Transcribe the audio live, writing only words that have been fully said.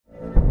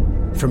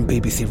From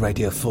BBC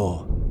Radio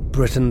 4,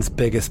 Britain's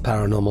biggest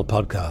paranormal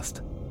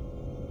podcast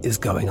is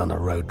going on a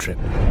road trip.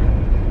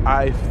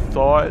 I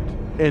thought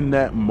in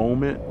that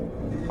moment,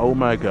 oh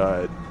my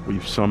God,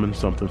 we've summoned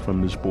something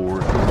from this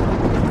board.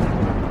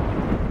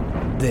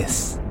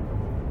 This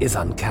is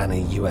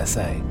Uncanny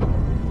USA.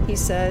 He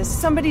says,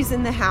 somebody's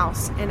in the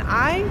house, and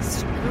I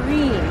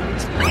screamed.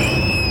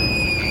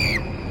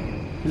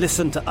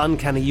 Listen to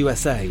Uncanny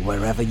USA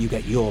wherever you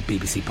get your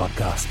BBC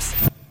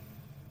podcasts,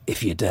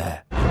 if you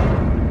dare.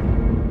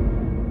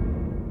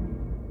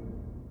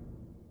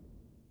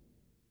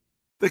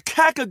 The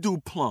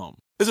Kakadu plum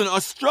is an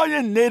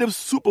Australian native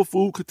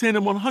superfood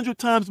containing 100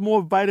 times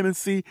more vitamin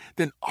C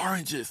than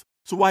oranges.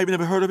 So why have you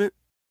never heard of it?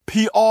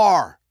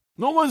 PR.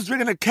 No one's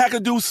drinking a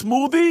Kakadu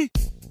smoothie?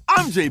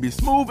 I'm JB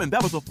Smoove, and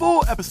that was a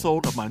full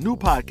episode of my new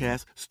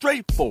podcast,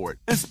 Straightforward,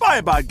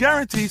 inspired by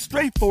guaranteed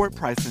straightforward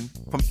pricing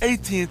from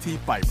AT&T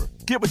Fiber.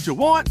 Get what you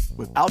want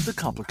without the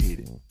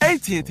complicated.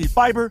 AT&T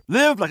Fiber,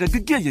 live like a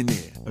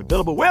gigillionaire.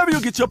 Available wherever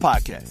you get your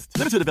podcasts.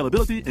 Limited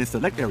availability in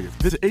select areas.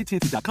 Visit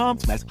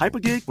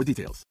AT&T.com/hypergig for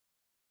details.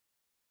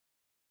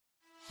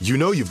 You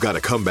know you've got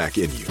a comeback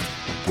in you.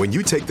 When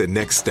you take the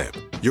next step,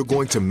 you're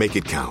going to make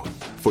it count.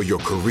 For your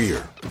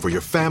career, for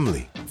your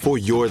family, for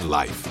your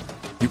life.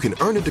 You can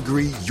earn a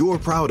degree you're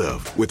proud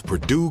of with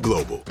Purdue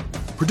Global.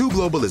 Purdue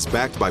Global is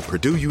backed by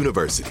Purdue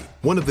University,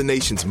 one of the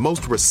nation's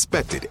most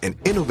respected and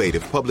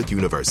innovative public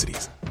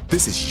universities.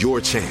 This is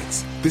your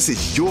chance. This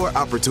is your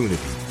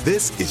opportunity.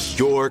 This is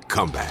your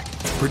comeback.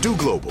 Purdue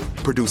Global,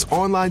 Purdue's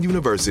online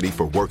university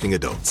for working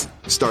adults.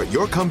 Start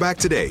your comeback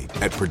today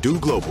at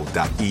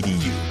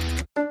purdueglobal.edu.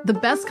 The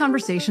best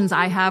conversations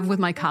I have with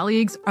my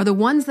colleagues are the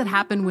ones that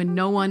happen when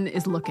no one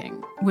is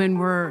looking, when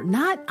we're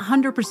not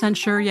 100%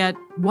 sure yet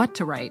what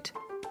to write.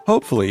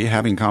 Hopefully,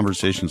 having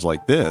conversations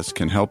like this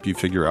can help you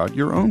figure out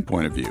your own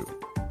point of view.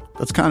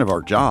 That's kind of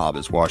our job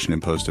as Washington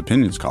Post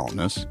opinions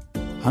columnists.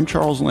 I'm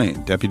Charles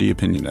Lane, Deputy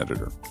Opinion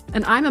Editor.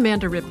 And I'm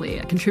Amanda Ripley,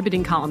 a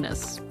contributing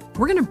columnist.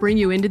 We're going to bring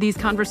you into these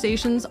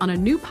conversations on a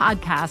new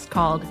podcast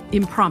called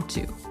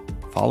Impromptu.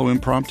 Follow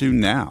Impromptu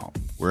now,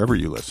 wherever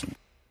you listen.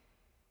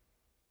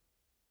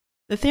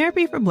 The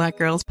Therapy for Black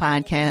Girls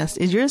podcast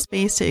is your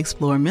space to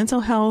explore mental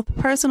health,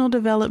 personal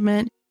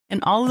development,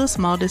 and all of the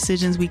small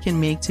decisions we can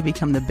make to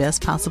become the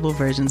best possible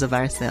versions of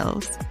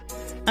ourselves.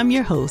 I'm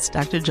your host,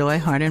 Dr. Joy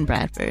Harden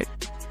Bradford,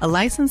 a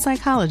licensed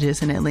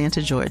psychologist in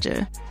Atlanta,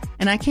 Georgia,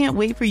 and I can't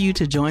wait for you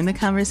to join the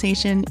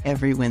conversation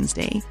every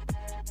Wednesday.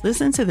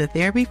 Listen to the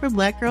Therapy for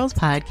Black Girls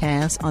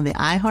podcast on the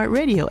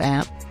iHeartRadio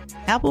app,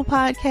 Apple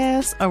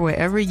Podcasts, or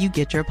wherever you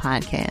get your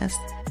podcasts.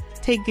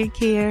 Take good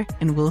care,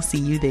 and we'll see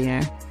you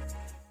there.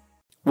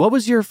 What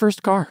was your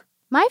first car?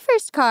 My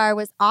first car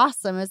was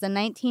awesome. It was a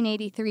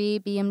 1983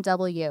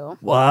 BMW.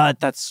 What?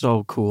 That's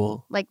so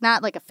cool.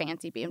 Not like a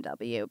fancy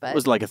BMW, but... It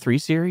was like a 3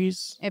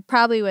 Series? It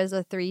probably was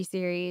a 3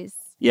 Series.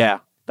 Yeah,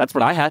 that's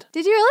what I had.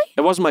 Did you really?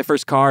 It wasn't my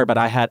first car, but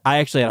I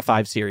actually had a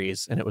 5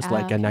 Series, and it was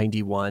a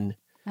 91.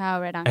 Oh,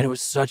 right on. And it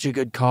was such a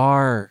good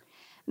car.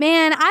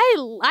 Man,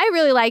 I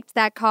really liked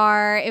that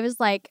car. It was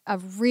like a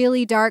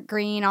really dark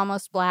green,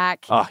 almost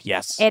black. Oh,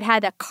 yes. It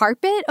had a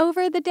carpet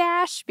over the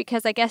dash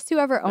because I guess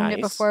whoever owned it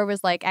Nice. before was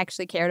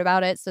actually cared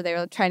about it. So they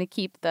were trying to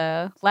keep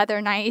the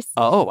leather nice.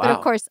 Oh, wow. But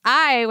of course,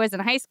 I was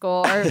in high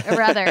school or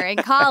rather in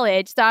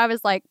college. So I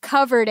was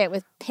covered it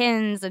with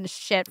pins and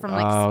shit from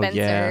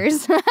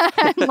Spencer's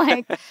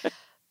and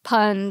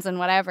puns and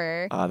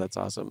whatever. Oh, that's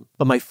awesome.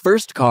 But my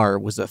first car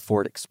was a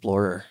Ford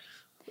Explorer.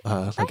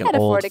 I had a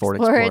Ford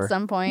Explorer at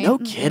some point. No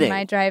kidding. In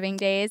my driving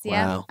days,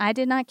 yeah. Wow. I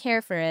did not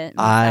care for it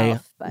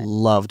myself. I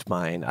loved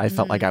mine. I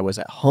felt like I was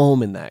at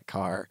home in that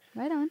car.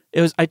 Right on.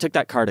 I took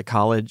that car to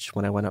college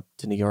when I went up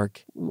to New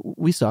York.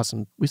 We saw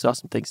some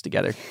things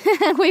together.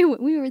 we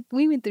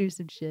went through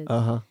some shit.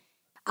 Uh-huh.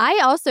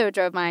 I also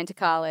drove mine to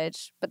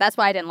college, but that's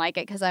why I didn't like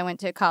it, because I went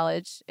to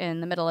college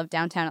in the middle of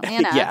downtown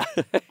Atlanta. Yeah.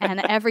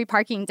 And every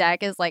parking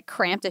deck is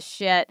cramped as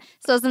shit.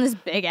 So I was in this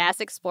big ass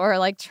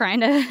Explorer, trying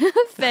to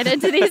fit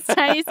into these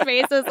tiny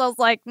spaces. I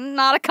was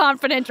not a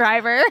confident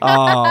driver.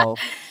 Oh,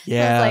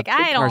 yeah. I was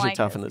I don't cars like are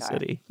tough in this the car.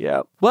 city.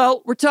 Yeah.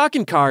 Well, we're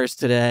talking cars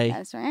today.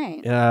 That's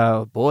right.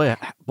 Oh, boy,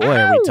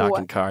 are we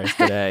talking cars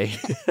today.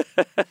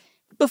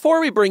 Before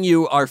we bring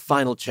you our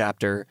final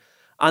chapter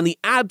on the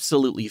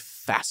absolutely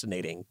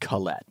fascinating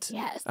Colette.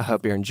 Yes. I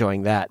hope you're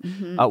enjoying that.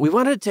 Mm-hmm. We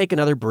wanted to take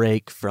another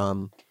break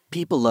from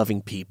people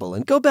loving people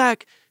and go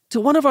back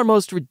to one of our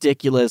most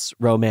ridiculous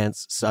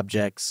romance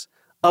subjects,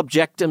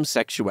 objectum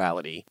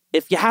sexuality.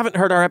 If you haven't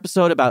heard our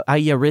episode about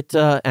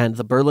Ayarita and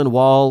the Berlin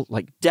Wall,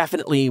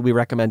 definitely we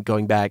recommend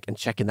going back and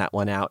checking that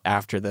one out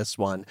after this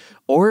one.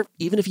 Or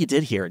even if you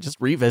did hear it,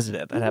 just revisit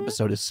it. That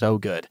episode is so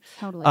good.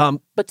 Totally.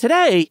 But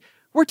today,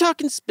 we're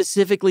talking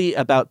specifically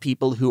about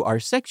people who are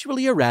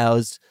sexually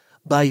aroused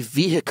by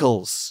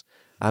vehicles.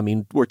 I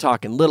mean, we're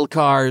talking little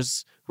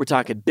cars, we're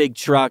talking big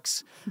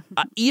trucks,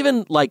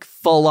 even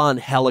full-on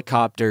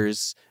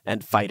helicopters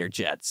and fighter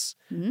jets.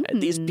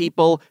 And these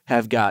people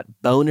have got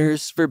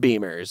boners for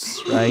Beamers,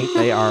 right?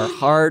 They are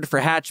hard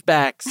for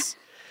hatchbacks.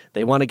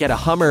 They want to get a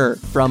Hummer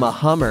from a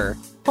Hummer.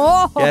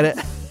 Oh. Get it?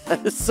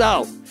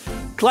 So,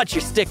 clutch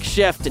your stick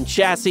shift and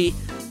chassis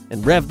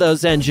and rev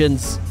those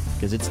engines,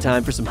 because it's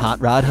time for some hot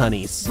rod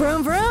honeys.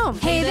 Vroom, vroom.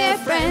 Hey there,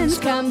 friends,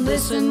 come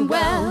listen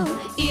well.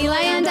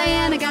 Eli and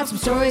Diana got some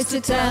stories to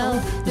tell.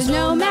 There's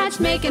no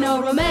matchmaking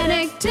or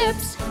romantic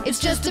tips. It's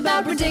just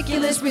about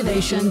ridiculous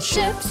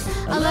relationships.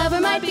 A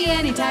lover might be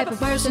any type of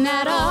person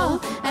at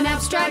all, an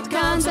abstract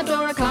concept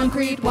or a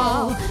concrete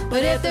wall.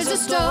 But if there's a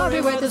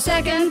story worth a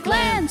second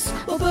glance,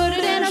 we'll put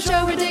it in our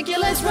show,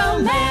 Ridiculous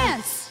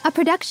Romance. A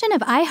production of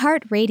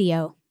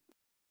iHeartRadio.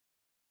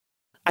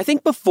 I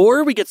think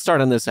before we get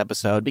started on this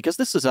episode, because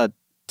this is a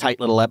tight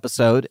little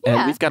episode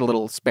and we've got a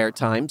little spare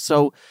time,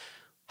 so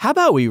how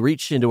about we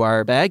reach into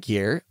our bag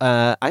here?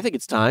 I think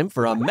it's time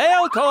for a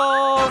mail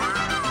call.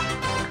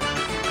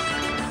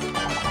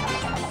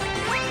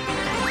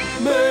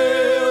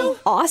 Mail.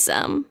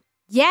 Awesome.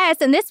 Yes,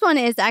 and this one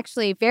is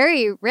actually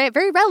very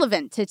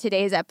relevant to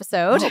today's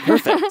episode. Oh,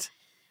 perfect.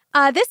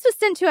 This was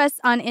sent to us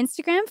on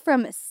Instagram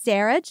from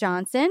Sarah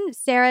Johnson,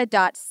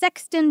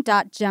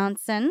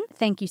 sarah.sexton.johnson.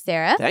 Thank you,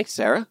 Sarah. Thanks,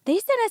 Sarah. They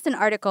sent us an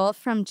article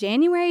from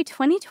January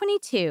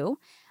 2022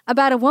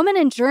 about a woman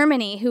in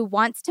Germany who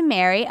wants to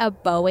marry a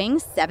Boeing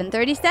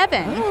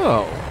 737.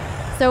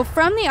 Oh. So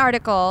from the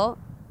article,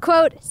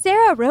 quote,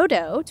 Sarah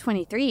Rodo,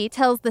 23,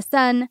 tells The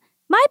Sun,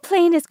 "My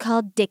plane is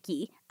called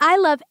Dickie. I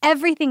love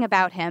everything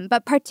about him,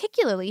 but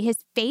particularly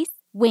his face,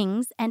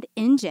 wings, and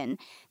engine.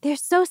 They're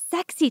so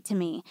sexy to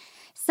me.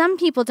 Some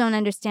people don't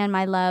understand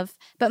my love,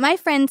 but my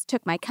friends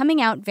took my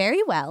coming out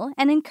very well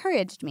and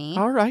encouraged me."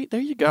 All right,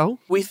 there you go.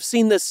 We've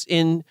seen this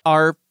in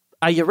our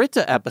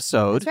Ayarita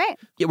episode. That's right.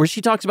 Where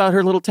she talks about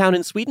her little town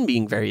in Sweden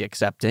being very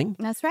accepting.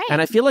 That's right. And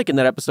I feel like in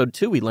that episode,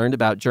 too, we learned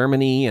about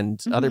Germany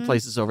and other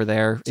places over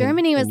there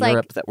Germany was in like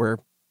Europe that were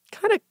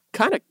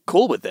kind of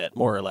cool with it,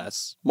 more or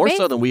less. More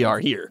so than we are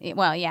here.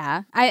 Well,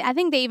 yeah. I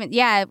think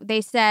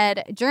they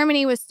said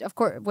Germany was, of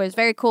course, was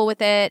very cool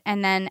with it.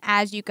 And then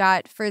as you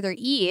got further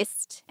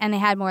east, and they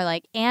had more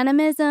like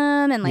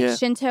animism and like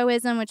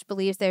Shintoism, which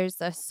believes there's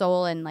a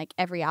soul in like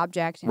every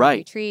object and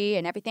every tree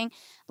and everything,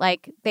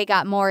 like they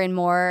got more and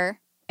more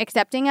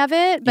accepting of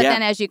it. But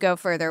then as you go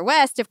further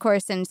west, of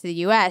course, into the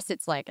U.S.,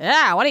 it's like,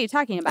 what are you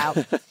talking about?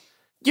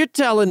 You're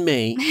telling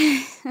me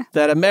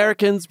that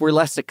Americans were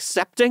less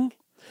accepting?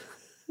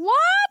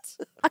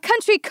 What? A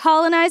country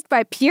colonized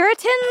by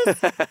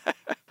Puritans?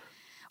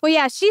 Well,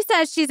 yeah, she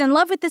says she's in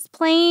love with this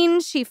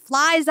plane. She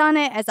flies on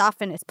it as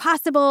often as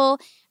possible.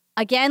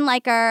 Again,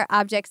 like our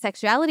object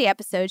sexuality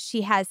episode,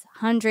 she has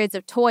hundreds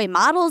of toy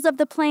models of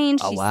the plane.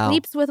 She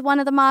sleeps with one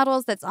of the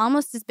models that's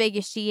almost as big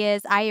as she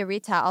is.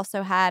 Ayarita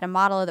also had a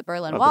model of the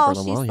Berlin Wall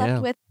she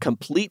slept with.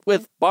 Complete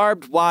with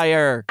barbed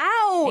wire.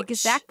 Ouch!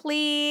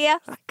 Exactly. I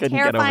couldn't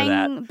Terrifying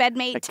get over that.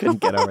 bedmate. I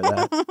couldn't get over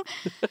that.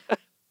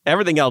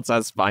 Everything else I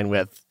was fine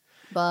with.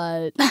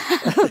 But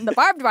the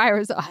barbed wire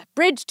was a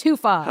bridge too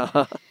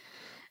far.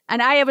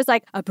 And I was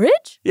like, a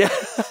bridge? Yeah.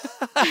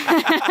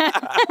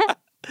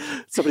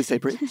 Somebody say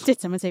bridge?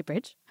 Did someone say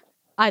bridge?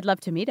 I'd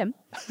love to meet him.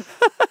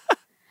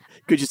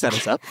 Could you set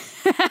us up?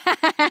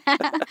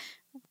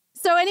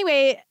 So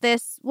anyway,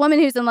 this woman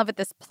who's in love with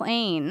this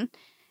plane,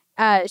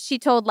 she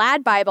told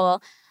Lad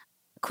Bible,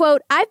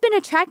 quote, "I've been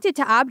attracted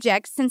to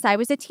objects since I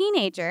was a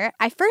teenager.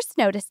 I first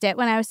noticed it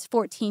when I was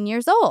 14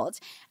 years old.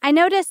 I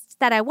noticed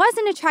that I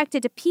wasn't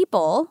attracted to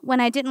people when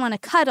I didn't want to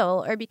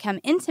cuddle or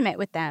become intimate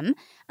with them.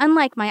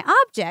 Unlike my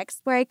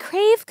objects, where I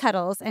crave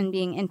cuddles and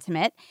being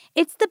intimate,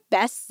 it's the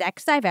best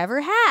sex I've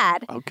ever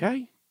had."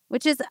 Okay.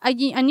 Which is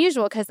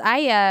unusual because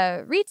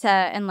Rita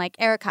and like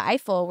Erica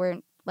Eiffel were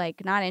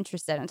like not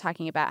interested in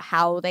talking about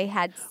how they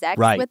had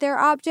sex with their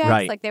objects.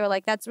 Right. Like they were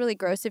like, that's really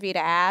gross of you to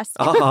ask.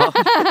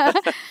 Uh-huh.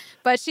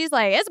 But she's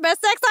like, it's the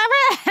best sex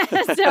I've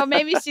had. So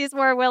maybe she's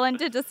more willing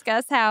to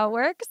discuss how it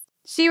works.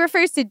 She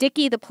refers to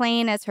Dickie the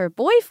plane as her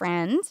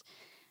boyfriend.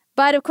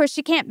 But of course,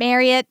 she can't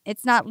marry it.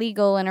 It's not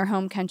legal in her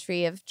home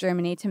country of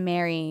Germany to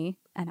marry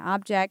an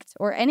object,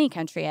 or any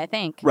country, I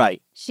think.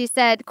 Right. She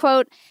said,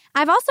 quote,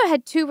 "I've also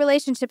had 2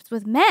 relationships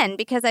with men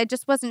because I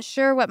just wasn't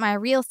sure what my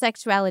real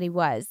sexuality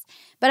was.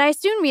 But I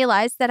soon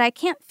realized that I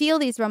can't feel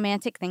these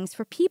romantic things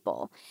for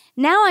people.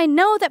 Now I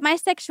know that my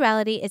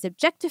sexuality is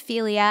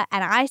objectophilia,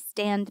 and I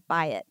stand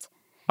by it."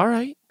 All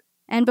right.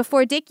 And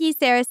before Dickie,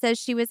 Sarah says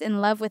she was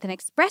in love with an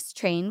express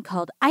train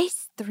called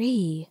Ice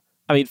 3.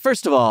 I mean,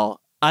 first of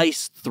all,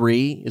 Ice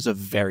 3 is a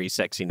very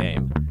sexy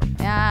name.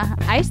 Yeah,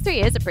 Ice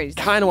 3 is a pretty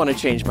sexy kind of want to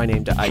change my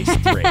name to Ice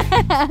 3.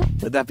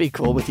 Would that be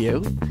cool with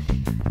you?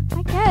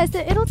 I guess.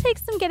 It'll take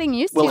some getting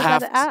used to,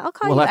 but I'll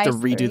call you We'll have Ice to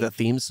redo 3. the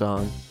theme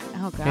song.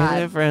 Oh, God. Hey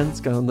there,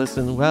 friends, go and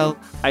listen. Well,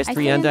 Ice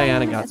 3 and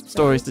Diana got some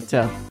stories to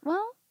tell.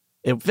 Well,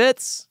 it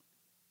fits.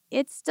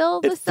 It's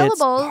still the It fits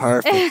syllables.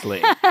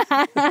 perfectly.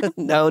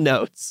 No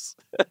notes.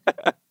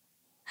 I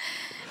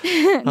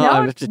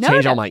have to no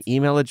change all notes. my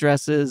email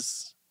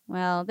addresses.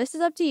 Well, this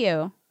is up to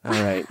you. All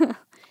right.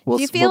 If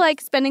you feel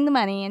like spending the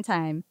money and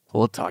time,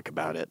 We'll talk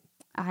about it.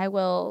 I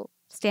will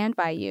stand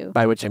by you.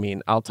 By which I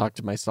mean, I'll talk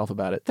to myself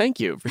about it. Thank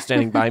you for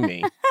standing by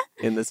me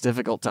in this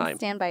difficult time.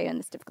 Stand by you in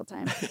this difficult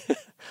time.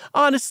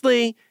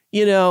 Honestly,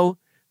 you know,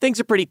 things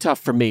are pretty tough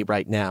for me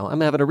right now.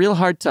 I'm having a real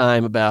hard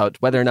time about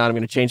whether or not I'm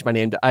going to change my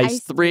name to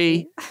Ice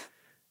 3.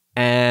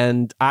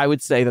 And I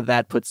would say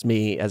that puts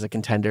me as a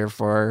contender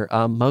for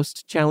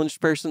most challenged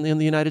person in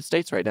the United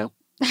States right now.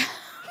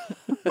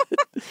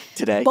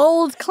 Today.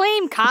 Bold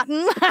claim,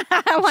 Cotton.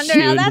 I wonder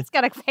how that's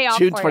going to pay off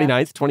June for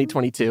 29th,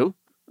 2022.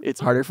 It's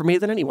harder for me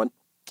than anyone.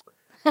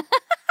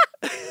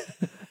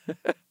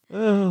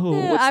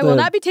 I will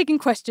not be taking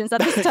questions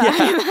at this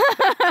time.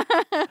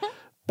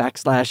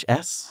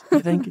 /S, I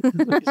think.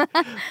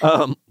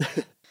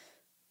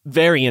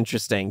 Very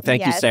interesting.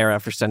 Thank you, Sarah,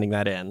 for sending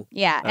that in.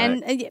 Yeah.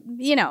 And,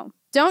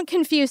 don't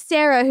confuse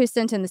Sarah, who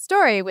sent in the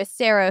story, with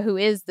Sarah, who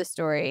is the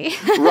story.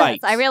 Right.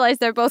 I realize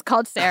they're both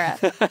called Sarah.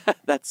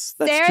 That's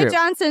Sarah true.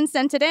 Johnson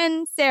sent it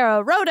in.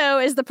 Sarah Roto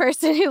is the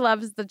person who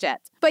loves the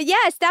Jets. But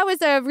yes, that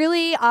was a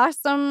really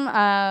awesome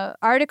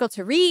article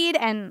to read.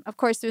 And of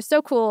course, it was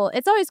so cool.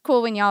 It's always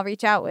cool when y'all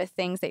reach out with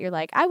things that you're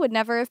like, I would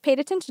never have paid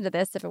attention to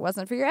this if it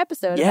wasn't for your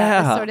episode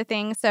about this sort of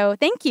thing. So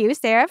thank you,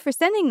 Sarah, for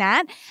sending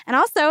that. And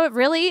also, it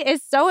really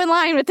is so in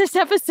line with this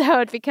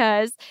episode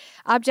because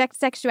object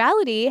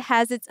sexuality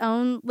has its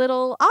own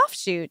little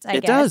offshoot,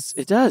 I guess.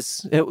 It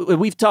does.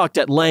 We've talked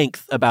at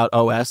length about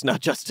OS, not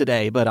just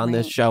today, but on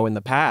this show in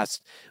the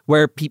past,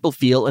 where people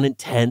feel an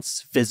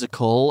intense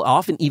physical,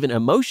 often even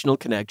emotional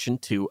connection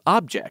to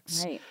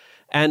objects. Right.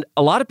 And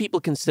a lot of people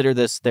consider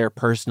this their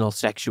personal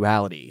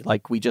sexuality,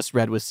 like we just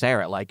read with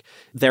Sarah. Like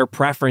their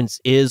preference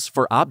is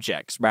for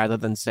objects rather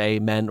than, say,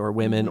 men or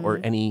women or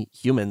any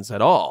humans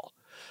at all.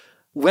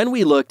 When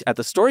we looked at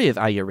the story of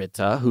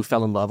Aryeh, who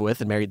fell in love with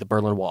and married the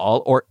Berlin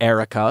Wall, or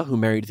Erica, who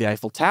married the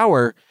Eiffel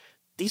Tower,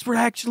 these were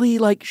actually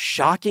like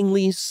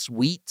shockingly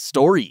sweet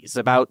stories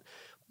about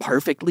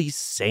perfectly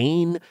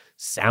sane,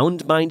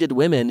 sound-minded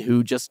women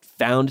who just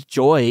found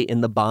joy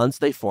in the bonds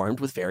they formed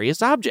with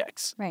various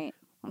objects. Right.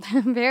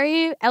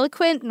 Very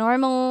eloquent,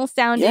 normal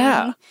sounding.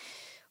 Yeah.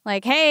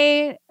 Like,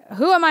 hey,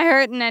 who am I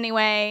hurting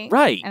anyway?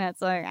 Right. And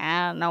it's like,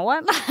 I don't know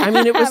what. I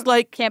mean, it was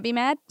like... Can't be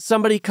mad.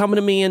 Somebody coming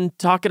to me and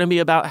talking to me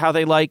about how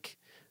they like,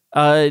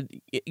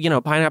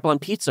 pineapple on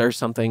pizza or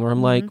something, where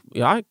I'm like,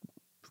 yeah, I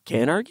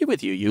can't argue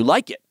with you. You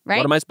like it. Right.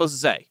 What am I supposed to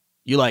say?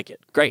 You like it.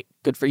 Great.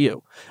 Good for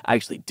you. I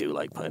actually do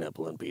like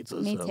pineapple on pizza.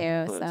 Me so,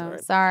 too. So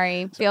right.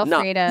 sorry. Feel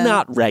free to...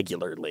 Not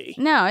regularly.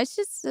 No, it's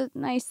just a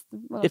nice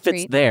little If treat.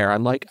 it's there,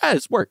 I'm like,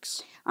 this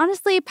works.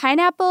 Honestly,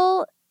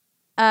 pineapple...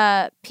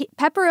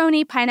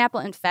 pepperoni, pineapple,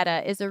 and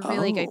feta is a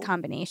really good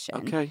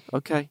combination.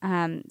 Okay.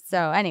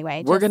 So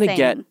anyway, we're going to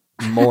get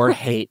more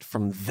hate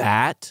from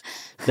that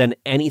than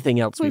anything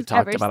else we've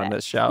talked ever about said. on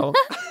this show.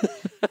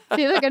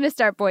 People are going to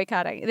start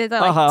boycotting. They're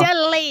like,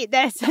 delete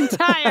this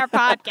entire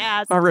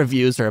podcast. Our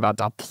reviews are about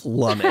to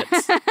plummet.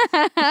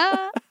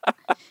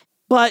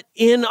 But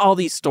in all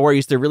these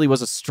stories, there really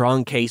was a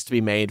strong case to be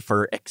made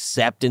for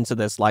acceptance of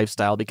this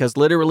lifestyle because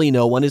literally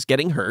no one is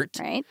getting hurt.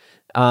 Right.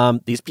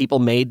 These people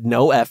made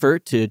no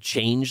effort to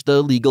change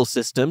the legal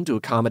system to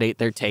accommodate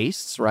their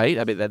tastes, right?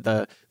 I mean,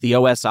 the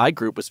OSI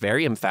group was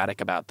very emphatic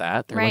about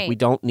that. They're like, we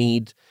don't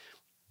need,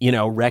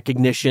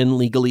 recognition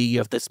legally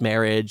of this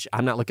marriage.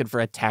 I'm not looking for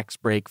a tax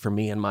break for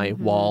me and my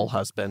wall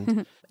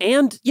husband.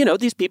 And,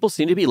 these people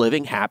seem to be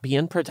living happy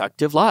and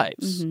productive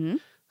lives. Mm-hmm.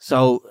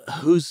 So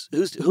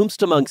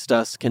whomst amongst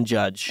us can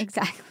judge?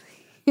 Exactly.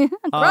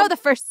 Throw the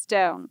first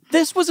stone.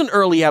 This was an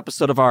early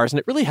episode of ours, and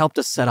it really helped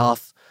us set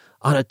off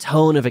on a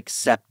tone of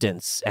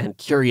acceptance and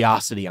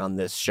curiosity on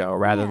this show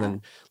rather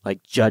than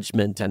like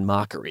judgment and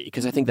mockery,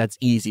 because I think that's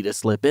easy to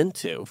slip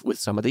into with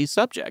some of these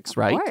subjects,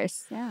 right? Of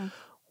course, yeah.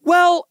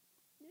 Well,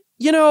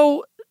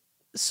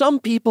 some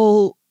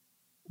people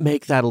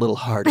make that a little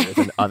harder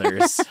than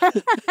others.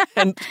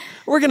 And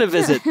we're going to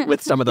visit with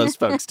some of those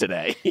folks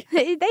today.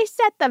 They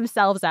set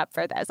themselves up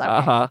for this. Okay.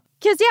 Uh-huh.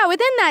 Because,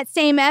 within that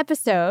same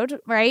episode,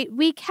 right,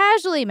 we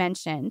casually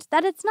mentioned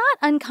that it's not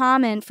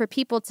uncommon for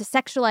people to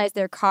sexualize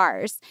their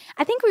cars.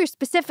 I think we were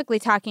specifically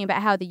talking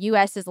about how the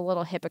U.S. is a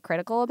little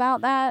hypocritical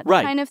about that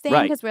kind of thing.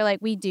 Because we're like,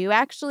 we do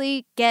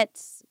actually get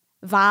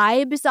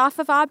vibes off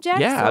of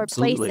objects or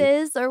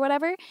places or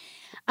whatever.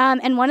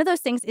 And one of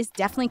those things is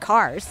definitely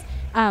cars.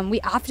 We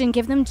often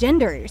give them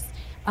genders.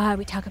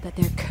 We talk about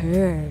their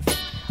curve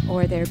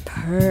or their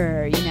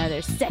purr,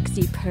 their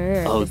sexy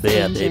purr. Oh,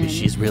 yeah, baby,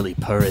 she's really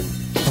purring.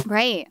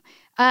 Right.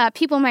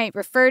 People might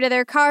refer to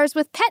their cars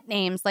with pet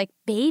names like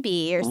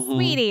baby or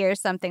sweetie or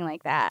something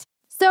like that.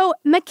 So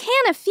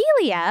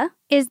mechanophilia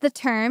is the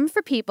term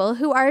for people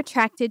who are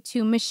attracted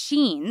to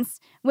machines,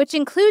 which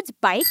includes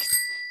bikes,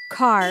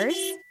 cars,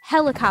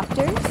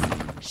 helicopters,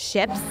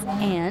 ships,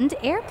 and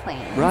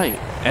airplanes. Right.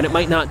 And it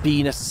might not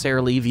be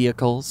necessarily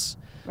vehicles.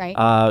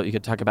 Right. You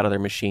could talk about other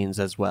machines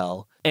as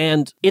well.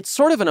 And it's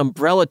sort of an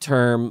umbrella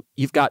term.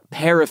 You've got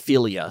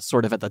paraphilia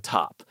sort of at the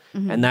top.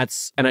 And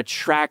that's an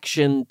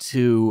attraction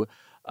to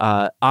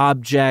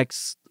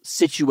objects,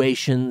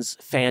 situations,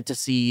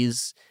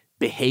 fantasies,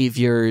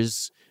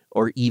 behaviors,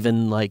 or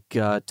even like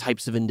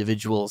types of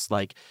individuals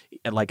like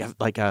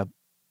a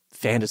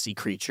fantasy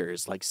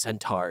creatures like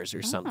centaurs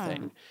or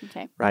something.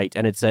 Okay. Right.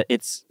 And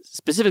it's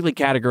specifically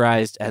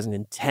categorized as an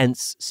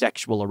intense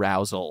sexual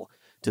arousal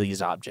to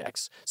these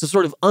objects. So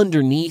sort of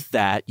underneath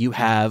that, you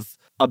have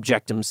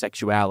objectum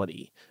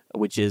sexuality,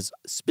 which is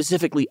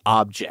specifically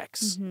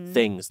objects,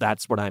 things.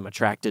 That's what I'm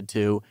attracted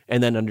to.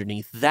 And then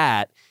underneath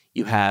that,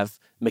 you have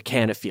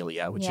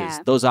mechanophilia, which is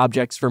those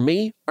objects for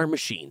me are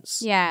machines.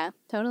 Yeah,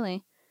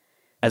 totally.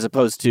 As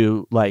opposed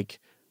to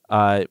like,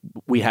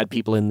 we had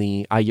people in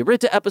the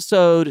Ayurita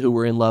episode who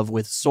were in love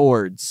with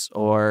swords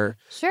or,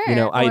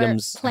 or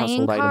items,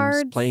 playing household cards,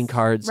 items, playing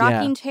cards,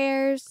 rocking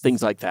chairs,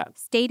 things like that.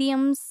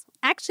 Stadiums.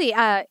 Actually,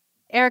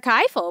 Erica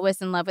Eiffel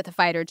was in love with a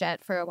fighter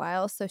jet for a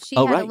while, so she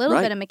had a little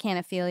bit of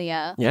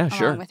mechanophilia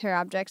along with her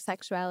object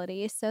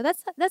sexuality. So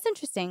that's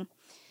interesting.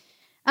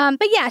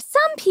 But yeah,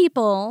 some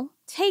people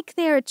take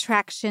their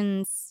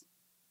attractions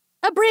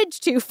a bridge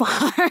too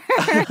far.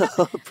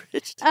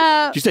 Did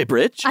you say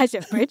bridge? I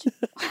said bridge.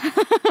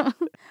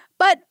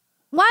 But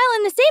while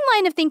in the same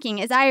line of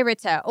thinking as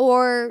Ayurita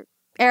or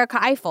Erica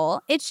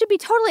Eiffel, it should be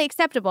totally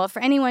acceptable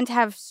for anyone to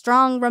have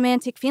strong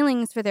romantic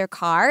feelings for their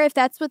car if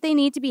that's what they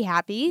need to be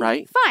happy.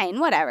 Right. Fine,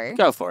 whatever.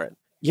 Go for it.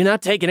 You're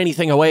not taking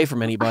anything away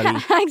from anybody.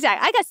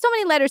 Exactly. I got so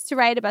many letters to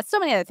write about so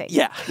many other things.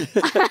 Yeah.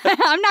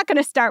 I'm not going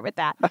to start with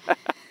that.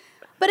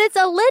 But it's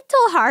a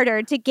little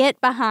harder to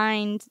get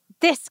behind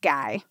this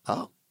guy.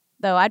 Oh.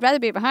 Though I'd rather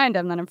be behind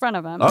him than in front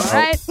of him, Uh-oh.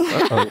 right?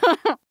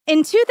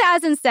 In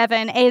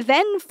 2007, a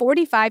then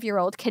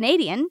 45-year-old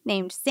Canadian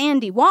named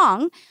Sandy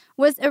Wong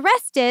was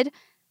arrested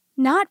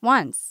not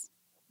once,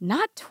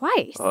 not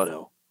twice,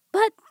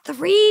 but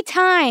 3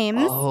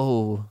 times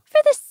for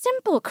the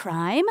simple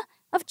crime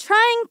of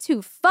trying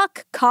to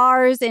fuck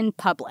cars in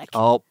public.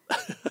 Oh.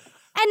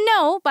 And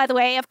no, by the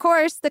way, of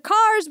course, the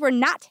cars were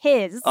not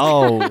his.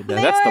 Oh,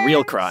 that's the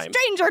real crime.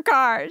 Stranger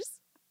cars.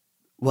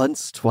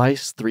 Once,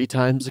 twice, 3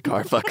 times a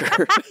car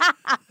fucker.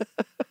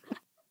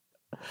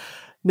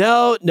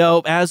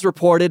 No. As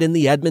reported in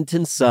the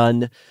Edmonton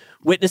Sun,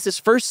 witnesses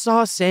first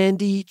saw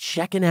Sandy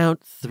checking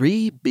out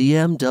 3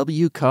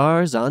 BMW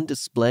cars on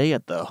display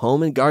at the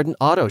Home and Garden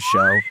Auto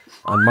Show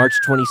on March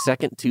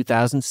 22nd,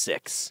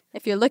 2006.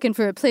 If you're looking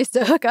for a place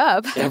to hook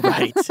up. Yeah,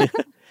 right.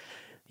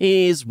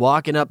 He's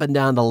walking up and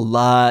down the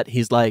lot.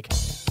 He's like,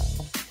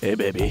 "Hey,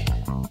 baby,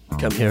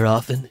 come here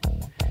often?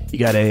 You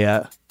got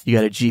a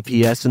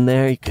GPS in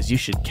there? Because you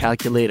should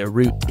calculate a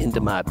route into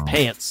my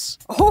pants."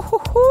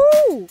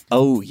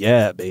 Oh,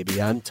 yeah,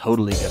 baby, I'm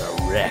totally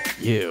gonna wreck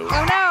you.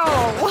 Oh, no.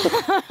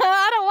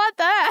 I don't want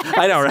that.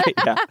 I know, right?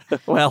 Yeah.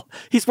 Well,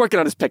 he's working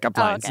on his pickup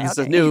lines. Okay, It's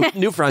a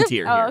new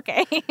frontier here. Oh,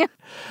 okay.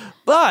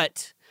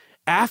 But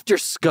after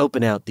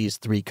scoping out these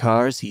 3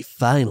 cars, he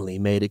finally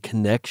made a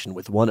connection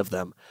with one of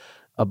them.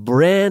 A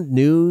brand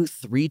new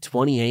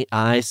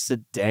 328i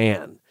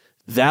sedan,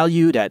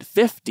 valued at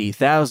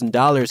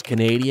 $50,000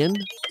 Canadian,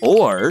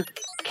 or,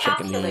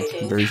 checking the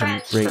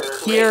conversion rate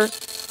here,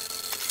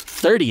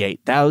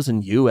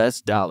 $38,000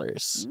 US.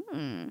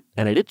 And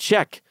I did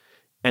check,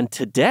 and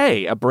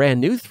today a brand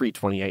new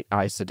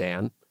 328i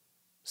sedan,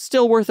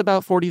 still worth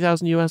about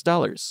 $40,000 US.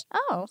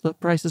 Oh. The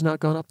price has not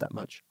gone up that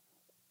much.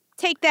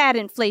 Take that,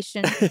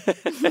 inflation.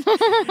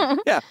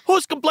 Yeah,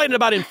 who's complaining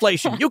about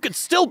inflation? You could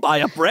still buy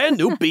a brand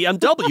new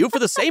BMW for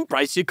the same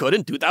price you could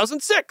in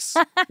 2006.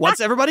 What's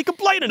everybody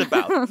complaining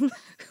about?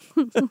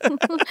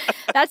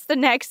 That's the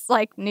next,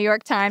 New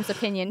York Times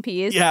opinion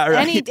piece. Yeah,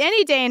 right.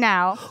 Any day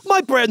now. My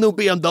brand new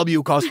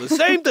BMW costs the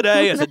same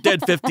today as it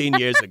did 15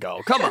 years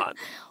ago. Come on.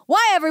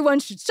 Why Everyone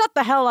Should Shut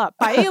the Hell Up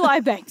by Eli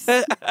Banks.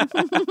 Hey,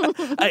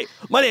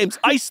 my name's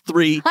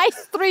Ice3.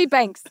 Ice3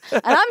 Banks.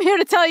 And I'm here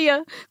to tell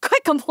you,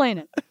 quit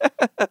complaining.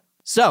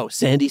 So,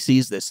 Sandy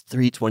sees this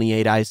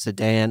 328i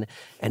sedan,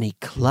 and he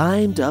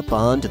climbed up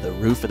onto the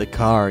roof of the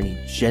car, and he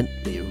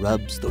gently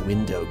rubs the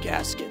window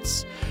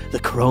gaskets. The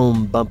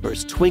chrome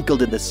bumpers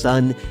twinkled in the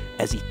sun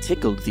as he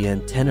tickled the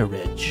antenna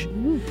ridge.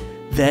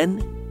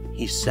 Then,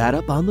 he sat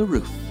up on the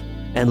roof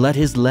and let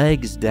his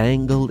legs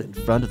dangle in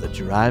front of the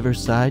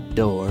driver's side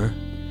door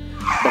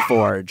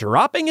before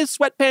dropping his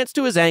sweatpants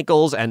to his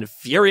ankles and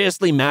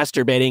furiously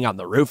masturbating on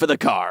the roof of the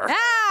car.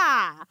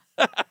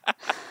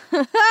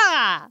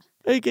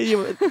 And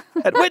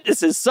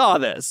witnesses saw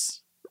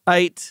this,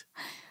 right?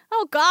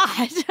 Oh,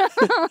 God.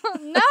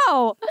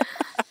 No.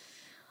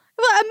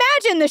 Well,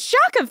 imagine the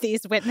shock of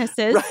these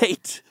witnesses.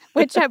 Right.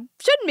 Which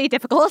shouldn't be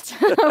difficult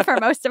for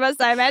most of us,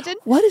 I imagine.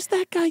 What is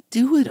that guy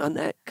doing on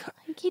that car?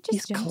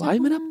 He's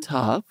climbing up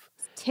top.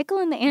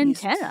 Tickling the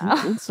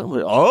antenna.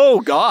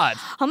 Oh, God.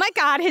 Oh, my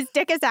God. His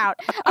dick is out.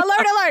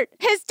 Alert, alert.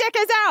 His dick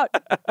is out.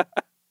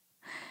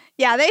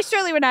 Yeah, they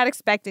surely were not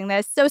expecting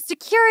this. So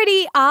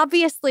security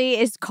obviously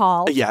is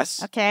called.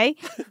 Yes. Okay.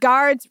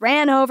 Guards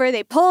ran over.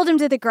 They pulled him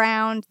to the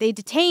ground. They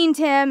detained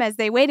him as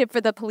they waited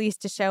for the police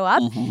to show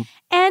up.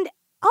 And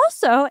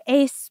also,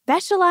 a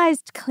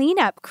specialized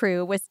cleanup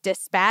crew was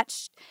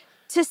dispatched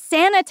to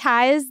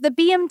sanitize the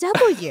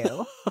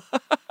BMW.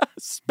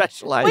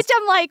 Specialized. Which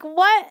I'm like,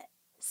 what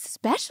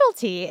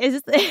specialty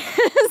is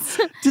this?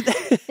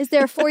 Is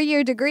there a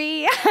 4-year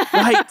degree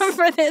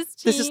for this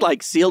team? This is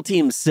like SEAL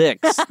Team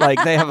 6.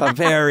 Like, they have a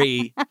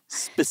very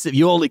specific...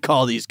 You only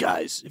call these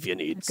guys if you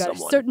need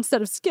someone. A certain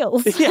set of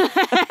skills.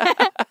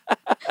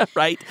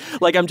 Right?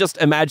 Like, I'm just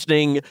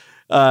imagining,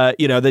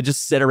 they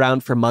just sit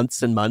around for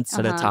months and months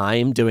at a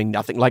time doing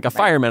nothing, like a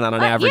fireman on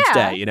an average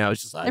day.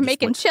 It's just they're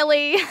making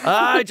chili.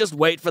 I just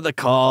wait for the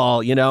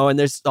call, and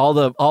there's all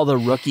the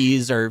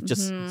rookies are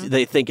just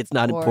they think it's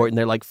not important.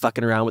 They're like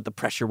fucking around with the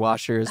pressure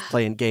washers,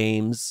 playing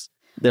games.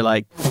 They're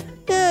like,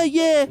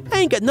 yeah, I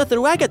ain't got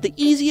nothing. I got the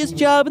easiest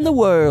job in the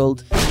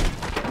world.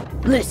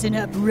 Listen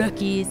up,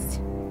 rookies.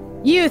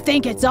 You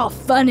think it's all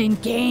fun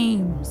and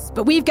games,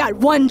 but we've got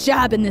one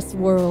job in this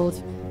world,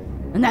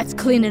 and that's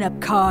cleaning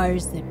up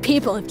cars that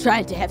people have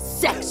tried to have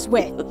sex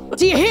with.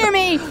 Do you hear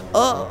me?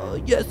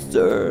 Oh, yes,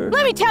 sir.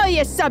 Let me tell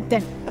you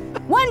something.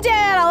 One day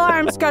that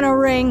alarm's gonna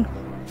ring,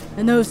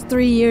 and those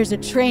 3 years of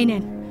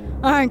training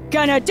aren't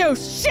gonna do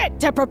shit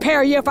to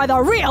prepare you for the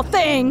real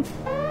thing.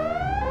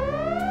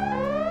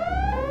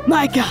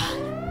 My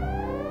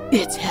God,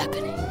 it's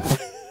happening.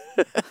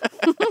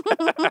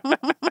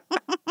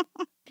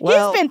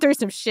 He's been through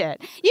some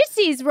shit. You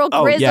see he's real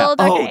grizzled.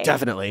 Yeah. Okay. Oh,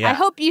 definitely, yeah. I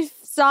hope you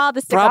saw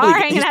the cigar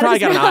hanging He's out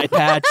probably of his got an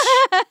eye patch.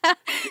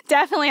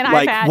 Definitely an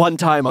eye patch. Like, one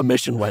time a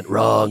mission went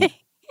wrong.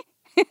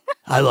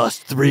 I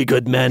lost 3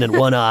 good men and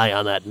 1 eye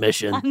on that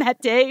mission. On that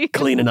day.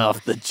 Cleaning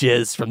off the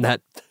jizz from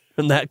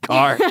that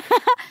car.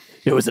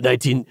 It was a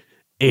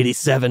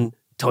 1987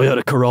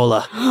 Toyota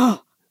Corolla.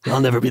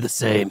 I'll never be the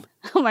same.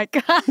 Oh, my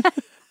God.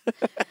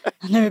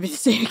 I'll never be the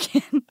same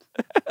again.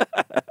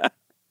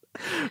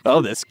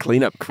 Oh, this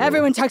cleanup crew.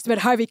 Everyone talks about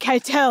Harvey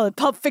Keitel and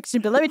Pulp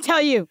Fiction, but let me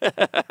tell you.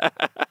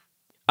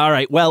 All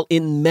right. Well,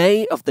 in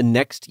May of the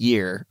next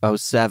year,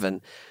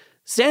 2007,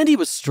 Sandy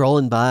was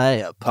strolling by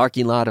a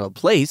parking lot of a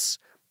place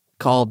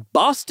called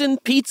Boston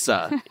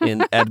Pizza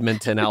in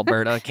Edmonton,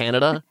 Alberta,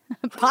 Canada.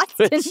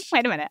 Boston?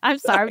 Wait a minute. I'm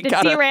sorry to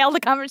derail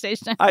the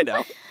conversation. I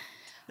know.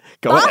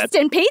 Go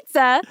Boston ahead.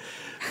 Pizza?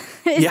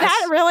 Is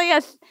that really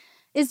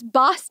Is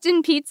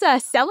Boston pizza a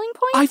selling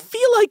point? I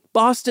feel like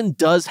Boston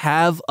does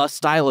have a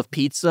style of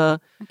pizza.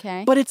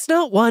 Okay. But it's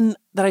not one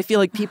that I feel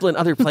like people in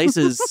other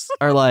places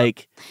are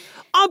like,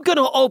 I'm going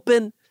to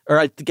open, or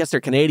I guess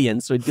they're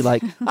Canadian, so it'd be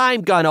like,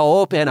 I'm going to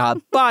open a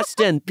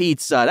Boston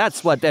pizza.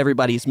 That's what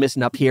everybody's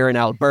missing up here in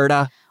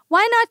Alberta.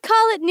 Why not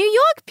call it New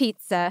York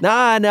pizza?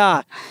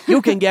 Nah.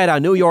 You can get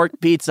a New York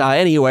pizza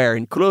anywhere,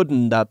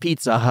 including the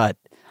Pizza Hut.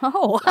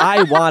 Oh.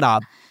 I want a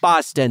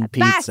Boston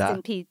pizza.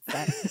 Boston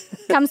pizza.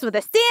 Comes with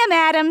a Sam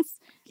Adams.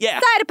 Yeah.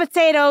 Side of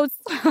potatoes.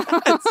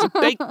 And some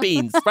baked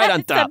beans right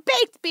on top. Some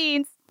baked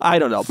beans. I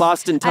don't know.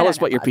 Boston, tell us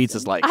what your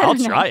pizza's like. I'll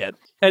try it.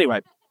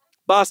 Anyway,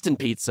 Boston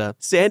Pizza.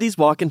 Sandy's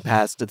walking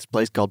past this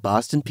place called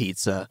Boston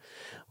Pizza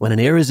when an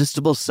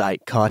irresistible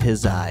sight caught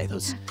his eye.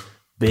 Those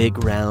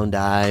big round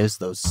eyes,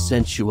 those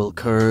sensual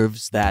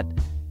curves, that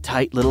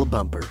tight little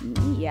bumper.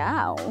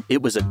 Meow.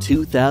 It was a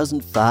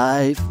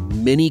 2005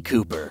 Mini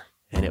Cooper,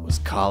 and it was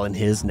calling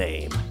his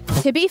name.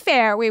 To be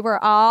fair, we were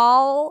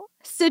all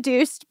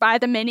seduced by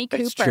the Mini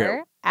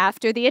Cooper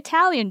after the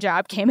Italian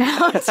Job came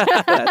out.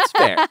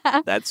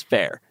 That's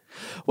fair.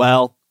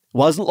 Well,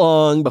 wasn't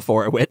long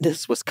before a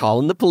witness was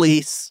calling the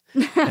police.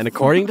 And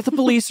according to the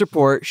police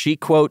report, she,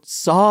 quote,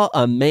 saw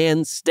a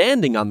man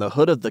standing on the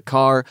hood of the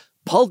car,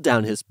 pulled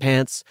down his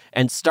pants,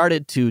 and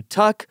started to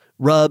tuck,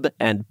 rub,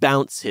 and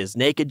bounce his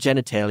naked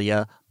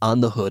genitalia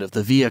on the hood of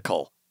the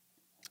vehicle.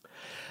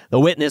 The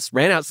witness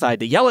ran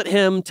outside to yell at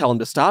him, tell him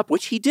to stop,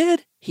 which he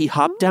did. He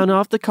hopped down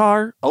off the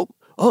car. Oh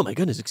my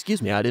goodness,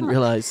 excuse me, I didn't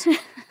realize.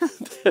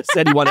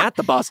 Said he won at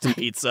the Boston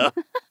Pizza.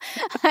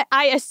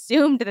 I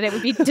assumed that it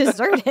would be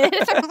deserted.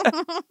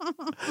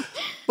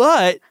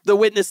 But the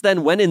witness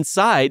then went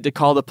inside to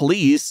call the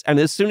police, and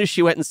as soon as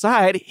she went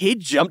inside, he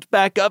jumped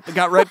back up and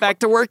got right back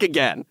to work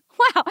again.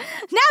 Wow,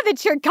 now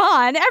that you're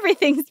gone,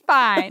 everything's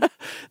fine.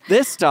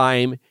 This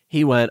time,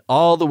 he went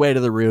all the way to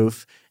the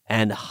roof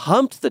and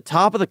humped the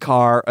top of the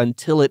car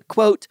until it,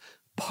 quote,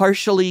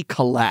 partially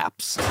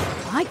collapsed.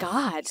 My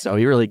God. So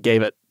he really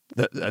gave it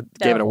a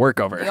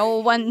workover. The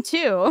old one,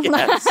 too.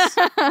 Yes.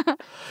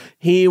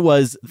 He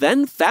was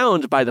then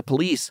found by the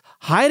police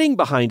hiding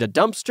behind a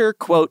dumpster,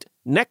 quote,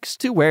 next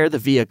to where the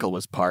vehicle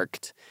was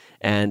parked.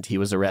 And he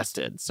was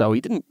arrested. So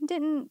he didn't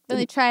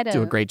really try to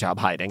do a great job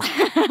hiding.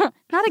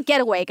 Not a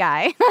getaway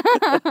guy.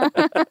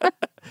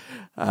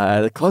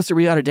 The closer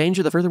we are to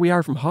danger, the further we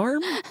are from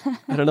harm.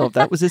 I don't know if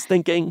that was his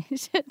thinking.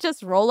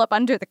 Just roll up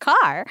under the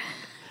car.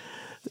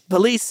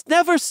 Police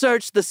never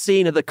search the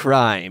scene of the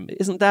crime.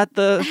 Isn't that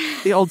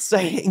the old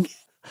saying?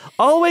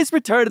 Always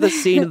return to the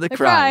scene of the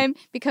crime.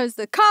 Because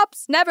the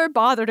cops never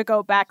bother to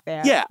go back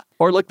there. Yeah,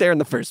 or look there in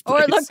the first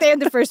place.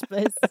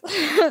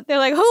 They're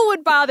like, who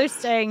would bother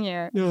staying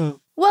here? Yeah.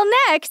 Well,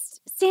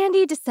 next,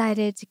 Sandy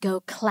decided to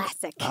go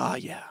classic. Oh,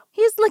 yeah.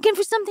 He's looking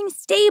for something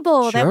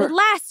stable that would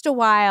last a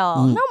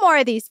while. No more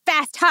of these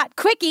fast, hot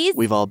quickies.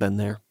 We've all been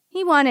there.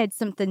 He wanted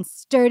something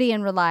sturdy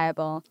and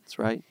reliable. That's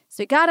right.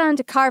 So he got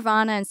onto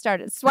Carvana and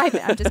started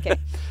swiping. I'm just kidding.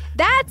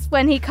 That's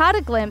when he caught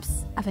a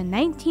glimpse of a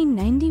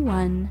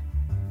 1991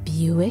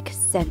 Buick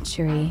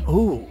Century.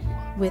 Ooh.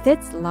 With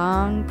its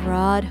long,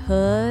 broad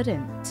hood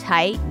and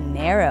tight,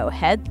 narrow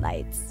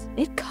headlights,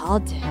 it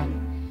called to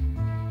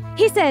him.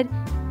 He said,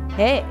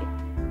 "Hey,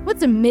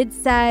 What's a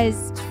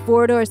mid-sized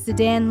four-door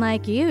sedan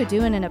like you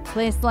doing in a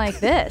place like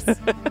this?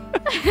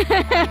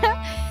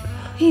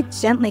 He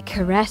gently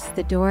caressed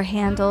the door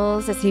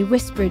handles as he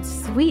whispered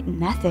sweet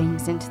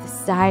nothings into the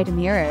side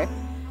mirror.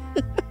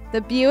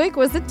 The Buick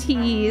was a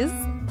tease,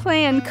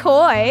 playing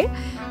coy,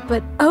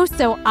 but oh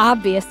so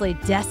obviously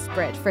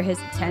desperate for his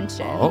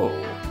attention. Oh.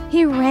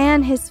 He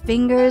ran his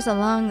fingers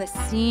along the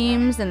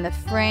seams in the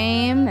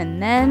frame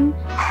and then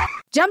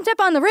jumped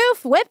up on the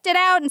roof, whipped it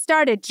out, and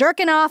started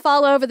jerking off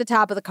all over the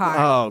top of the car.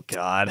 Oh,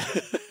 God.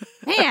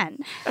 Man,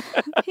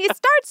 he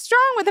starts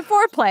strong with the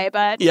foreplay,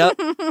 but... Yep.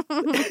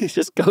 He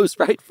just goes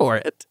right for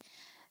it.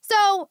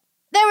 So,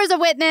 there was a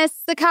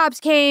witness. The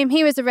cops came.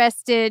 He was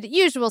arrested.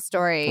 Usual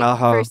story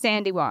for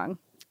Sandy Wong.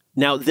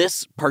 Now,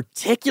 this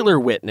particular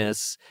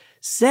witness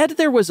said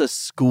there was a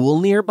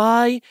school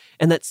nearby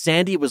and that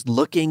Sandy was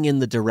looking in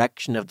the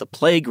direction of the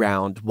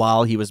playground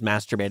while he was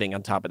masturbating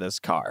on top of this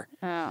car.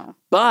 Oh.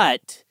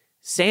 But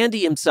Sandy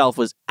himself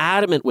was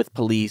adamant with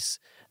police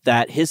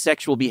that his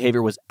sexual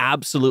behavior was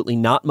absolutely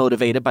not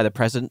motivated by the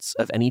presence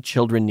of any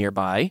children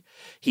nearby.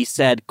 He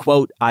said,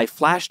 quote, "I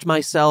flashed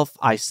myself,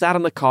 I sat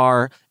in the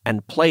car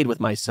and played with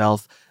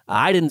myself.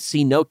 I didn't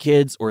see no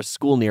kids or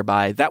school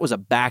nearby. That was a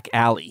back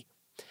alley."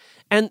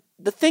 And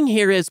the thing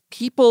here is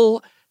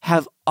people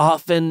have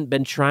often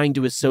been trying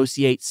to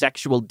associate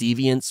sexual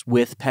deviance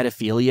with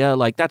pedophilia.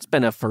 Like, that's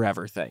been a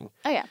forever thing.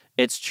 Oh, yeah.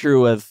 It's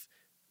true of,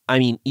 I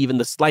mean, even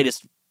the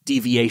slightest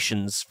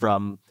deviations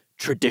from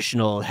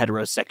traditional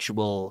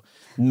heterosexual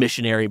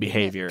missionary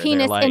behavior.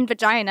 Penis like, in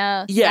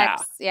vagina. Yeah.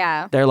 Sex,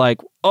 yeah. They're like,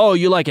 oh,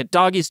 you like it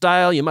doggy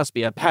style? You must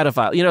be a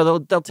pedophile. You know,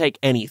 they'll take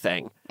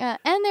anything. And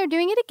they're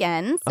doing it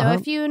again. So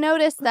if you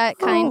notice that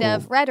kind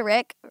of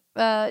rhetoric,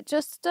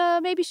 just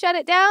maybe shut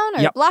it down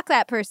or block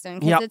that person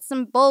because it's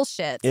some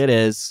bullshit. It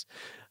is.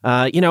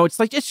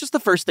 It's just the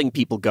first thing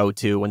people go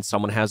to when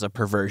someone has a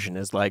perversion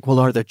is like, well,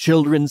 are the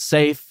children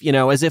safe? You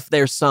know, as if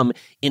there's some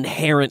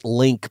inherent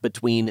link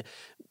between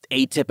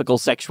atypical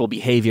sexual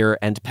behavior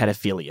and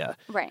pedophilia.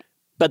 Right.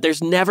 But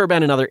there's never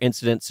been another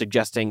incident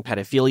suggesting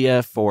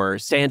pedophilia for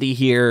Sandy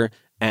here,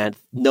 and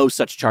no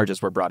such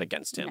charges were brought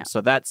against him. No. So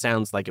that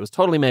sounds like it was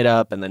totally made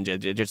up, and then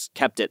just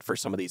kept it for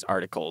some of these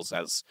articles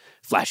as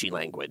flashy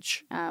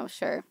language. Oh,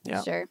 sure.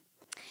 Yeah. Sure.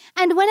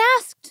 And when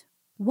asked,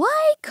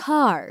 why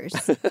cars?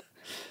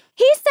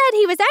 He said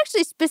he was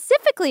actually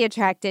specifically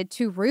attracted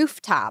to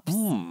rooftops.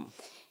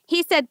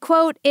 He said,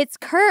 quote, "It's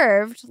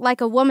curved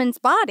like a woman's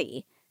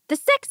body. The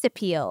sex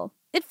appeal.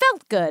 It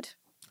felt good."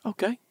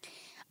 Okay.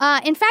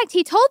 In fact,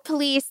 he told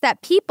police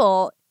that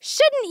people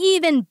shouldn't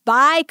even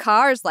buy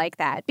cars like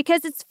that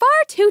because it's far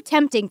too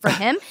tempting for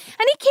him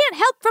and he can't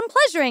help from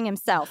pleasuring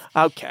himself.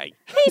 Okay.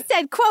 He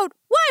said, quote,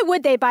 "Why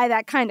would they buy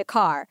that kind of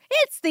car?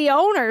 It's the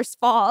owner's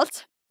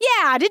fault."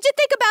 Yeah, did you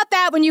think about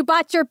that when you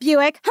bought your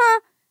Buick,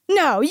 huh?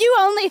 No, you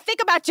only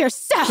think about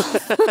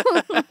yourself.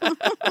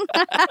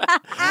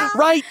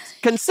 Right.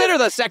 Consider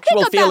the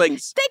sexual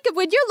feelings. Think of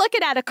when you're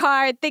looking at a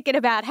car and thinking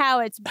about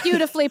how it's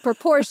beautifully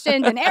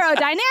proportioned and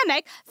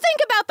aerodynamic. Think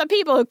about the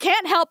people who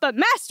can't help but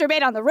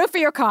masturbate on the roof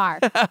of your car.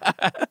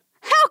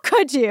 How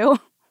could you?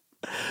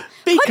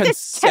 Be Put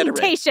this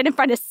temptation in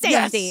front of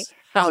Sandy. Yes.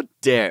 How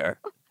dare.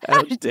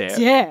 How dare.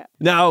 Yeah.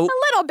 No. A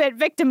little bit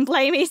victim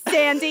blamey,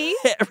 Sandy.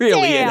 It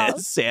really Damn.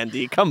 is,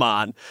 Sandy. Come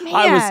on.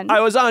 Man.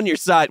 I was on your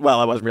side. Well,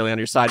 I wasn't really on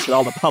your side for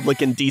all the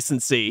public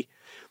indecency.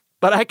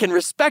 But I can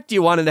respect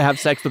you wanting to have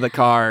sex with a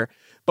car.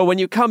 But when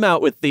you come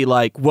out with the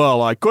like,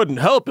 well, I couldn't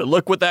help it.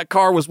 Look what that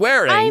car was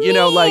wearing.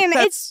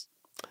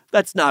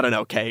 That's not an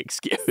okay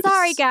excuse.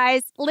 Sorry,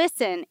 guys.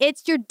 Listen,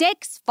 it's your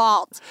dick's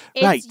fault.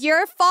 It's Right.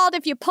 your fault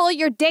if you pull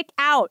your dick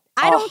out.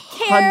 I don't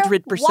care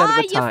 100%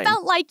 why of the time. you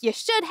felt like you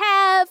should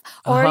have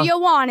or you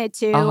wanted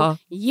to.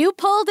 You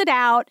pulled it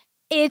out.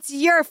 It's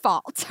your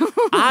fault.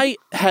 I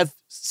have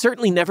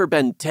certainly never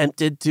been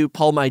tempted to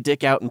pull my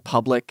dick out in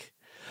public.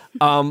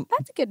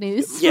 That's good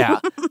news. Yeah.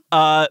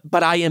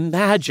 But I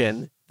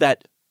imagine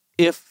that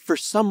if for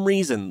some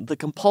reason the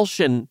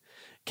compulsion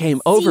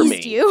came over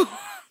Seized me, you.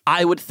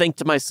 I would think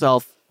to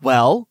myself,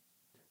 well,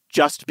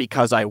 just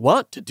because I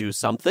want to do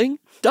something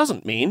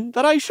doesn't mean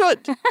that I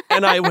should.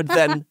 And I would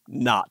then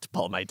not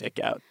pull my dick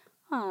out.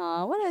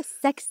 Aw, what a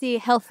sexy,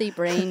 healthy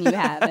brain you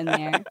have in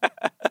there.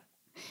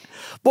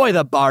 Boy,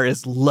 the bar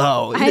is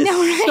low. I know,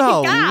 right?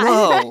 So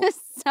God, low.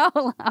 so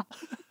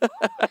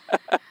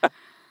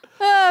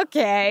low.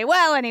 Okay,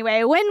 well,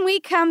 anyway, when we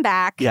come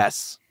back,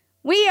 Yes.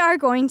 we are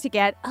going to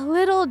get a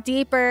little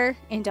deeper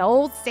into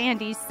old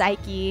Sandy's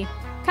psyche.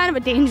 Kind of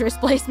a dangerous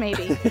place,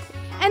 maybe.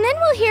 And then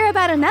we'll hear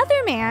about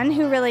another man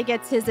who really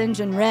gets his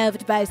engine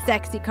revved by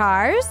sexy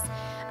cars.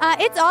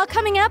 It's all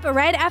coming up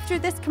right after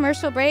this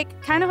commercial break.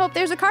 Kind of hope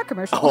there's a car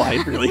commercial. Oh,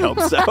 I really hope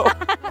so.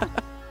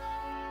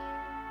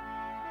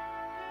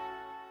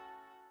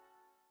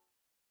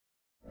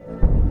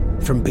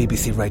 From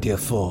BBC Radio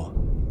 4,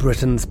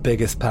 Britain's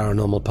biggest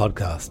paranormal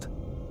podcast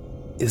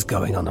is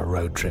going on a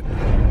road trip.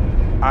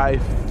 I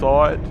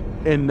thought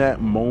in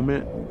that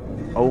moment,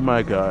 oh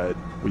my God,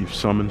 we've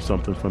summoned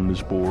something from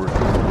this board.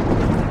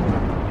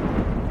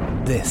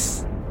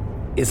 This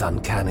is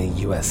Uncanny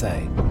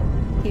USA.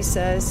 He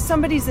says,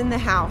 somebody's in the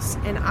house,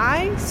 and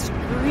I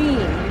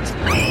screamed.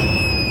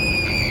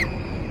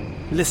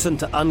 Listen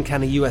to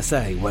Uncanny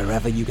USA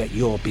wherever you get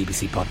your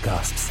BBC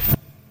podcasts,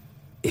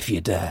 if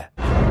you dare.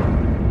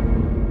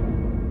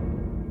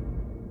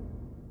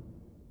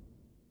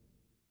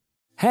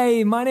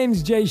 Hey, my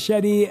name's Jay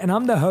Shetty, and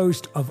I'm the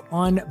host of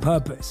On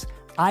Purpose.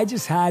 I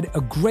just had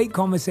a great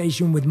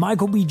conversation with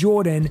Michael B.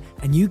 Jordan,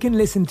 and you can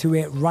listen to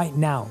it right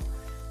now.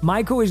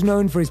 Michael is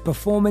known for his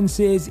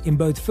performances in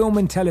both film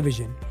and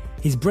television.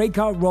 His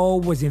breakout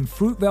role was in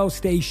Fruitvale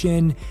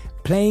Station,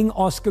 playing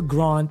Oscar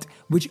Grant,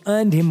 which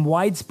earned him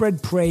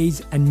widespread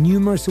praise and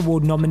numerous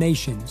award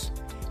nominations.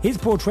 His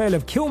portrayal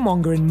of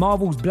Killmonger in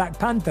Marvel's Black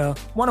Panther,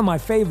 one of my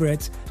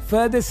favorites,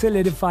 further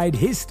solidified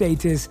his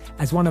status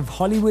as one of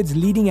Hollywood's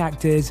leading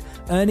actors,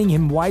 earning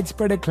him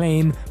widespread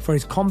acclaim for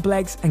his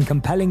complex and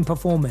compelling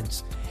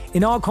performance.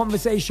 In our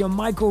conversation,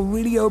 Michael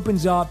really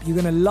opens up.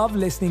 You're going to love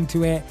listening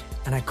to it,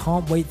 and I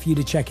can't wait for you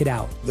to check it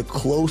out. The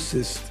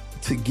closest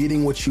to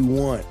getting what you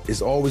want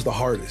is always the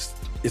hardest.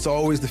 It's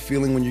always the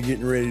feeling when you're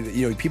getting ready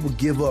to, people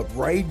give up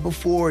right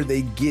before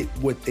they get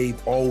what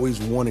they've always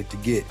wanted to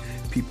get.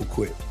 People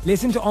quit.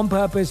 Listen to On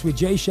Purpose with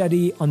Jay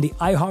Shetty on the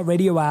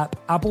iHeartRadio app,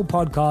 Apple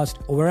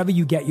Podcast, or wherever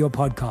you get your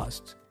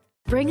podcasts.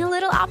 Bring a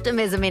little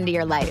optimism into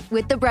your life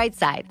with The Bright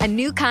Side, a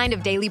new kind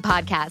of daily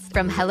podcast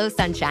from Hello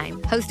Sunshine,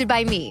 hosted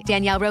by me,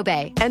 Danielle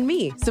Robay. And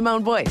me,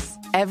 Simone Boyce.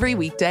 Every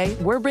weekday,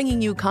 we're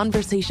bringing you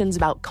conversations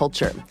about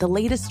culture, the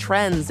latest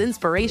trends,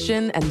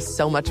 inspiration, and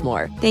so much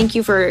more. Thank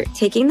you for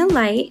taking the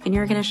light, and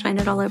you're going to shine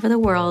it all over the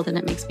world, and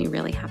it makes me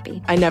really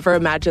happy. I never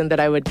imagined that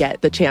I would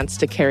get the chance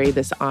to carry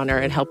this honor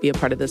and help be a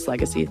part of this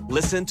legacy.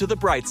 Listen to The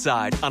Bright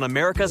Side on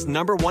America's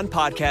 #1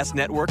 podcast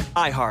network,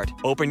 iHeart.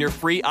 Open your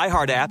free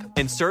iHeart app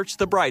and search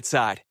The Bright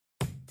Side.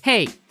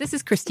 Hey, this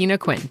is Christina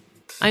Quinn.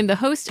 I'm the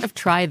host of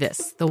Try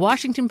This, the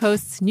Washington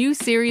Post's new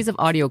series of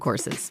audio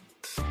courses.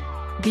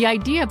 The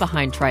idea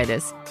behind Try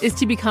This is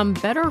to become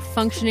better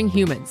functioning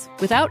humans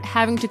without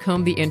having to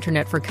comb the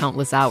internet for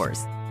countless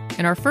hours.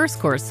 In our first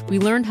course, we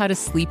learned how to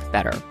sleep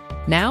better.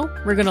 Now,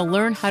 we're going to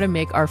learn how to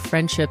make our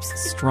friendships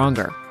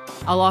stronger.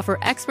 I'll offer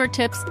expert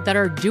tips that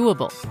are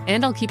doable,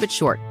 and I'll keep it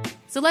short.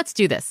 So let's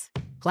do this.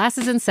 Class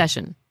is in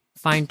session.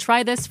 Find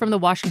Try This from the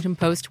Washington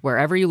Post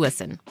wherever you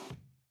listen.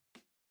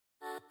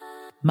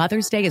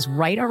 Mother's Day is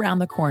right around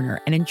the corner,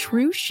 and in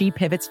true She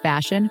Pivots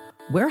fashion,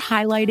 we're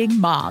highlighting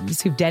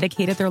moms who've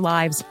dedicated their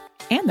lives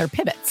and their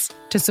pivots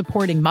to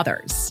supporting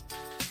mothers.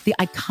 The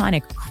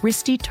iconic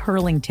Christy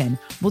Turlington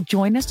will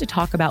join us to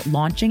talk about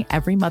launching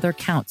Every Mother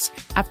Counts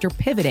after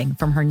pivoting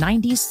from her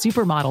 90s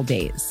supermodel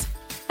days.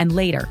 And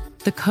later,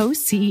 the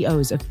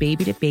co-CEOs of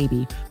Baby to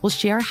Baby will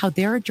share how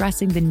they're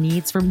addressing the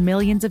needs for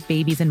millions of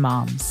babies and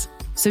moms.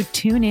 So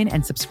tune in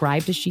and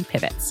subscribe to She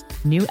Pivots.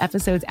 New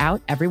episodes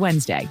out every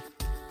Wednesday.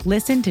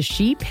 Listen to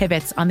She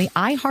Pivots on the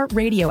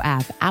iHeartRadio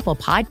app, Apple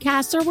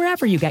Podcasts, or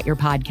wherever you get your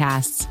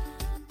podcasts.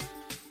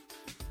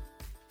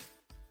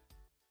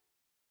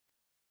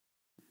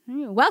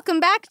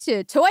 Welcome back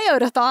to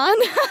Toyotathon.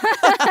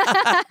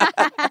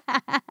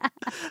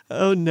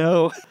 Oh,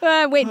 no.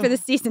 Wait for the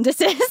cease and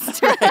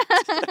desist.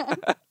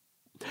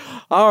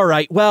 All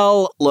right.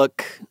 Well,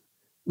 look,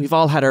 we've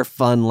all had our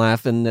fun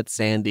laughing at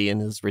Sandy and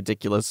his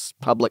ridiculous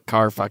public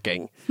car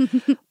fucking.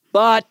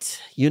 But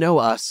you know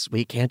us,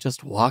 we can't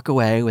just walk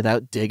away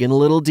without digging a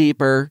little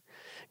deeper.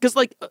 Because,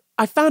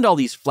 I found all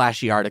these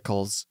flashy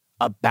articles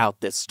about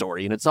this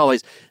story, and it's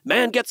always,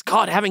 man gets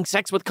caught having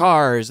sex with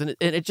cars, and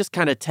it just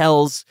kind of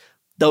tells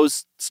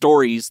those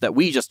stories that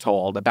we just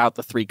told about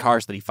the 3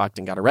 cars that he fucked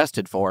and got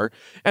arrested for,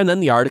 and then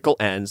the article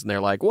ends, and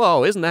they're like,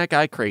 whoa, isn't that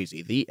guy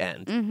crazy? The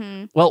end.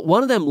 Mm-hmm. Well,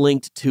 one of them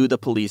linked to the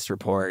police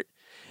report,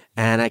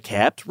 and I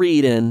kept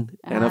reading,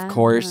 and of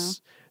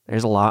course,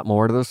 there's a lot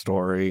more to the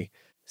story.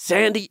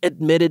 Sandy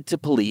admitted to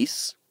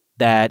police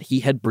that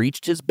he had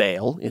breached his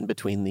bail in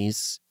between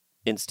these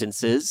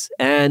instances.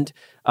 And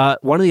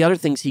one of the other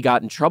things he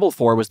got in trouble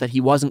for was that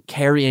he wasn't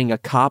carrying a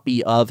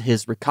copy of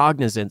his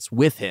recognizance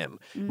with him,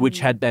 which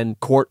had been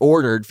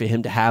court-ordered for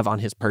him to have on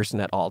his person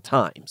at all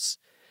times.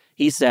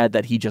 He said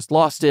that he just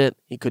lost it,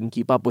 he couldn't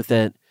keep up with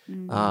it,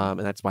 and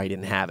that's why he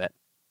didn't have it.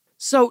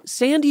 So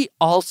Sandy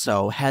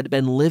also had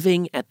been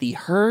living at the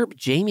Herb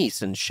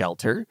Jamieson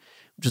shelter,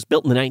 which was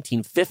built in the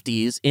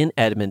 1950s in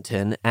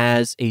Edmonton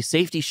as a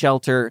safety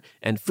shelter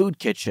and food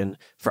kitchen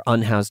for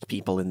unhoused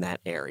people in that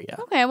area.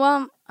 Okay,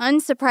 well,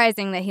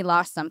 unsurprising that he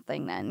lost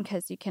something then,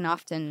 because you can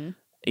often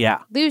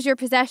lose your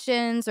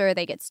possessions, or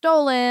they get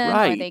stolen,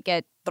 or they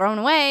get thrown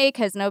away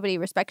because nobody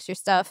respects your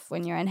stuff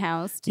when you're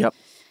unhoused. Yep.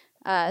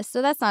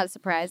 So that's not a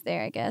surprise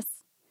there, I guess.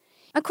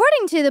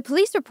 According to the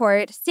police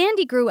report,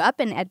 Sandy grew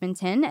up in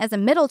Edmonton as a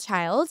middle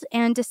child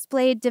and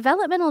displayed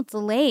developmental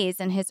delays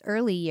in his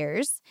early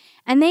years,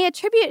 and they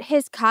attribute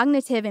his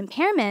cognitive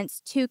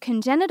impairments to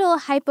congenital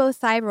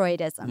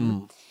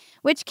hypothyroidism,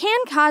 which can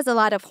cause a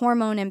lot of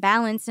hormone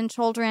imbalance in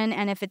children,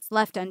 and if it's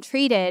left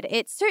untreated,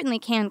 it certainly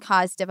can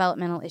cause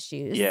developmental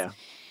issues. Yeah.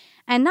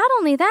 And not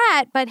only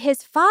that, but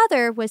his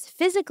father was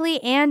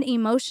physically and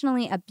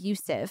emotionally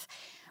abusive,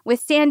 with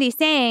Sandy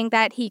saying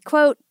that he,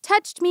 quote,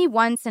 touched me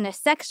once in a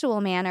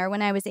sexual manner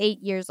when I was 8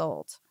 years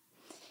old.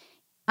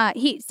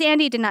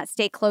 Sandy did not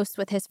stay close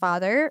with his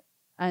father,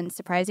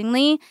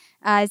 unsurprisingly.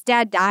 His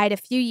dad died a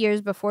few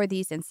years before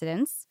these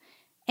incidents.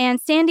 And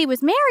Sandy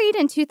was married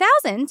in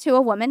 2000 to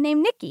a woman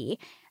named Nikki.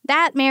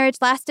 That marriage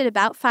lasted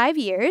about 5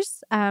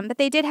 years, but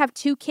they did have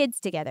 2 kids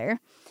together.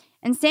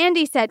 And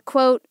Sandy said,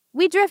 quote,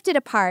 we drifted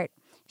apart.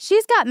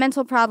 She's got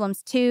mental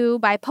problems too,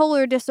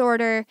 bipolar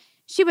disorder.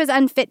 She was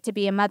unfit to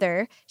be a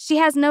mother. She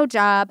has no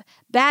job,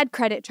 bad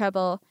credit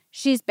trouble.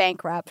 She's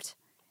bankrupt.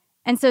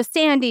 And so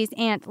Sandy's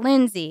Aunt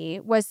Lindsay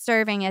was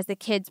serving as the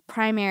kid's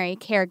primary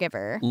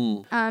caregiver.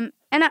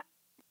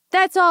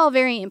 That's all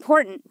very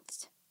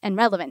important and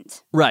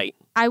relevant. Right.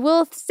 I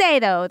will say,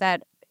 though,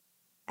 that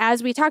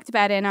as we talked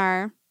about in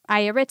our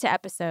Ayarita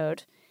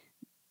episode,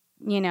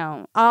 you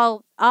know,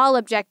 all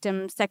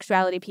objectum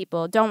sexuality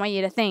people don't want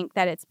you to think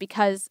that it's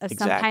because of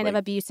some kind of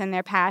abuse in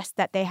their past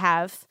that they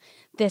have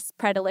this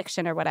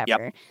predilection or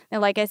whatever. Yep. They're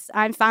like,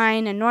 I'm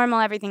fine and normal.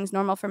 Everything's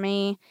normal for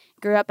me.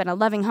 Grew up in a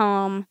loving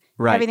home.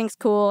 Right. Everything's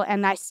cool.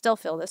 And I still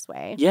feel this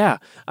way. Yeah.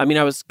 I mean,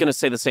 I was going to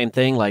say the same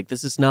thing. Like,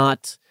 this is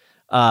not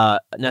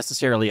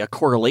necessarily a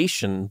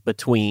correlation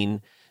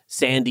between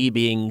Sandy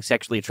being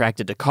sexually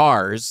attracted to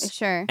cars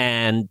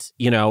and,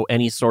 you know,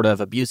 any sort of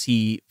abuse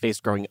he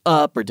faced growing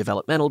up or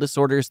developmental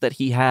disorders that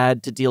he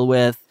had to deal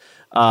with.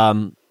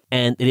 And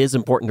it is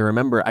important to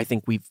remember, I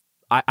think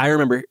I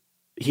remember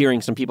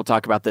hearing some people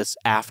talk about this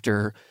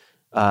after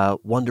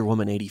Wonder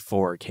Woman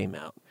 84 came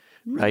out,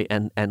 right?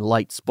 And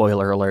light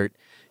spoiler alert,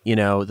 you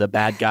know, the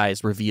bad guy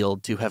is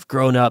revealed to have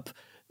grown up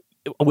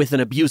with an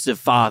abusive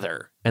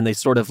father. And they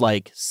sort of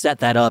like set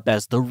that up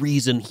as the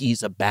reason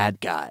he's a bad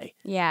guy.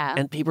 Yeah.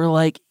 And people are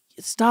like,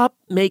 stop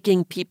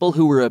making people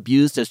who were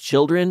abused as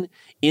children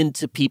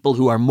into people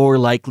who are more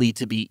likely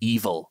to be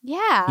evil.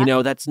 Yeah. You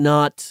know, that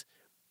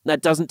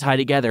doesn't tie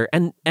together.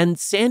 And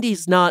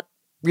Sandy's not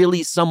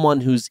really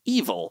someone who's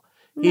evil.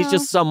 No. He's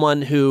just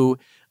someone who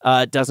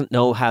doesn't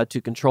know how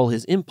to control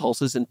his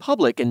impulses in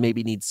public and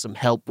maybe needs some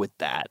help with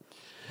that.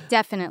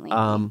 Definitely.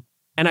 And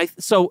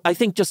I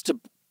think just to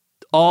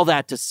all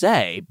that to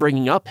say,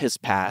 bringing up his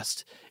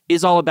past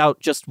is all about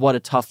just what a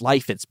tough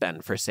life it's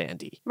been for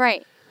Sandy.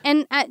 Right.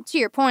 And to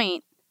your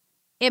point,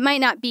 it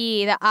might not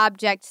be the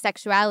object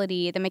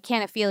sexuality, the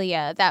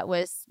mechanophilia that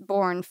was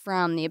born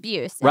from the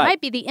abuse. It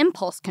might be the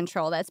impulse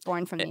control that's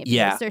born from the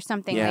abuse or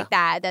something like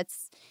that.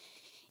 That's,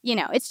 you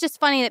know, it's just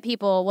funny that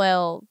people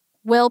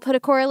will put a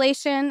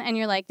correlation and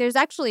you're like, there's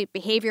actually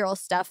behavioral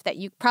stuff that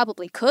you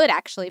probably could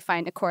actually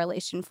find a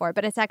correlation for,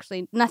 but it's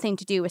actually nothing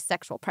to do with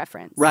sexual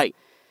preference.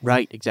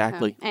 Right,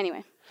 exactly.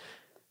 Anyway.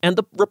 And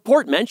the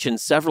report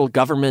mentions several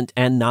government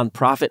and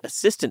nonprofit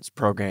assistance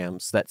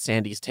programs that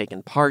Sandy's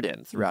taken part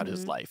in throughout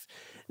his life.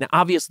 Now,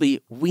 obviously,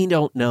 we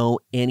don't know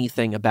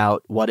anything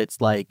about what it's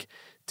like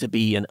to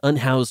be an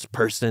unhoused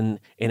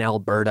person in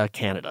Alberta,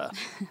 Canada,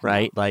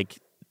 right? Like,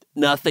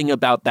 nothing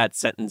about that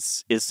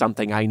sentence is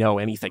something I know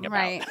anything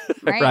about,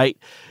 right?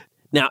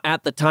 Now,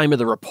 at the time of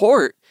the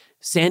report,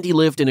 Sandy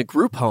lived in a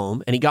group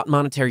home and he got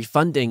monetary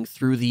funding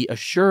through the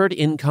Assured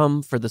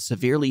Income for the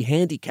Severely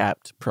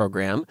Handicapped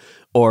program,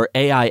 or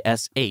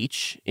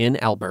AISH,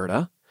 in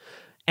Alberta.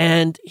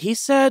 And he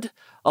said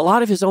a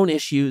lot of his own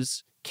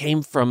issues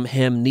came from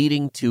him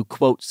needing to,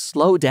 quote,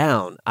 slow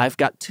down. I've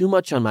got too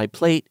much on my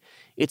plate.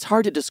 It's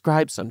hard to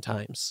describe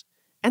sometimes.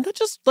 And that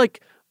just,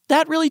 like,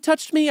 that really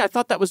touched me. I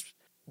thought that was...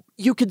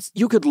 You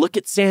could look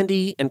at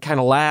Sandy and kind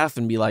of laugh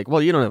and be like,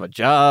 well, you don't have a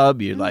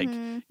job. You're like,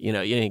 you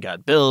know, you ain't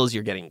got bills.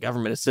 You're getting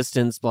government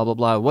assistance, blah, blah,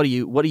 blah. What do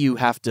you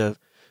have to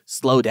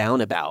slow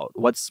down about?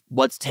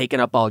 What's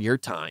taking up all your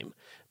time?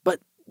 But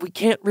we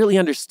can't really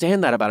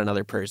understand that about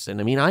another person.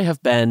 I mean, I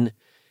have been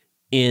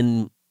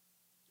in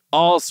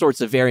all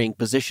sorts of varying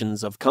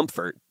positions of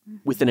comfort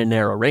within a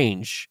narrow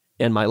range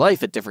in my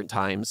life at different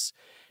times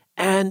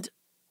and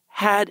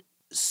had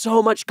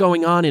so much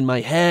going on in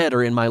my head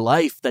or in my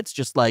life that's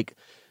just like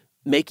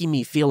making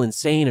me feel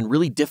insane and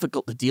really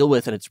difficult to deal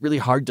with. And it's really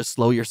hard to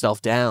slow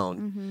yourself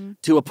down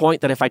to a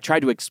point that if I tried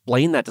to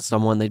explain that to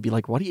someone, they'd be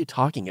like, what are you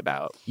talking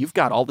about? You've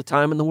got all the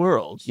time in the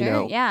world, you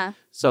know? Yeah.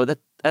 So that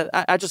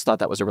I just thought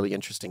that was a really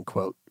interesting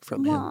quote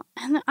from him.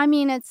 And I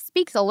mean, it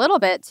speaks a little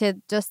bit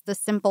to just the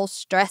simple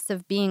stress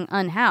of being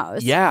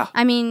unhoused. Yeah.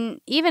 I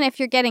mean, even if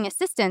you're getting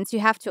assistance, you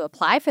have to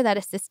apply for that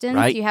assistance.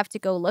 Right. You have to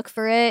go look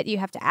for it. You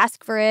have to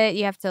ask for it.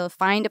 You have to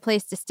find a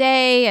place to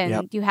stay,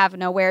 and you have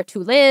nowhere to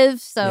live.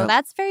 So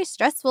that's a very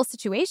stressful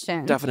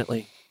situation.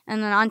 Definitely.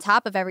 And then on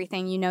top of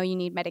everything, you know, you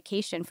need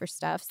medication for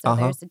stuff. So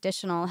there's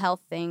additional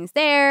health things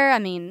there. I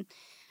mean,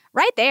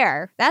 right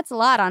there, that's a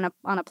lot on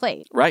a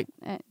plate. Right.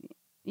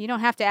 You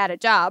don't have to add a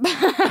job.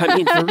 I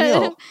mean, for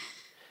real.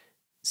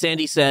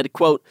 Sandy said,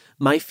 quote,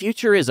 my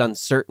future is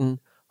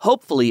uncertain.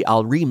 Hopefully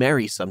I'll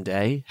remarry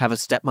someday, have a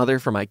stepmother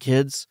for my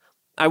kids.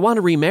 I want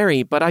to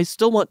remarry, but I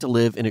still want to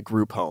live in a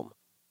group home.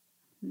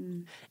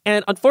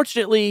 And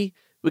unfortunately,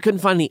 we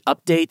couldn't find any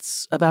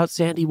updates about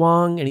Sandy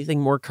Wong,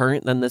 anything more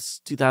current than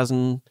this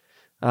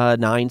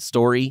 2009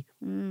 story.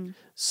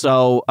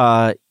 So,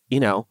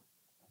 you know,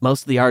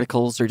 most of the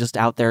articles are just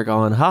out there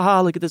going,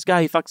 haha, look at this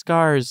guy, he fucks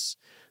cars.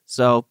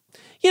 So,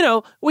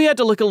 we had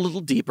to look a little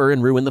deeper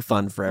and ruin the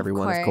fun for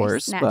everyone, of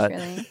course.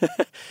 Naturally.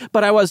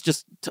 But I was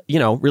just,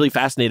 really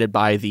fascinated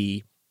by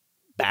the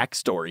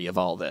backstory of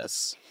all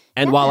this.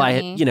 And while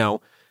I,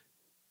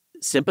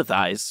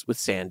 sympathize with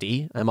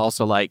Sandy, I'm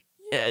also like,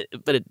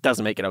 but it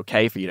doesn't make it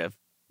okay for you to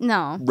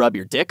rub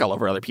your dick all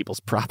over other people's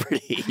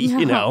property,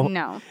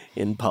 No.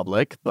 in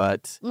public.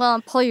 But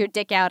pull your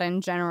dick out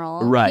in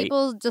general. Right.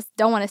 People just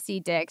don't want to see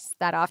dicks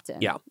that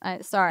often. Yeah.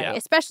 Sorry. Yeah.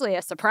 Especially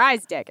a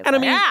surprise dick. It's And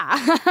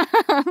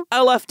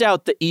I left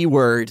out the E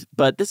word,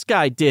 but this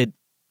guy did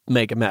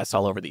make a mess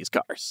all over these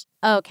cars.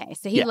 Okay,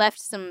 so he Yeah. left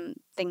some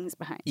things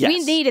behind. Yes. We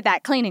needed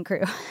that cleaning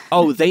crew.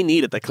 Oh, they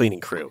needed the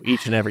cleaning crew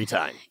each and every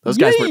time. Those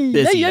guys were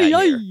busy that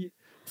year.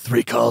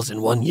 3 calls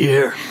in 1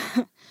 year.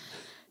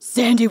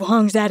 Sandy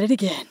Wong's at it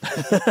again.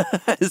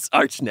 His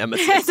arch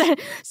nemesis.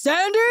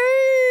 Sandy!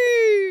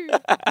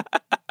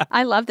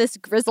 I love this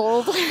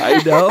grizzled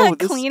I know.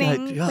 This cleaner.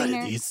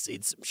 guy, he's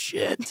seen some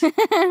shit.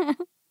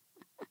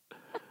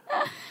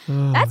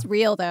 That's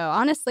real, though.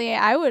 Honestly,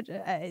 I would.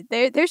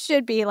 There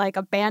should be like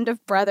a Band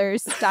of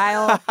Brothers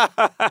style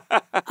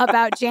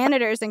about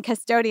janitors and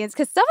custodians,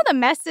 because some of the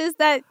messes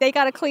that they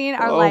got to clean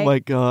are my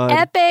God.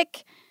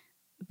 epic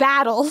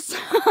battles.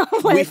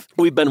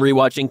 We've been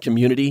rewatching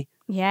Community.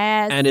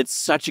 Yes. And it's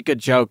such a good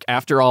joke.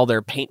 After all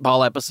their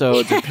paintball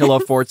episodes or pillow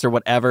forts or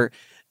whatever,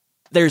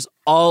 there's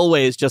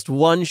always just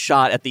one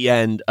shot at the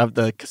end of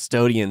the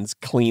custodians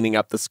cleaning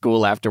up the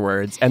school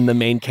afterwards, and the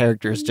main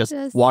character's just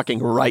walking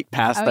right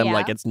past them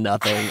like it's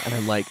nothing. And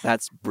I'm like,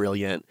 that's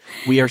brilliant.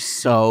 We are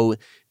so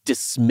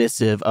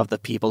dismissive of the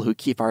people who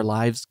keep our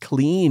lives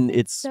clean.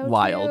 It's so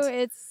wild. True.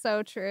 It's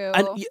so true.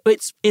 And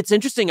it's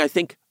interesting. I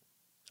think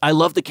I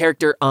love the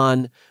character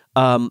on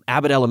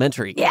Abbott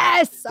Elementary.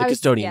 Yes! The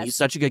custodian. Yes. He's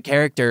such a good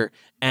character.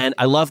 And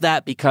I love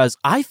that because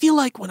I feel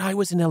like when I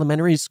was in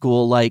elementary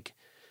school, like,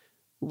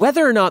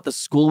 whether or not the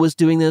school was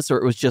doing this or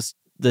it was just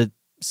the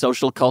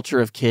social culture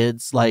of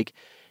kids, like,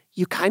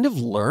 you kind of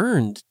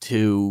learned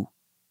to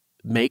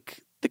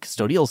make the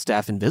custodial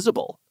staff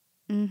invisible.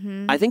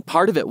 Mm-hmm. I think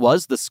part of it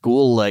was the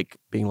school, like,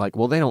 being like,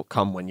 well, they don't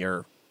come when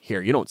you're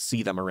here. You don't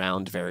see them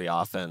around very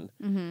often.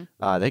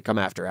 Mm-hmm. They come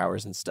after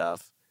hours and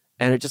stuff.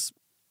 And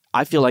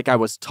I feel like I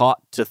was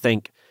taught to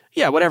think,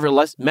 yeah, whatever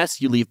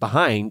mess you leave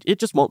behind, it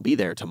just won't be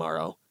there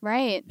tomorrow.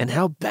 Right. And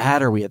how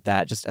bad are we at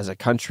that just as a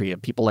country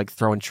of people like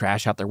throwing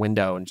trash out their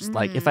window and just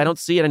like, if I don't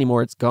see it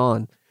anymore, it's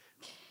gone.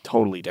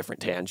 Totally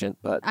different tangent,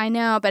 but I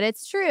know, but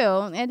it's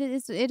true.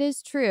 It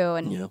is true.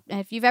 And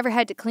if you've ever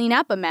had to clean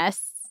up a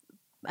mess,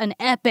 an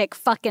epic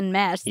fucking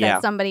mess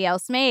that somebody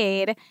else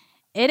made,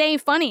 it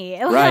ain't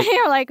funny. Right.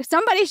 You're like,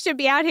 somebody should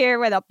be out here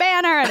with a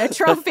banner and a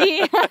trophy,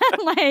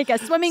 like a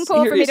swimming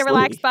pool for me to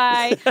relax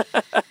by,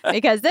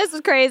 because this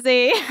is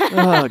crazy.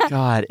 Oh,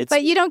 God.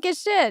 But you don't get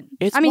shit.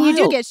 It's you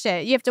do wild. get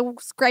shit. You have to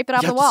scrape it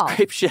off you the have to wall.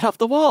 scrape shit off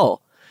the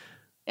wall.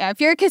 Yeah,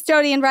 if you're a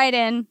custodian, write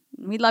in.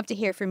 We'd love to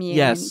hear from you.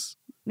 Yes. And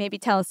maybe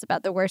tell us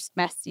about the worst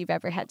mess you've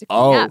ever had to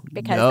clean up,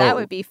 because that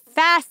would be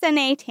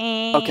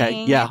fascinating.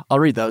 Okay, yeah, I'll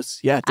read those.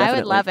 Yeah,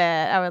 definitely.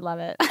 I would love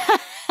it.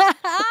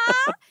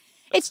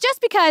 It's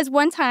just because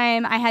one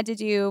time I had to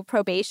do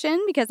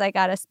probation because I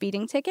got a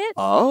speeding ticket.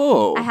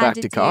 Oh, I had back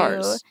to to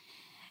cars.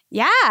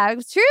 Yeah, it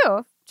was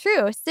true.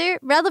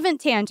 Relevant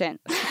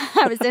tangent.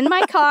 I was in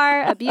my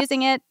car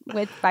abusing it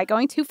by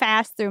going too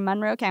fast through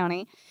Monroe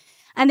County.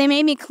 And they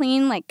made me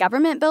clean like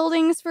government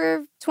buildings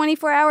for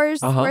 24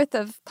 hours worth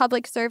of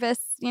public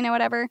service,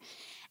 whatever.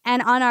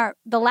 And on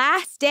the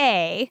last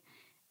day,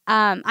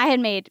 I had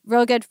made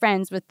real good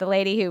friends with the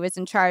lady who was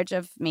in charge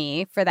of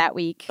me for that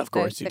week. Of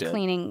course you did. The did.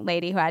 cleaning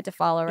lady who had to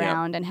follow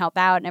around and help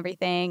out and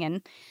everything.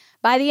 And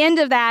by the end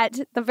of that,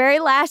 the very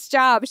last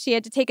job, she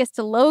had to take us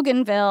to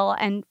Loganville.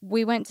 And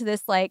we went to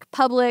this like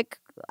public,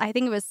 I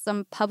think it was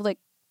some public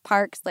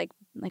parks, like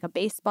a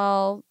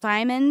baseball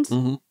diamond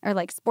or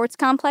like sports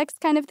complex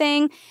kind of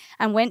thing,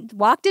 and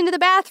walked into the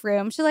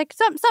bathroom. She's like,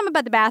 something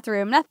about the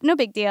bathroom. No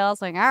big deal. I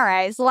was like, all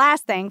right, it's the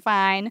last thing,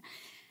 fine.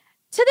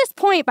 To this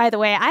point, by the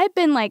way, I've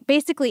been like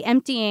basically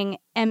emptying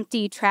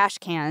empty trash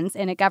cans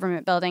in a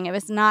government building. It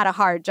was not a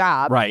hard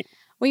job. Right.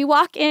 We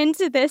walk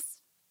into this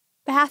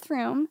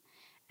bathroom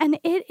and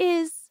it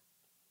is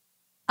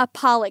a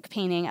Pollock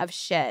painting of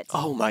shit.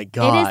 Oh my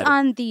God. It is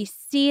on the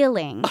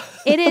ceiling.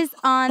 It is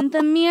on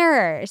the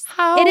mirrors.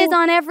 It is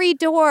on every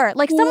door.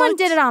 Like someone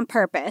did it on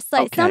purpose.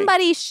 Like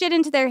somebody shit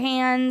into their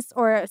hands,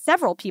 or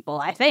several people,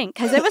 I think,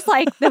 because it was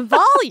like the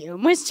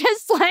volume was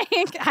just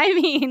like,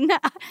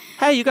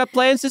 Hey, you got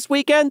plans this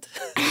weekend?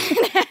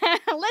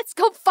 Let's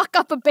go fuck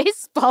up a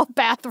baseball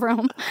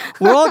bathroom.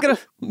 We're all going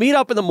to meet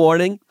up in the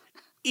morning,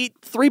 eat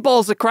 3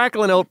 bowls of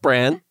Crackling Oat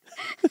Bran.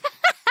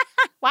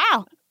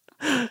 Wow.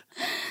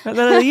 And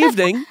then in the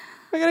evening,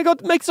 we're going to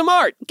go make some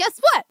art.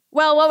 Guess what?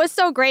 Well, what was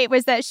so great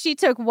was that she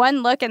took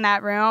one look in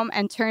that room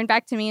and turned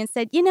back to me and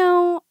said,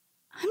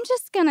 I'm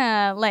just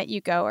gonna let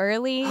you go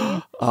early.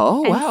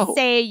 Oh, and wow.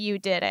 say you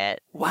did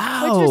it.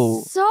 Wow. Which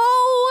was so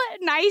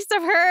nice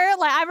of her.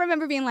 Like, I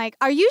remember being like,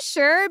 are you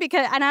sure?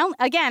 Because, and I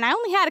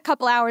only had a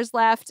couple hours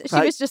left. She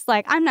was just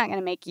like, I'm not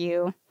gonna make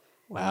you.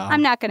 Wow.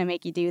 I'm not gonna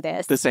make you do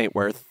this. This ain't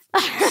worth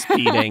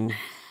speeding.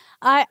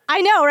 I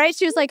know, right?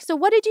 She was like, so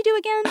what did you do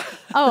again?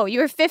 Oh, you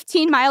were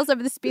 15 miles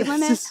over the speed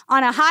limit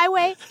on a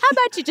highway? How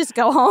about you just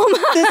go home?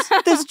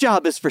 This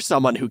job is for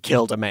someone who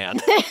killed a man.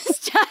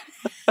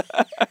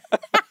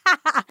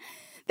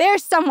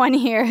 There's someone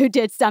here who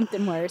did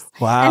something worse.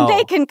 Wow. And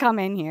they can come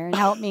in here and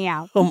help me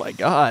out. Oh, my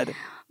God.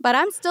 But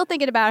I'm still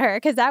thinking about her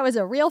because that was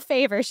a real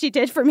favor she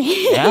did for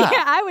me. Yeah.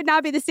 I would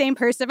not be the same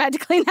person if I had to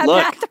clean that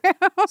Look,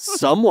 bathroom.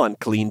 Someone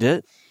cleaned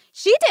it.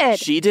 She did.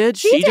 She did?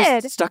 She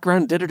did. Just stuck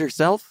around and did it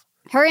herself?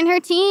 Her and her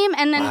team.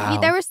 And then Wow.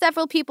 there were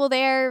several people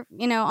there,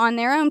 on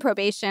their own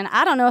probation.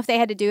 I don't know if they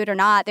had to do it or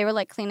not. They were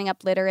like cleaning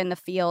up litter in the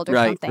field or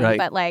something. Right.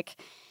 But like,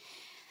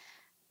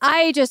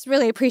 I just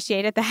really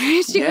appreciated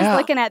that. She was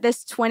looking at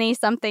this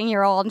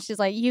 20-something-year-old and she's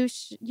like,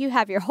 you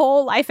have your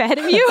whole life ahead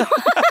of you.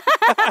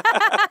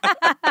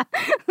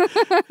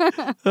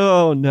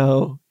 Oh,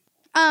 no.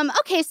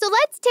 Okay, so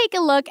let's take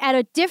a look at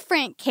a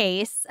different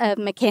case of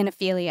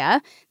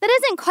mechanophilia that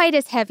isn't quite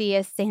as heavy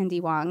as Sandy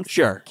Wong's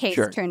case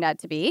turned out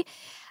to be.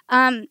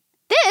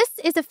 This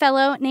is a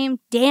fellow named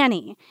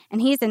Danny,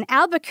 and he's in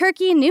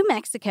Albuquerque, New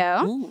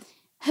Mexico,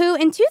 who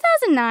in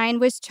 2009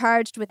 was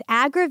charged with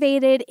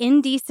aggravated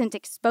indecent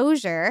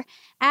exposure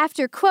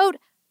after, quote,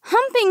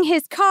 humping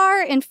his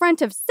car in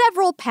front of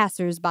several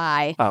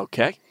passersby.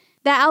 Okay.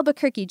 The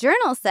Albuquerque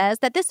Journal says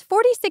that this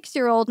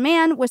 46-year-old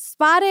man was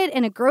spotted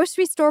in a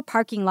grocery store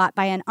parking lot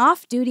by an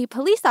off-duty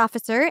police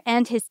officer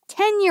and his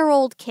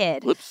 10-year-old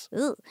kid.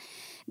 Ugh.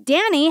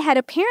 Danny had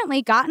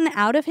apparently gotten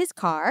out of his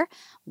car,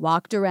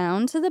 walked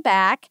around to the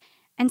back,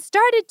 and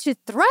started to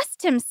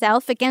thrust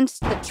himself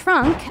against the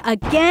trunk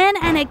again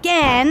and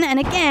again and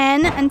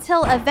again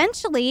until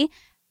eventually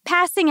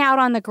passing out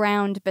on the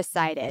ground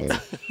beside it.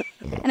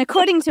 And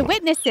according to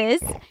witnesses,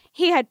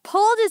 he had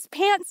pulled his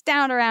pants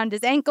down around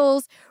his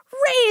ankles,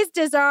 raised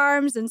his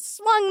arms, and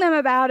swung them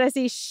about as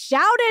he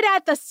shouted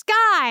at the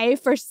sky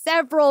for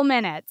several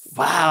minutes.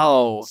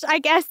 Wow. I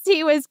guess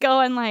he was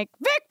going like,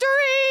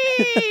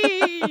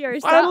 victory! Or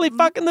Finally something.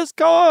 fucking this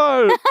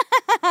car!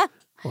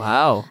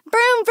 Wow.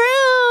 Vroom,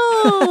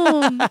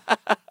 vroom!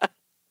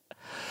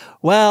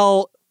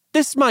 Well,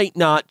 this might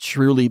not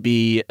truly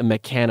be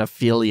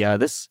mechanophilia.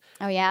 This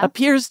Oh, yeah?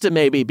 appears to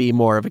maybe be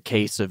more of a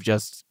case of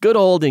just good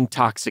old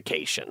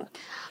intoxication.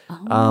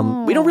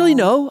 We don't really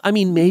know. I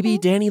mean, maybe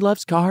Danny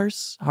loves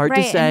cars. Hard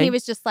to say. And he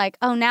was just like,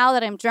 oh, now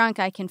that I'm drunk,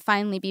 I can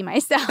finally be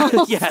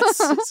myself. Yes,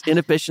 his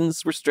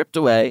inhibitions were stripped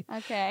away.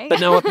 Okay. But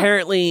no,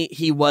 apparently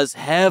he was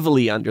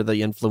heavily under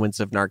the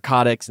influence of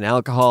narcotics and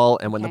alcohol.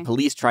 And when the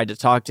police tried to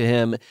talk to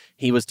him,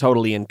 he was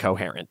totally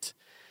incoherent.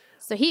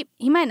 So he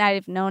might not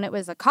have known it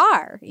was a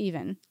car,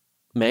 even.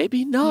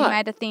 Maybe not. He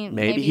might have think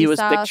Maybe he was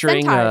saw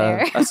picturing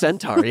a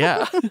centaur,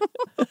 yeah.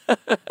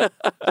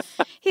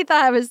 He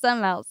thought it was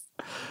something else.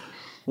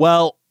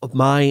 Well,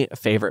 my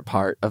favorite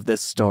part of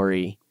this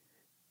story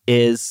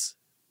is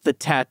the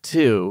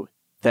tattoo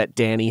that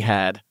Danny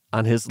had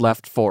on his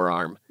left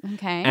forearm.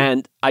 Okay.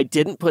 And I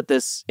didn't put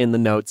this in the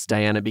notes,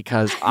 Diana,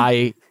 because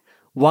I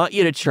want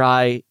you to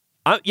try.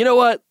 You know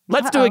what?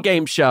 Let's do a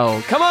game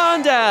show. Come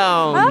on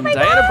down. Oh my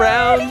Diana God,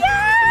 Brown.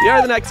 yeah!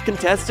 You're the next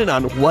contestant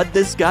on What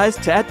This Guy's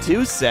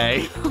Tattoos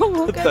Say.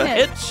 Oh, The goodness.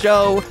 hit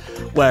show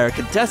where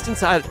contestants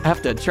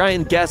have to try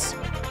and guess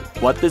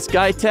what this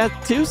guy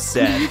tattoo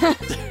said.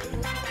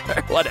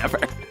 Or whatever.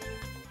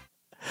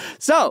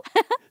 So,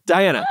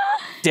 Diana,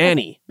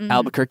 Danny,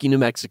 Albuquerque, New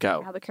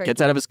Mexico, Albuquerque.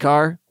 gets out of his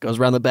car, goes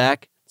around the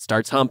back,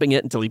 starts humping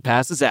it until he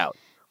passes out.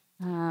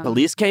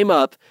 Police came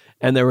up,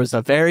 and there was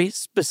a very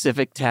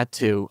specific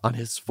tattoo on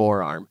his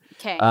forearm.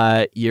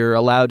 Okay. You're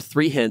allowed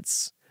 3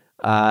 hints.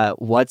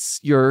 What's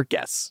your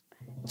guess?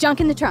 Junk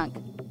in the trunk.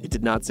 It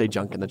did not say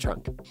junk in the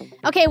trunk.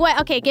 Okay, what?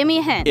 Okay, give me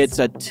a hint. It's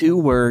a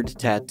 2-word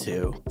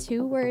tattoo.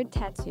 2-word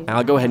tattoo. And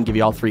I'll go ahead and give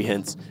you all 3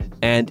 hints.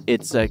 And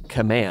it's a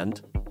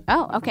command.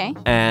 Oh, okay.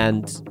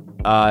 And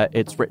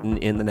it's written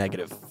in the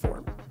negative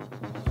form.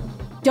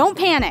 Don't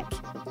panic.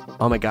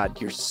 Oh my God,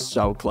 you're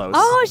so close.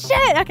 Oh,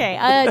 shit. Okay.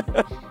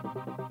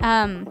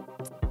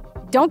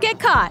 Don't get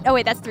caught. Oh,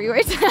 wait, that's 3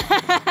 words.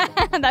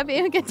 That'd be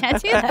a good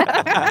tattoo.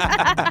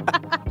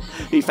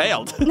 He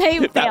failed. He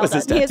If that failed was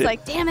his it. He was tattoo.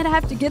 like, damn it, I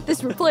have to get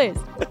this replaced.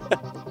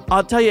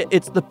 I'll tell you,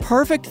 it's the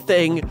perfect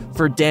thing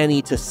for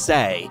Danny to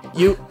say.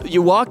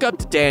 You walk up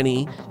to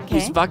Danny,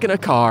 he's fucking a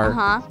car.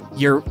 Uh-huh.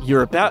 You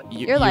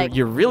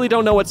really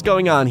don't know what's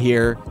going on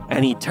here,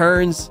 and he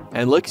turns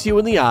and looks you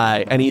in the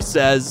eye, and he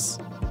says,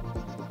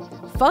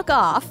 Fuck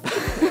off.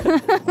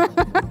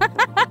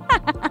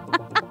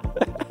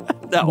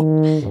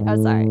 no.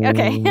 Oh, sorry.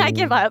 Okay, I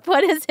give up.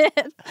 What is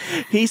it?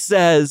 He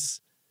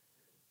says,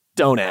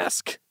 don't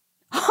ask.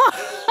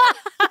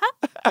 Oh,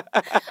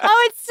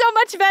 it's so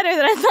much better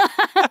than I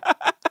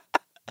thought.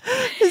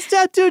 His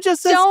tattoo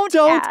just says,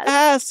 don't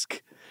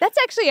ask. That's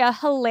actually a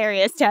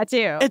hilarious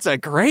tattoo. It's a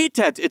great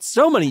tattoo. It's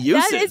so many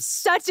uses. That is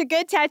such a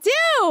good tattoo.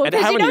 And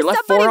Because having your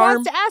left somebody forearm,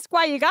 wants to ask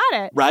why you got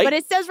it. right? But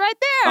it says right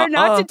there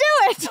not to do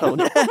it.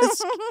 Don't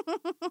ask.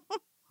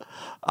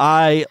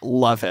 I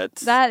love it.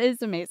 That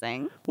is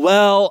amazing.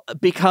 Well,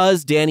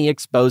 because Danny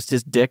exposed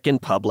his dick in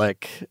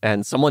public,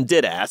 and someone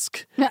did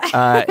ask,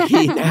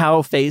 he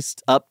now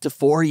faced up to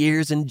 4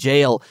 years in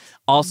jail.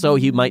 Also,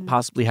 he might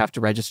possibly have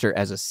to register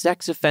as a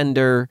sex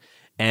offender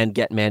and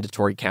get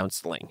mandatory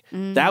counseling.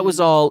 That was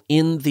all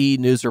in the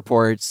news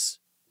reports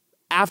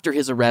after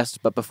his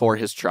arrest, but before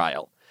his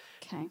trial.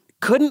 Okay.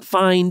 Couldn't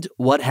find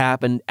what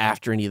happened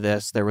after any of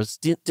this. There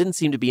didn't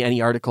seem to be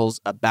any articles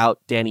about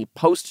Danny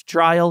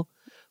post-trial.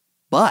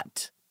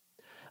 But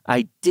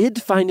I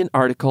did find an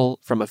article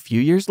from a few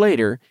years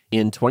later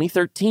in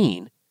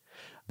 2013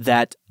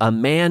 that a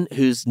man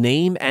whose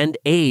name and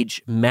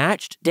age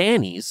matched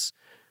Danny's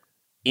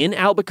in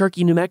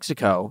Albuquerque, New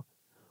Mexico,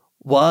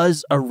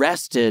 was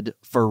arrested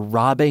for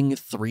robbing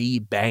 3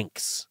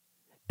 banks.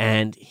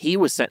 And he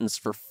was sentenced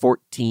for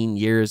 14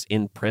 years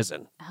in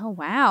prison. Oh,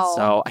 wow.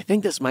 So I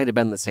think this might have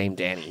been the same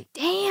Danny.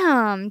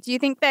 Damn. Do you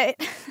think that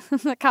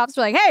the cops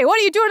were like, hey, what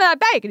are you doing at that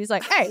bank? And he's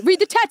like, hey,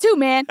 read the tattoo,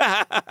 man. Don't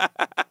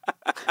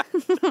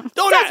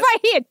ask. right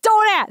here.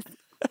 Don't ask.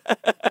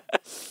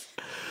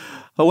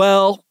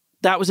 Well,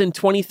 that was in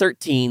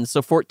 2013.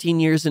 So 14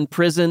 years in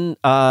prison.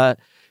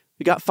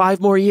 We got 5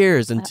 more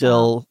years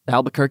until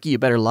Albuquerque, you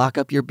better lock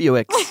up your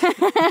Buicks.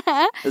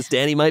 Because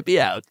Danny might be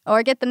out.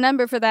 Or get the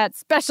number for that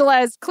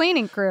specialized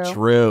cleaning crew.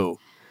 True.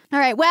 All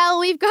right. Well,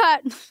 we've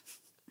got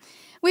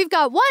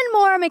one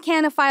more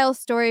Mechanophile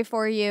story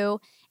for you.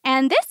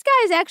 And this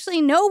guy's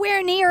actually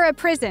nowhere near a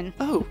prison.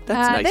 Oh,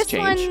 that's a nice this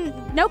change.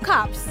 One, no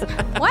cops.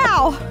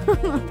 Wow.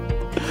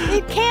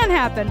 It can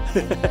happen.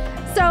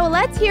 So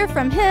let's hear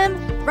from him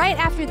right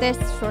after this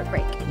short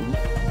break.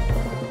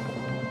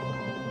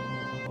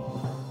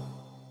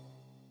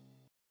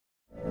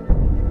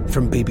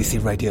 From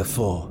BBC Radio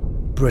 4,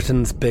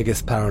 Britain's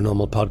biggest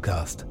paranormal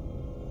podcast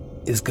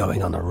is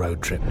going on a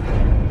road trip.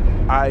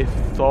 I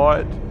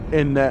thought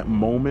in that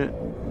moment,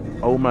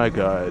 oh my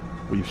God,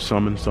 we've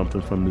summoned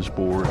something from this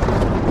board.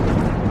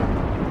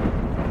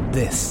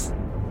 This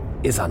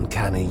is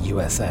Uncanny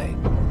USA.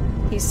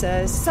 He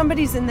says,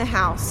 somebody's in the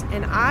house,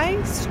 and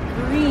I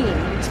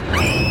screamed.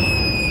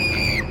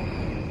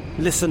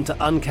 Listen to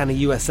Uncanny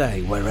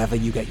USA wherever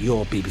you get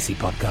your BBC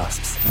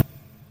podcasts,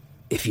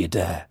 if you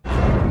dare.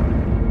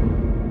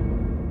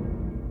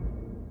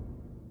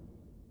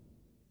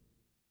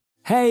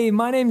 Hey,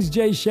 my name's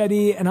Jay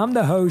Shetty, and I'm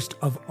the host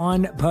of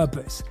On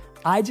Purpose.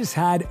 I just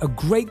had a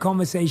great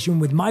conversation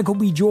with Michael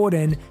B.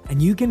 Jordan, and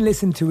you can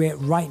listen to it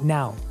right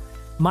now.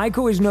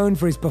 Michael is known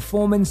for his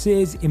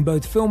performances in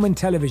both film and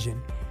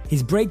television.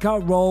 His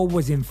breakout role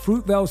was in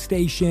Fruitvale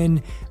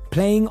Station,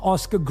 playing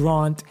Oscar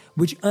Grant,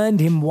 which earned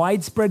him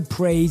widespread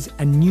praise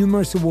and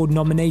numerous award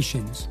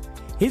nominations.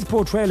 His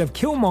portrayal of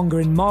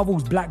Killmonger in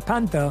Marvel's Black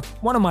Panther,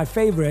 one of my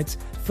favorites,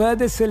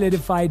 further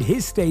solidified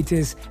his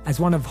status as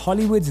one of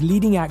Hollywood's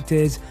leading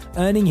actors,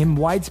 earning him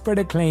widespread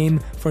acclaim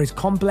for his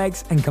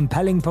complex and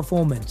compelling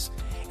performance.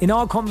 In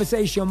our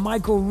conversation,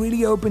 Michael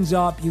really opens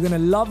up. You're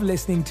going to love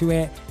listening to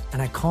it,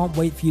 and I can't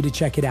wait for you to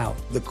check it out.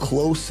 The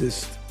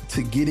closest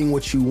to getting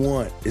what you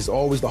want is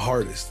always the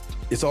hardest.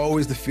 It's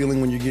always the feeling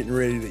when you're getting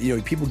ready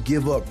to, people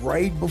give up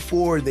right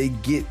before they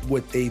get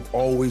what they've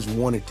always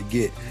wanted to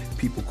get.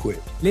 People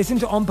quit. Listen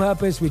to On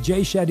Purpose with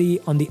Jay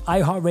Shetty on the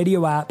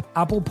iHeartRadio app,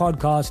 Apple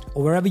Podcast,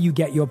 or wherever you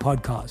get your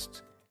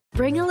podcasts.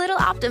 Bring a little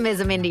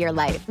optimism into your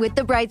life with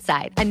The Bright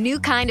Side, a new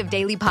kind of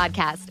daily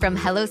podcast from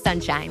Hello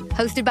Sunshine,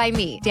 hosted by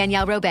me,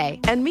 Danielle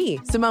Robay. And me,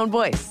 Simone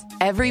Boyce.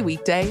 Every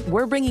weekday,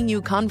 we're bringing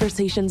you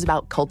conversations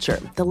about culture,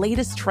 the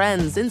latest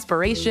trends,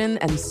 inspiration,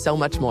 and so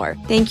much more.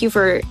 Thank you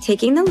for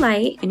taking the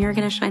light, and you're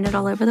going to shine it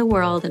all over the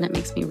world, and it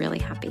makes me really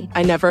happy.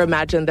 I never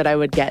imagined that I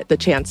would get the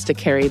chance to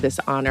carry this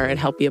honor and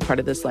help be a part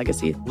of this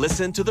legacy.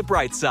 Listen to The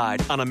Bright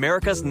Side on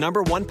America's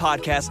 #1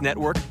 podcast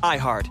network,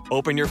 iHeart.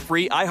 Open your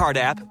free iHeart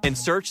app and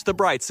search The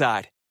Bright Side.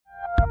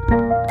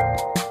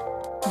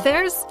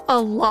 There's a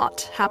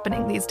lot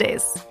happening these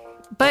days,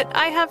 but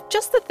I have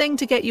just the thing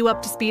to get you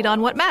up to speed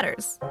on what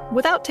matters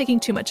without taking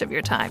too much of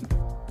your time.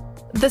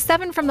 The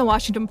 7 from the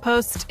Washington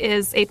Post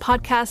is a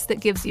podcast that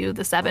gives you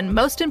the 7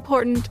 most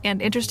important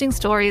and interesting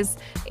stories,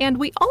 and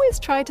we always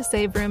try to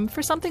save room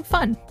for something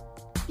fun.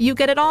 You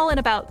get it all in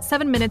about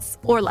 7 minutes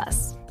or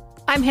less.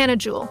 I'm Hannah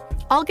Jewell.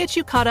 I'll get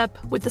you caught up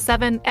with the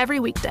 7 every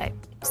weekday.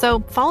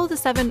 So follow the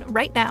 7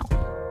 right now.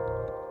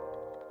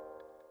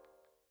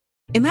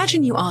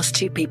 Imagine you ask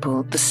 2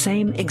 people the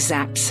same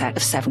exact set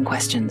of 7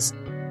 questions.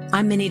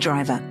 I'm Minnie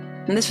Driver,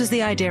 and this was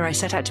the idea I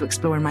set out to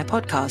explore in my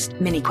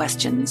podcast, Mini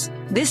Questions.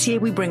 This year,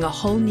 we bring a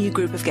whole new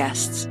group of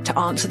guests to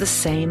answer the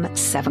same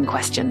 7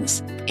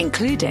 questions,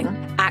 including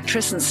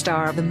actress and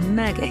star of the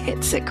mega-hit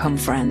sitcom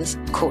Friends,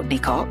 Courtney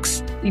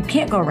Cox. You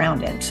can't go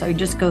around it, so you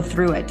just go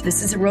through it.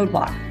 This is a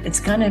roadblock.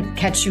 It's going to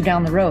catch you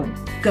down the road.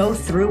 Go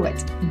through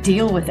it.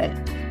 Deal with it.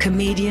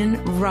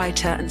 comedian,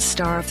 writer, and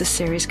star of the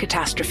series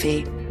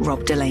Catastrophe,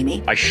 Rob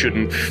Delaney. I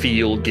shouldn't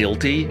feel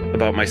guilty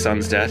about my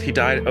son's death. He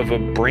died of a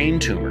brain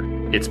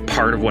tumor. It's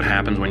part of what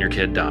happens when your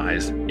kid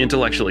dies.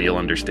 Intellectually, you'll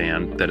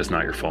understand that it's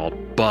not your fault,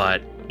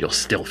 but you'll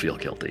still feel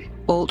guilty.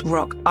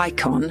 Alt-rock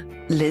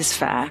icon, Liz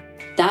Phair.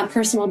 That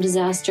personal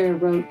disaster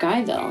wrote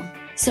Guyville.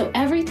 So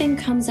everything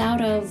comes out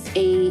of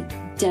a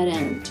dead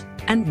end.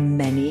 And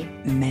many,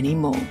 many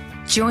more.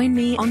 Join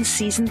me on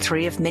Season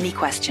 3 of Mini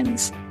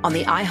Questions on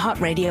the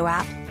iHeartRadio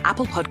app,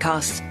 Apple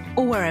Podcasts,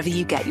 or wherever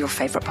you get your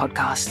favorite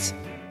podcasts.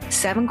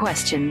 7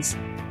 questions,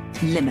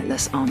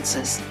 limitless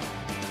answers.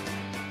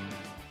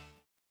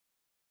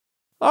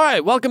 All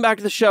right, welcome back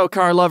to the show,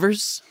 car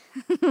lovers.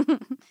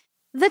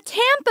 The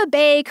Tampa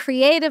Bay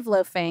Creative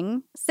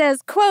Loafing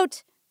says,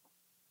 quote,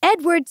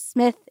 Edward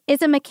Smith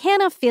is a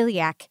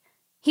mechanophiliac.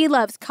 He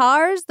loves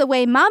cars the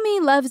way mommy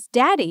loves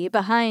daddy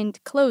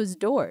behind closed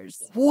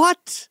doors.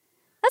 What?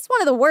 That's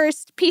one of the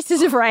worst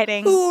pieces of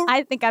writing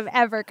I think I've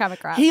ever come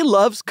across. He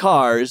loves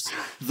cars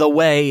the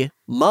way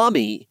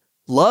mommy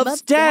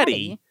loves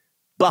daddy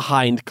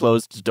behind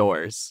closed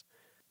doors.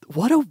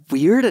 What a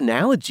weird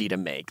analogy to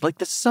make. Like,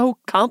 that's so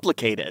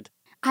complicated.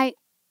 I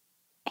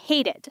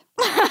hate it.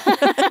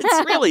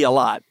 It's really a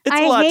lot. It's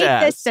a lot to ask. I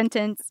hate this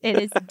sentence. It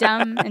is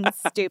dumb and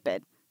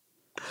stupid.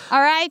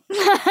 All right?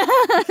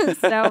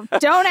 So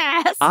don't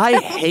ask. I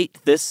hate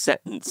this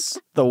sentence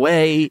the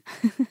way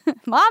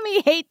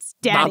mommy hates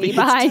daddy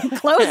behind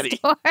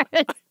closed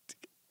doors.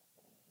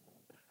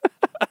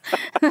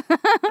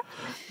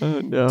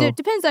 Oh, no.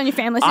 Depends on your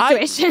family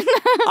situation.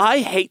 I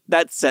hate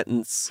that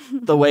sentence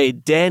the way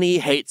Danny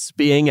hates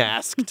being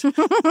asked.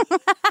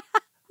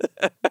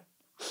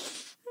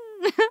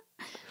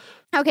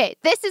 Okay,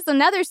 this is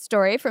another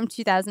story from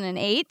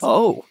 2008.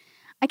 Oh.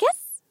 I guess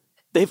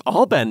They've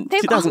all been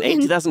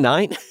 2008,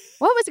 2009.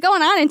 What was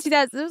going on in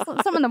 2000? There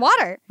was some in the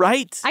water.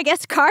 Right. I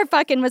guess car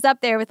fucking was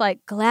up there with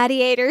like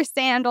gladiator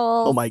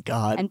sandals. Oh my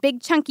God. And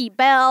big chunky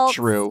belts.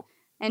 True.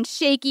 And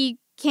shaky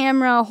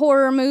camera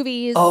horror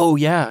movies. Oh,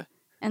 yeah.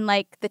 And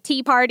like the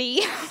Tea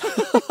Party.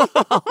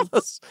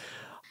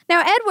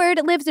 Now,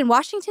 Edward lives in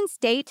Washington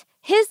State.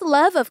 His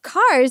love of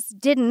cars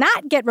did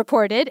not get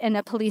reported in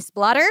a police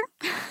blotter.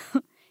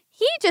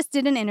 He just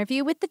did an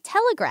interview with The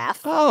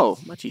Telegraph. Oh,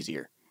 much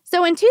easier.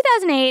 So in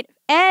 2008,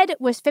 Ed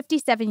was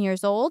 57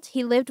 years old.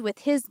 He lived with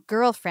his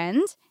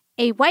girlfriend,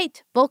 a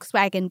white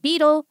Volkswagen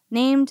Beetle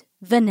named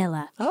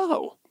Vanilla.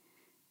 Oh.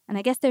 And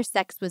I guess their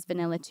sex was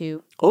vanilla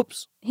too.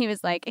 Oops. He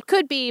was like, it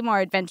could be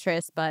more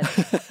adventurous, but...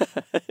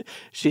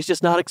 She's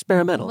just not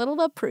experimental. A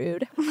little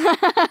prude.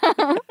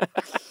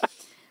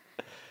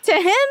 To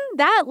him,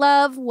 that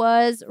love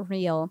was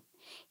real.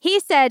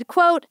 He said,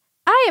 quote,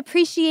 I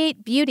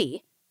appreciate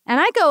beauty, and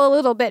I go a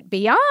little bit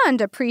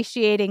beyond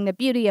appreciating the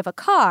beauty of a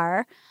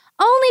car,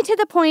 only to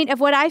the point of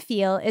what I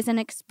feel is an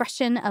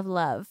expression of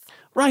love.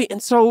 Right,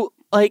 and so,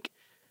 like,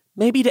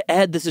 maybe to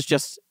Ed, this is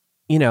just,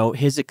 you know,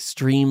 his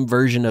extreme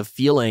version of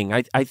feeling.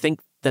 I think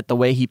that the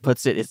way he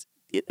puts it is,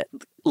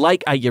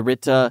 like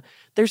Ayurita,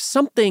 there's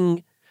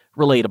something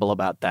relatable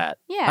about that.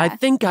 Yeah. I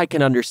think I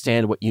can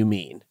understand what you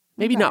mean.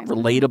 Maybe not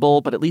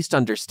relatable, but at least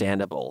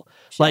understandable.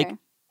 Sure. Like,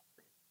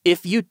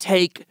 if you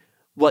take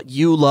what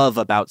you love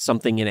about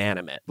something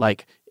inanimate,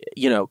 like,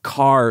 you know,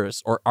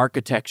 cars or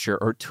architecture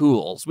or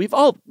tools, we've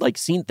all, like,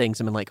 seen things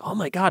and been like, oh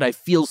my God, I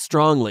feel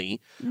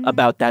strongly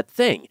about that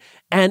thing.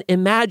 And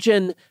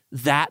imagine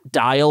that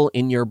dial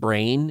in your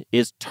brain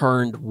is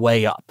turned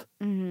way up,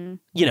 you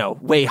know,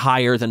 way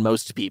higher than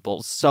most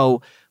people's.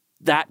 So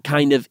that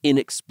kind of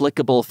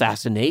inexplicable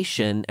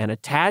fascination and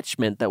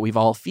attachment that we've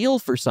all feel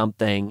for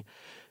something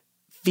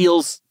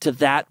feels to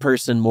that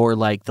person more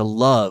like the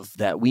love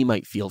that we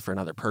might feel for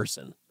another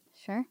person.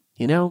 Sure.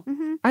 You know?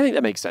 I think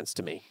that makes sense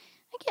to me.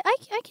 I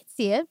can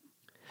see it.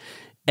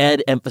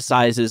 Ed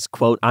emphasizes,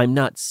 quote, I'm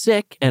not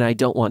sick and I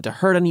don't want to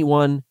hurt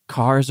anyone.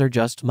 Cars are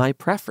just my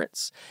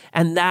preference.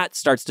 And that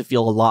starts to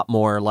feel a lot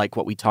more like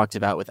what we talked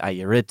about with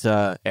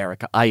Ayurita,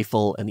 Erica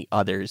Eiffel, and the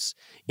others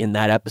in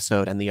that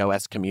episode and the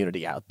OS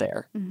community out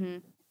there.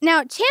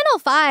 Now, Channel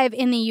 5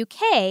 in the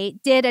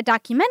UK did a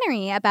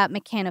documentary about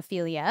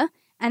mechanophilia,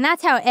 and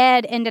that's how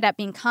Ed ended up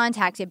being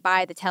contacted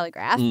by The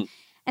Telegraph.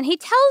 And he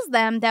tells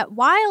them that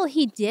while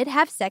he did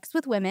have sex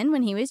with women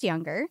when he was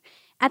younger,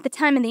 at the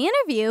time of the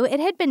interview, it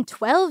had been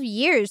 12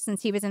 years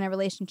since he was in a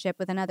relationship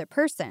with another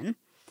person.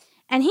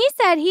 And he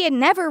said he had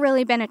never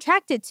really been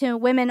attracted to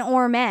women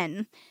or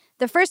men.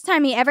 The first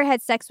time he ever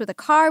had sex with a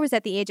car was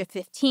at the age of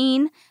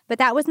 15, but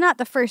that was not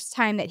the first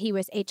time that he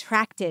was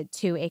attracted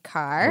to a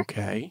car.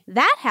 Okay.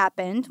 That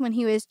happened when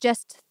he was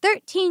just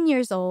 13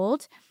 years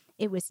old.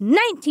 It was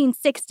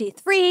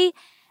 1963,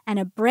 and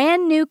a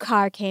brand new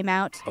car came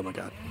out. Oh my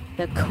God.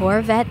 The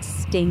Corvette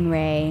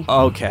Stingray.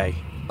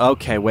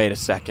 Okay, wait a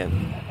second.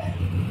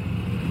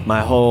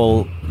 My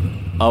whole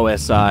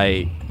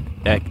OSI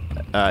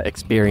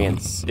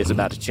experience is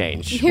about to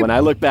change. When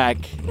I look back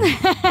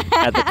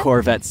at the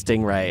Corvette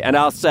Stingray, and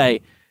I'll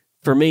say,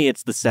 for me,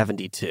 it's the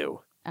 72.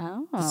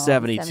 Oh, the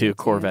 72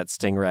 Corvette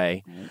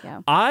Stingray. There you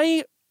go.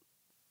 I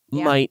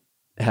might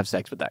have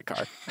sex with that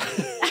car.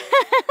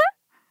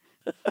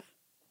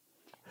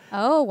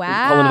 Oh,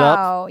 wow. Pulling it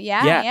up?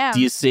 Yeah. Do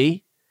you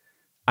see?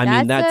 I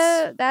mean,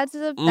 that's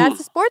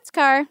a sports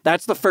car.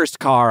 That's the first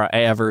car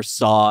I ever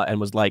saw and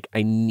was like,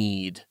 I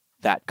need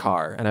that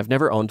car. And I've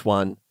never owned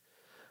one,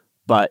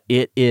 but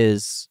it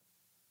is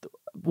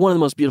one of the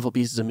most beautiful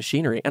pieces of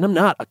machinery. And I'm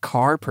not a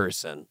car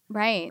person.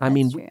 Right. I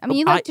mean,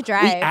 you like to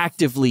drive. We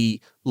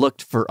actively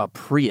looked for a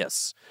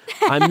Prius.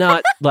 I'm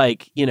not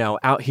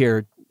out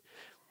here.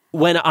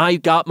 When I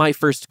got my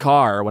first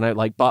car, when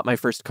I bought my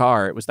first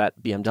car, it was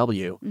that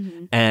BMW.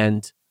 Mm-hmm.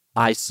 And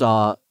I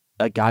saw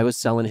a guy was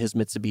selling his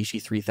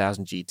Mitsubishi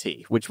 3000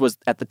 GT, which was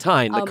at the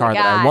time the car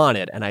that I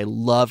wanted. And I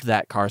loved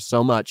that car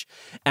so much.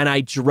 And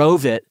I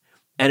drove it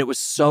and it was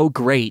so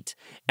great.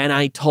 And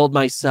I told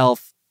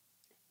myself,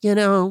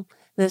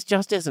 this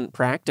just isn't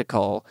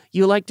practical.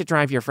 You like to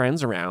drive your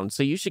friends around,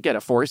 so you should get a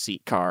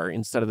 4-seat car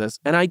instead of this.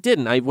 And I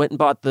didn't. I went and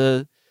bought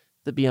the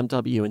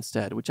BMW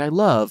instead, which I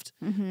loved,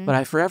 but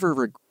I forever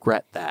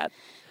regret that.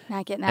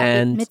 Not getting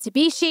that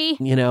Mitsubishi.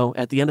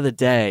 At the end of the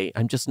day,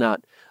 I'm just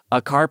not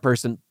a car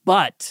person,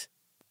 but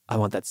I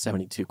want that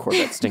 72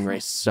 Corvette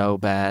Stingray so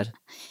bad.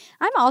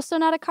 I'm also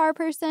not a car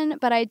person,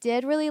 but I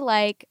did really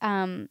like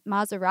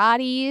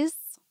Maseratis.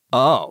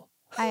 Oh.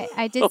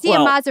 I did see a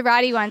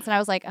Maserati once, and I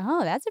was like,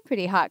 oh, that's a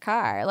pretty hot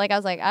car. I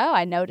was like, oh,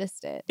 I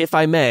noticed it. If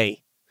I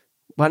may,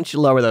 why don't you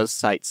lower those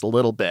sights a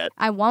little bit?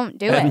 I won't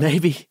do and it.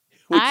 Maybe,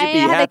 would you be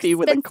happy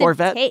with a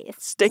Corvette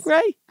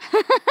Stingray?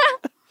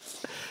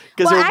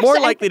 Because they're more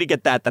likely to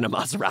get that than a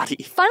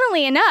Maserati.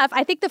 Funnily enough,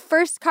 I think the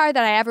first car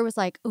that I ever was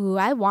like, ooh,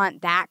 I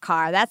want that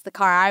car. That's the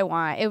car I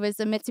want. It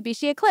was a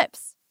Mitsubishi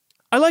Eclipse.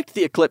 I liked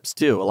the Eclipse,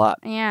 too, a lot.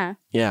 Yeah.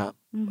 Yeah.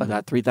 But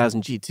that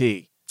 3000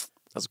 GT,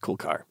 that was a cool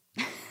car.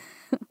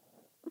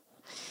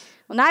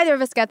 Well, neither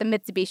of us got the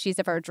Mitsubishis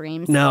of our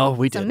dreams. No,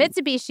 we didn't.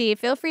 So Mitsubishi,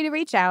 feel free to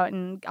reach out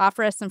and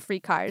offer us some free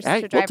cars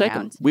to drive we'll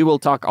around. We will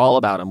talk all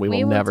about them. We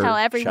will never tell shut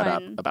up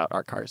everyone about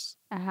our cars.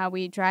 How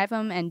we drive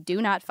them and do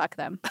not fuck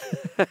them.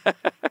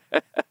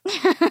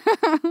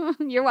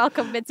 You're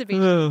welcome,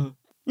 Mitsubishi.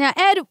 Now,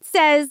 Ed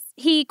says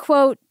he,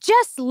 quote,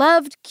 just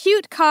loved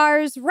cute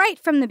cars right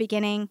from the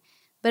beginning,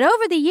 but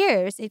over the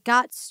years, it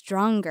got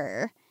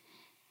stronger.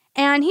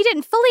 And he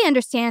didn't fully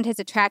understand his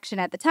attraction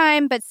at the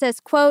time, but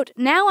says, quote,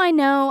 now I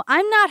know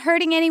I'm not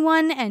hurting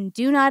anyone and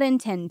do not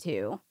intend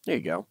to. There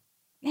you go.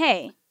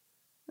 Hey,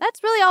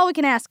 that's really all we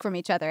can ask from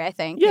each other, I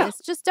think. Yeah.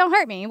 Is just don't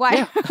hurt me.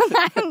 Why?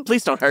 Yeah.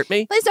 Please don't hurt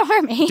me. Please don't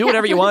hurt me. Do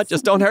whatever you want,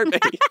 just don't hurt me.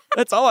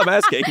 That's all I'm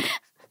asking.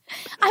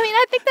 I mean,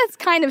 I think that's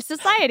kind of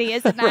society,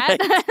 isn't that? Right.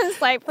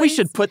 It's like, we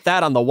should put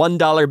that on the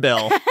 $1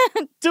 bill.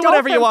 Do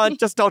whatever you want,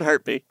 just don't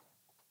hurt me.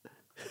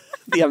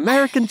 The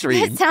American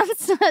dream. It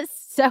sounds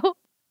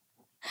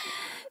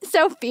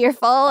so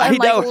fearful and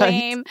lame.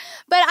 Right?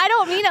 But I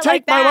don't mean it like that.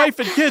 Take my wife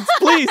and kids,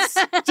 please.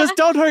 Just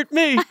don't hurt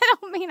me. I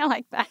don't mean it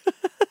like that.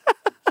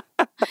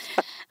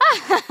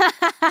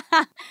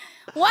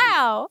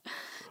 Wow.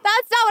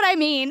 That's not what I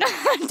mean.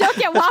 Don't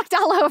get walked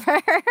all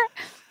over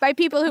by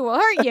people who will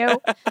hurt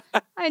you.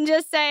 I'm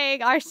just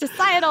saying our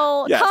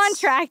societal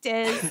contract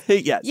is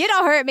you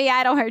don't hurt me,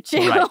 I don't hurt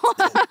you. Right.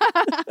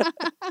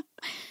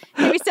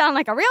 You sound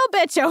like a real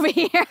bitch over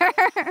here.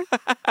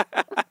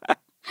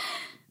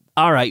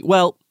 All right.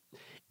 Well,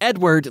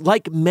 Edward,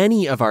 like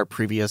many of our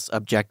previous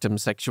Objectum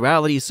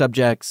Sexuality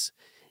subjects,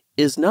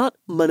 is not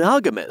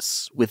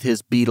monogamous with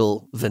his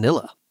beetle,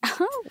 Vanilla.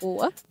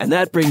 Oh. And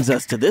that brings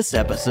us to this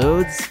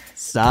episode's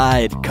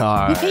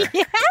sidecar.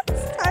 Yes.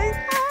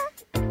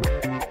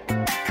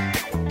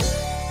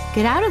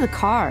 Get out of the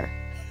car.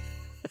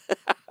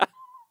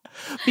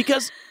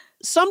 Because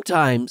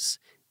sometimes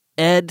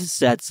Ed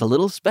sets a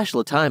little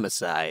special time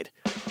aside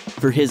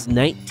for his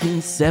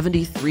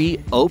 1973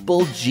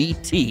 Opel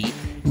GT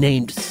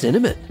named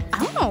Cinnamon.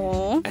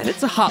 Oh. And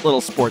it's a hot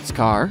little sports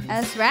car.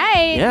 That's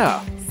right.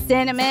 Yeah.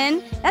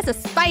 Cinnamon. That's a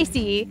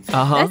spicy.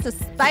 That's a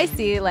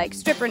spicy,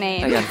 stripper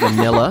name. I got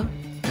Vanilla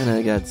and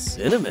I got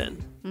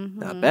Cinnamon. Mm-hmm.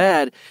 Not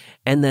bad.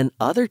 And then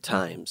other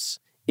times,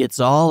 it's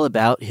all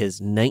about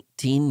his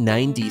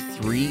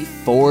 1993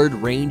 Ford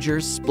Ranger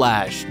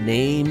Splash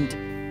named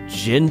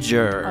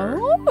Ginger.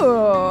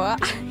 Oh,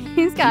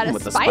 he's got a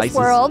spice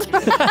world.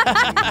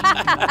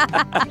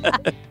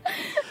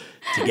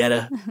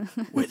 Together,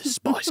 we're the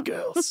Spice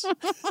Girls.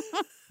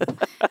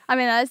 I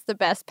mean, that's the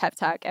best pep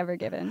talk ever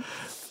given.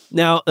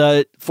 Now,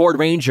 Ford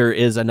Ranger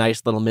is a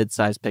nice little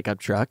mid-sized pickup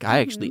truck. I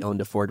actually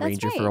owned a Ford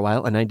Ranger for a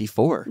while, a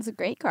 94. It's a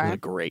great car. It's a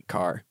great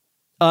car.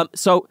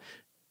 So,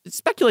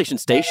 Speculation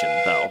Station,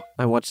 though,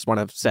 I just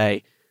want to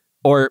say,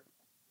 or,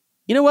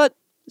 you know what?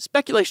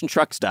 Speculation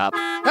Truck Stop.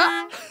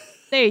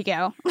 There you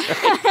go.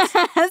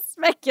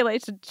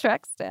 Speculation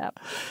Truck Stop.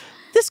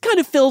 This kind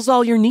of fills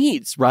all your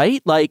needs,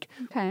 right?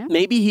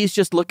 Maybe he's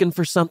just looking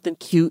for something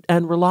cute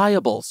and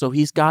reliable. So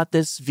he's got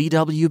this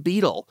VW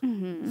Beetle.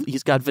 Mm-hmm.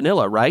 He's got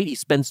Vanilla, right? He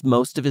spends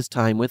most of his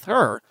time with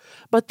her.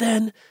 But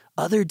then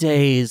other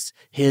days,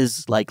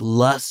 his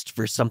lust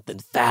for something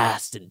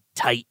fast and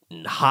tight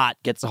and hot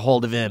gets a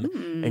hold of him.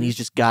 Mm. And he's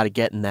just got to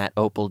get in that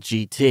Opel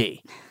GT.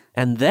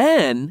 And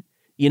then,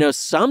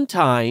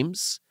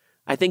 sometimes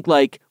I think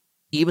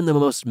even the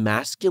most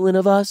masculine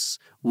of us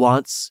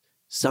wants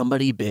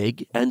somebody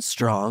big and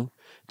strong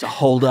to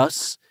hold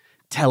us,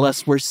 tell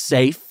us we're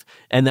safe,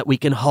 and that we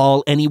can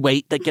haul any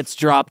weight that gets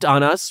dropped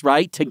on us,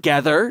 right?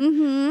 Together.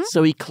 Mm-hmm.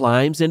 So he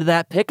climbs into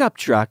that pickup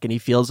truck and he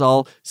feels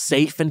all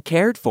safe and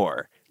cared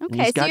for.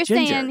 Okay, so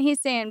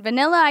he's saying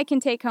vanilla I can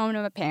take home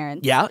to my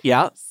parents. Yeah,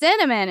 yeah.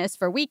 Cinnamon is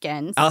for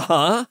weekends.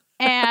 Uh-huh.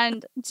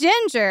 And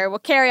ginger will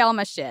carry all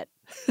my shit.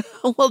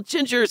 Well,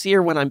 ginger is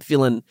here when I'm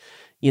feeling,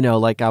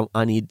 like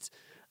I need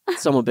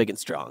someone big and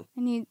strong.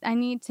 I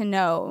need to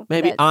know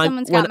Maybe that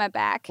someone's got my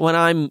back.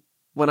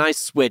 When I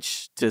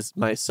switch to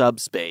my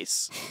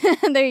subspace.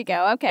 There you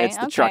go. Okay. It's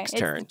the truck's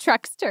turn. It's the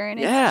truck's turn.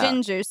 It's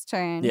Ginger's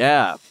turn.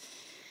 Yeah.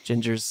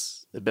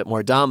 Ginger's a bit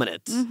more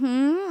dominant.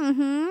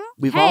 Mm-hmm.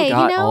 We've all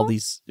got all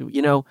these,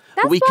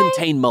 we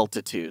contain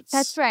multitudes.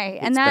 That's right.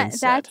 And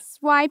that's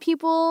why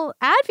people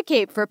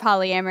advocate for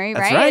polyamory,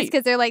 That's right? It's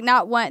because they're like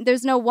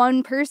there's no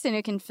one person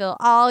who can fill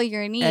all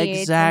your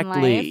needs in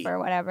life or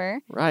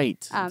whatever.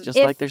 Right. Just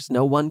like there's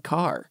no one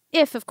car.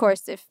 If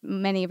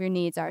many of your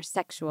needs are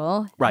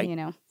sexual. Right.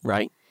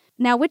 Right.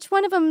 Now, which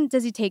one of them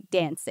does he take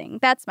dancing?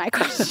 That's my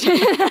question.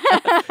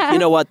 You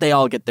know what? They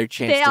all get their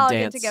chance to dance. They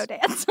all get to go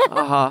dance.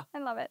 Uh-huh. I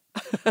love it.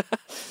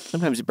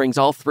 Sometimes he brings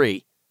all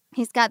three.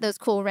 He's got those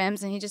cool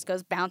rims and he just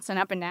goes bouncing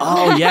up and down.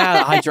 Oh,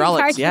 yeah.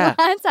 Hydraulics. Yeah.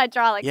 It's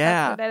hydraulics.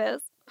 Yeah.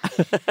 That's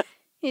what it is.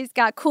 He's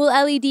got cool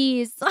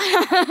LEDs.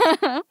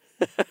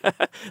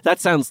 That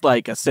sounds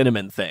like a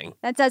Cinnamon thing.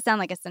 That does sound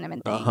like a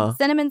Cinnamon thing. Uh-huh.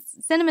 Cinnamon's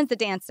the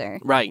dancer.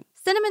 Right.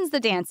 Cinnamon's the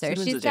dancer.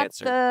 Cinnamon's She's the got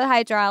dancer. the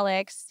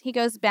hydraulics. He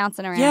goes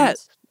bouncing around.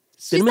 Yes.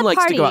 Cinnamon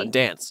likes to go out and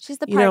party. dance. She's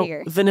the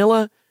partier.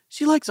 Vanilla,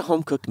 she likes a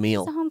home-cooked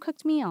meal. It's a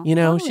home-cooked meal.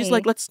 She's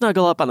like, let's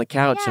snuggle up on the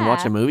couch and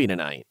watch a movie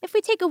tonight. If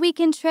we take a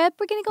weekend trip,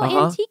 we're going to go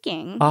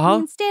antiquing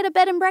and stay at a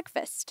bed and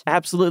breakfast.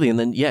 Absolutely. And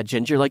then,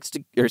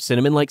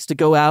 Cinnamon likes to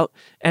go out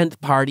and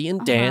party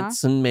and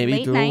dance and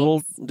maybe do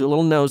a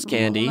little nose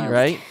candy,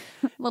 right?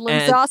 Little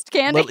exhaust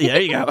candy. There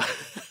you go.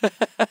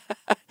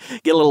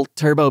 Get a little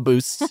turbo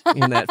boost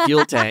in that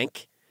fuel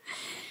tank.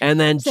 And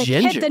then It's like,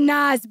 Ginger. hit the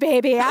NOS,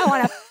 baby. I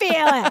want to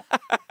feel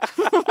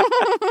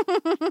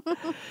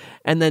it.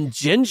 And then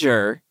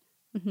Ginger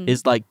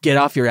is like, get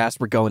off your ass.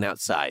 We're going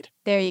outside.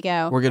 There you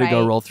go. We're going to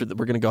go roll through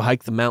we're going to go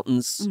hike the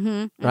mountains,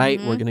 right?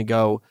 We're going to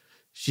go.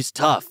 She's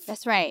tough.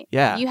 That's right.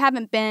 Yeah. You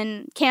haven't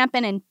been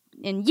camping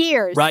in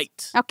years.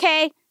 Right.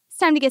 Okay. It's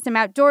time to get some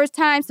outdoors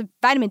time, some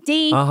vitamin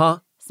D,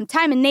 some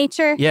time in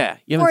nature. Yeah.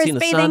 You haven't seen the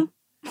bathing. sun.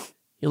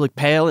 You look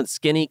pale and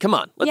skinny. Come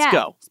on, let's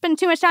go. Spending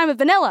too much time with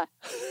Vanilla,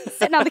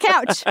 sitting on the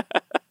couch,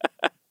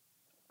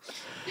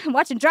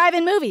 watching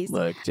drive-in movies.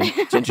 Look,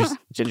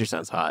 Ginger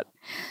sounds hot.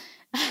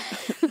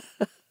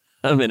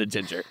 I'm in a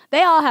Ginger.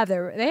 They all have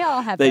their They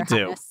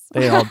do. hotness.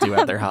 They all do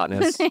have their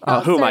hotness. They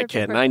all Who am I serve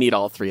kidding? different- I need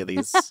all three of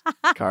these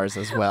cars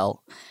as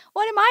well.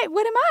 What am I?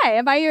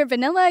 Am I your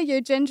Vanilla, your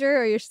Ginger,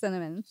 or your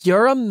Cinnamon?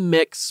 You're a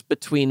mix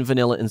between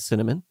vanilla and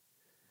cinnamon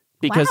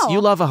because Wow.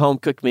 you love a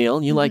home-cooked meal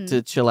and you like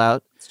to chill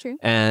out. It's true.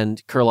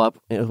 And curl up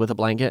with a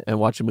blanket and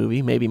watch a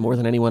movie, maybe more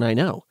than anyone I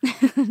know.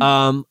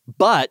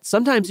 But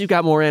sometimes you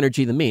got more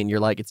energy than me and you're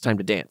like, it's time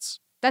to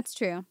dance. That's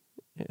true.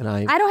 And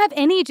I don't have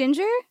any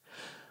Ginger.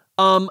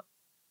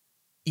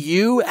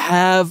 You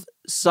have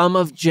some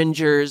of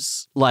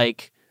Ginger's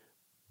like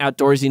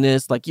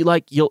outdoorsiness. Like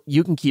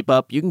you can keep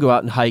up. You can go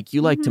out and hike.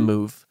 You like to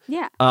move.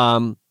 Yeah.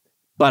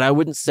 But I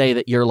wouldn't say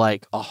that you're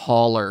like a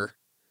hauler.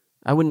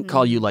 I wouldn't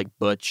call you like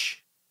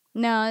butch.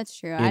 No, that's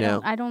true.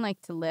 I don't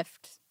like to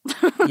lift.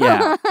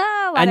 Yeah.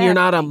 And you're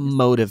not a things.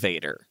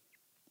 motivator.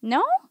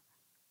 No?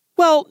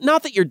 Well,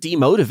 not that you're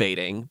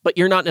demotivating, but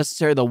you're not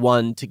necessarily the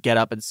one to get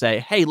up and say,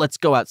 hey, let's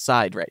go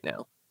outside right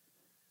now.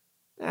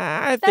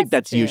 I think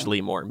that's true.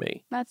 usually more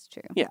me. That's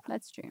true. Yeah.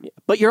 That's true. Yeah.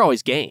 But you're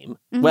always game.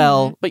 Mhm.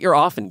 Well, but you're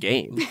often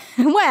game.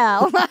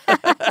 Well,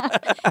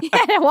 you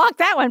had to walk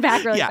that one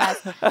back really Yeah.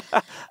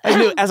 fast. I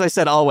knew, as I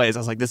said, always. I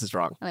was like, this is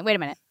wrong. I'm like, wait a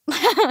minute.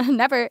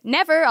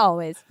 Never,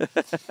 always.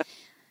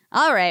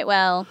 All right,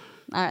 well,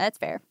 that's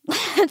fair.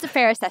 That's a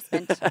fair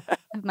assessment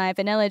of my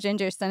vanilla,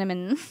 ginger,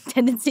 cinnamon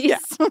tendencies.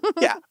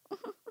 Yeah.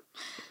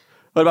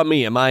 What about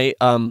me? Am I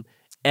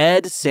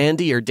Ed,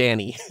 Sandy, or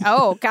Danny?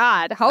 Oh,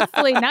 God.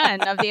 Hopefully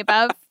none of the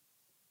above.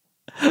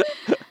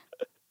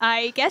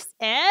 I guess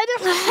Ed?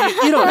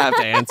 You don't have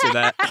to answer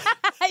that.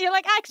 You're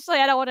like, actually,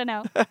 I don't want to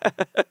know.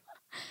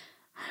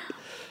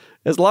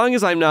 As long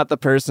as I'm not the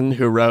person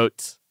who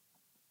wrote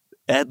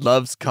Ed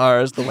loves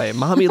cars the way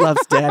mommy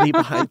loves daddy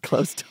behind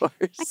closed doors.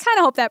 I kind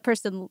of hope that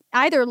person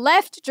either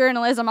left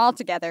journalism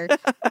altogether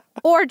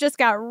or just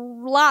got a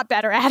lot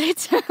better at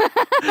it.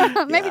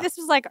 Maybe this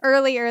was like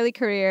early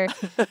career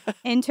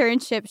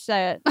internship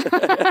shit.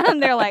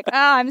 And they're like, oh,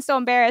 I'm so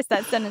embarrassed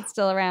that sentence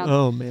still around.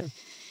 Oh, man.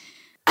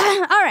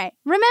 All right.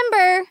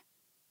 Remember,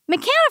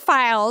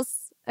 mechanophiles,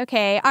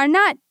 are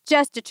not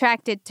just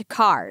attracted to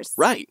cars.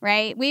 Right.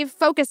 Right? We've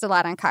focused a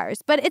lot on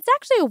cars, but it's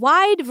actually a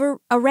wide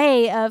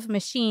array of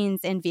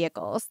machines and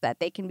vehicles that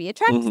they can be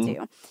attracted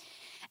to.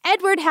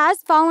 Edward has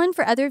fallen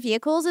for other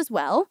vehicles as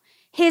well.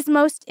 His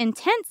most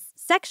intense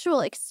sexual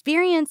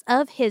experience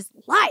of his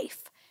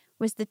life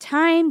was the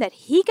time that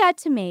he got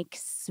to make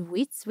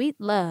sweet, sweet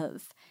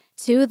love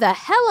to the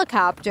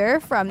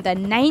helicopter from the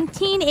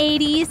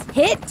 1980s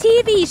hit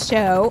TV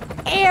show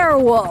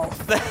Airwolf.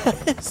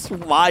 That's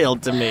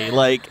wild to me.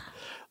 Like,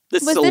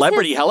 this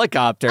celebrity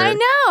helicopter. I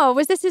know.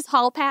 Was this his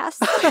hall pass?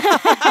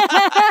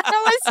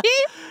 Was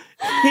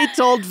he? He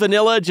told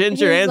Vanilla,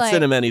 Ginger, He's and like-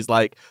 Cinnamon, he's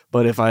like,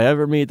 but if I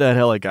ever meet that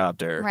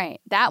helicopter. Right.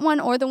 That one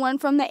or the one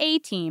from the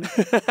A-Team.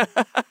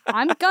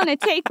 I'm going to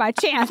take my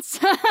chance.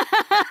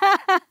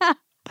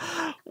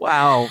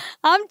 Wow.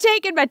 I'm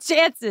taking my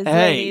chances,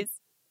 Hey, ladies.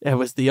 it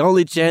was the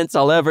only chance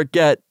I'll ever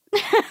get.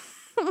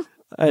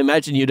 I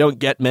imagine you don't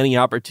get many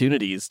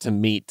opportunities to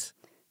meet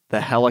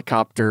the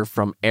helicopter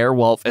from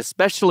Airwolf,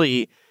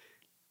 especially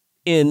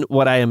in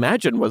what I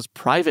imagine was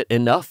private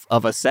enough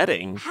of a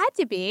setting. Had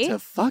to be. To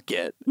fuck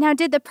it. Now,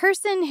 did the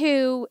person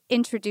who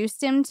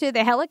introduced him to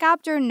the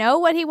helicopter know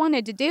what he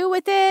wanted to do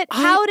with it?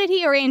 How did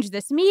he arrange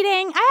this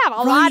meeting? I have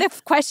a lot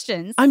of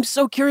questions. I'm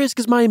so curious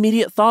because my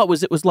immediate thought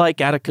was it was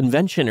like at a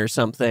convention or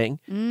something.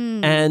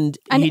 And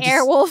An he just-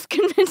 Airwolf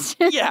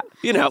convention. Yeah,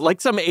 you know, like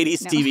some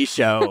 80s TV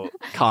show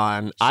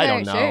con. I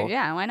don't know. Sure,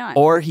 yeah, why not?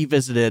 Or he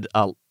visited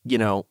a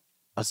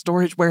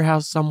storage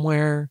warehouse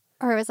somewhere.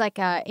 Or it was like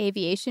a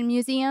aviation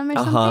museum or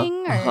Uh-huh,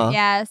 something. Or uh-huh.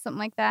 yeah, something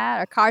like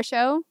that. Or car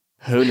show.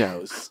 Who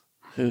knows?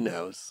 Who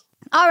knows?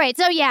 All right,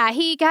 so yeah,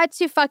 he got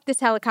to fuck this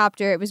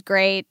helicopter. It was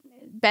great.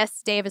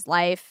 Best day of his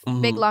life.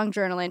 Big, Mhm. long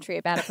journal entry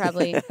about it,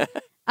 probably.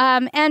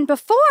 And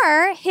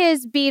before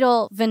his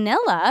Beetle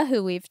Vanilla,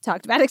 who we've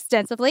talked about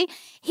extensively,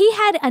 he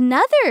had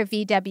another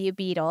VW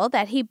Beetle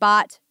that he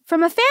bought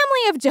from a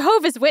family of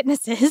Jehovah's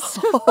Witnesses.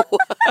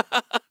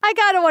 I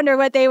gotta wonder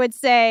what they would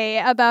say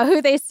about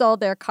who they sold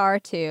their car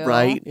to.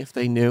 Right? If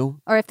they knew.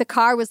 Or if the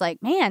car was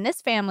like, man,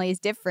 this family is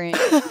different.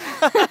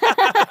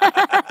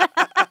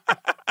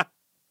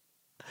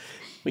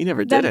 We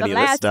never Than did the any of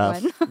this last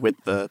stuff one.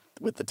 with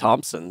the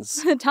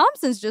Thompsons. The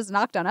Thompsons just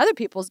knocked on other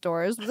people's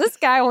doors. This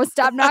guy won't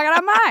stop knocking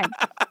on mine.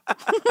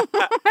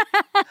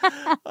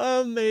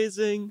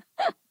 Amazing.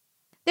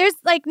 There's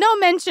like no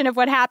mention of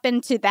what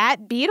happened to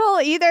that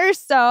Beetle either,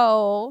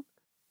 so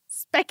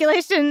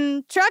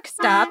speculation truck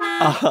stop.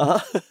 Uh-huh.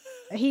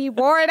 He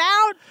wore it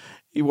out.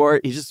 He ran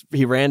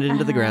it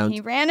into the ground.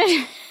 He ran it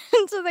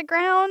into the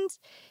ground.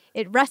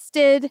 It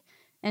rusted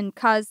and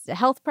caused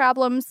health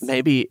problems.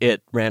 Maybe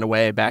it ran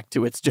away back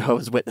to its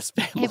Jehovah's Witness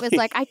family. It was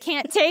like, I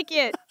can't take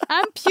it.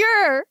 I'm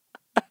pure.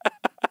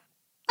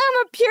 I'm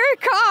a pure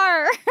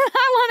car.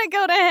 I want to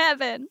go to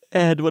heaven.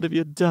 Ed, what have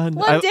you done?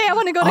 One day I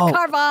want to go to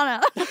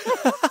Carvana.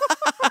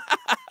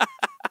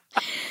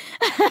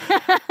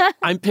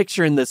 I'm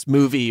picturing this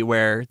movie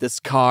where this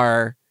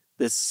car,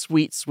 this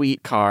sweet,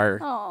 sweet car,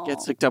 Aw.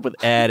 gets hooked up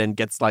with Ed and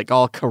gets like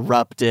all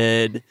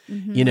corrupted.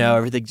 Mhm. You know,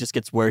 everything just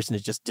gets worse and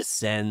it just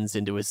descends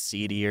into a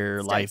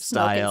seedier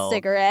lifestyle. Smoking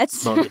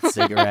cigarettes. Smoking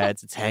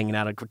cigarettes. It's hanging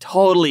out. It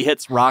totally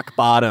hits rock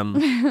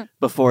bottom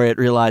before it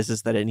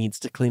realizes that it needs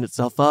to clean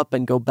itself up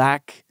and go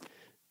back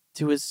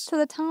to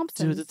the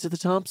Thompsons. To the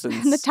Thompsons.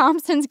 And the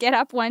Thompsons get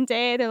up one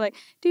day. They're like,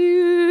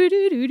 do,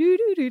 do, do, do,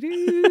 do, do,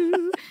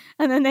 do.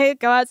 And then they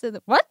go out and say,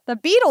 what? The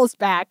Beetle's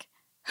back.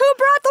 Who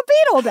brought the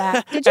Beetle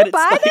back? Did you And it's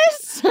buy like-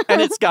 this?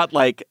 And it's got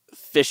like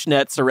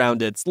fishnets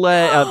around its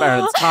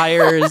around its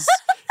tires.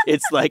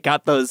 It's like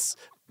got those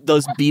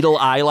Beetle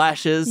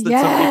eyelashes that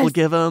some people Yes.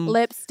 give them.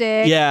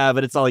 Lipstick. Yeah,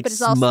 but it's all like But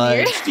it's all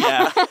smeared. smudged.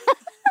 Yeah.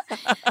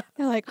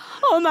 They're like,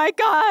 oh my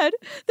God,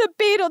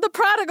 the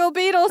prodigal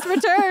Beetle's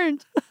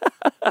returned.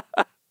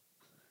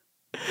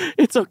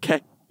 It's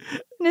okay.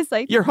 And it's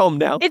like, You're home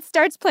now. It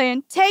starts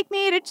playing Take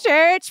Me to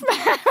Church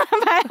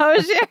by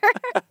Hozier.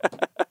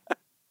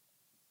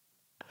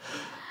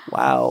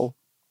 Wow.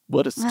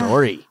 What a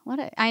story.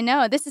 I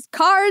know. This is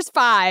Cars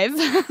 5.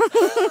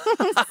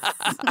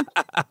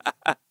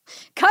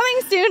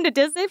 Coming soon to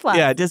Disney Plus.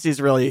 Yeah, Disney's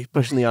really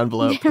pushing the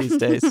envelope these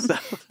days. So.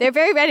 They're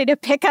very ready to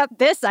pick up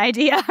this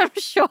idea, I'm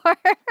sure.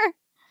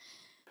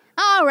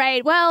 All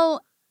right.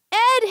 Well,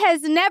 Ed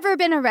has never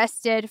been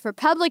arrested for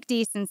public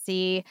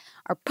decency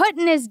or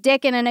putting his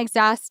dick in an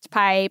exhaust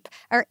pipe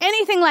or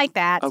anything like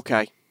that.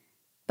 Okay.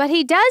 But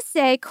he does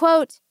say,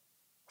 quote,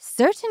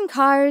 certain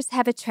cars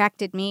have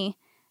attracted me,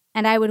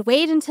 and I would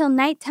wait until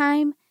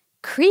nighttime,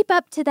 creep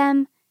up to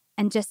them,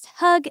 and just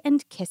hug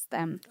and kiss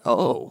them.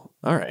 Oh,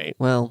 all right.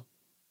 Well,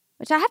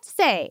 Which I have to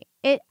say,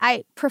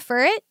 I prefer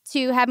it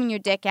to having your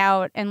dick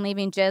out and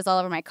leaving jizz all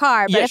over my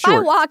car. But Yeah, if I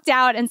sure. walked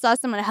out and saw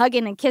someone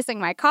hugging and kissing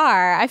my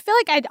car, I feel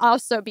like I'd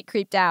also be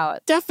creeped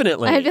out.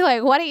 Definitely. I'd be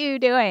like, what are you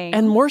doing?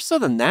 and more so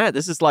than that,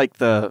 this is like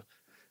the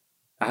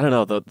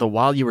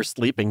while you were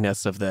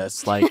sleepingness of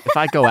this. Like if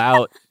I go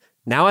out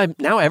now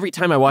every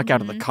time I walk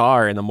out of the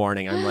car in the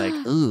morning, I'm like,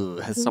 ooh,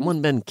 has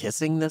someone been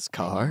kissing this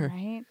car?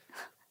 Right?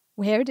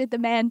 Where did the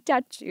man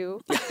touch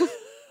you?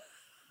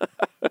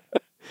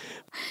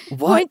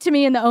 Point to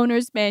me in the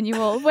owner's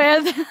manual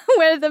where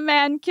the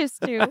man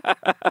kissed you.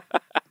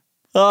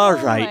 All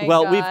right. my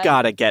Well, we've God.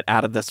 got to get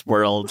out of this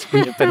world.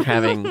 We've been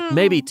having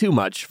maybe too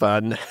much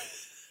fun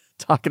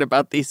talking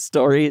about these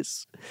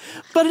stories.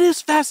 But it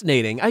is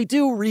fascinating. I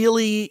do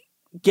really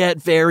get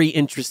very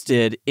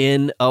interested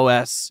in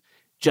OS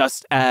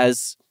just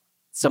as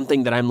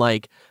something that I'm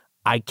like,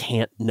 I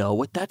can't know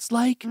what that's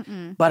like,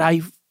 but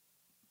I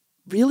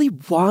really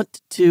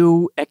want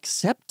to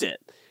accept it.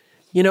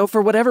 You know,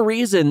 for whatever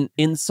reason,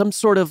 in some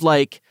sort of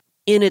like,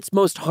 in its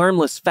most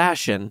harmless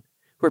fashion,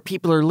 where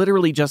people are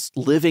literally just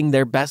living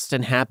their best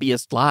and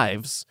happiest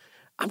lives,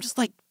 I'm just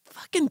like,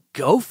 fucking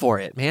go for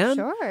it, man.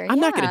 Sure, I'm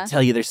not going to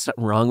tell you there's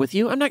something wrong with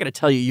you. I'm not going to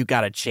tell you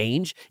got to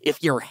change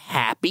if you're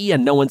happy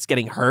and no one's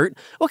getting hurt.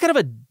 What kind of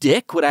a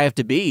dick would I have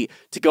to be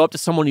to go up to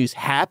someone who's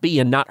happy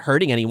and not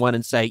hurting anyone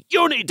and say,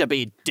 you need to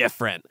be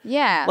different?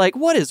 Yeah. Like,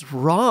 what is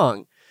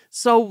wrong?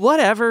 So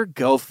whatever,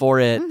 go for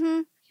it.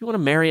 Mm-hmm. You want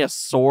to marry a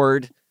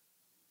sword?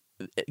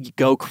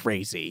 Go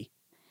crazy.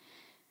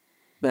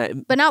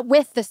 But not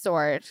with the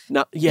sword.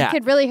 No, yeah. You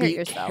could really hurt be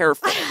yourself.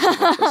 Careful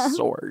with the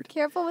sword.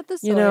 Careful with the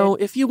sword. You know,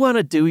 if you want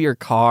to do your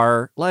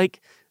car,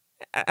 like,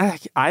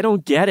 I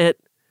don't get it.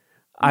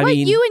 I what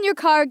mean, you and your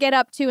car get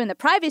up to in the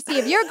privacy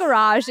of your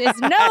garage is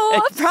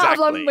no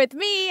problem with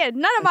me and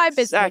none of my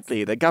business.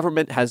 Exactly. The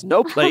government has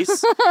no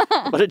place.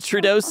 What did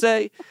Trudeau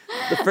say?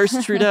 The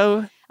first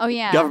Trudeau? Oh,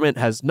 yeah. Government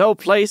has no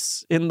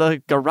place in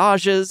the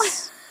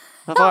garages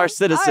of our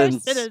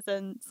citizens. Our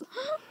citizens.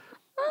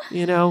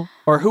 You know?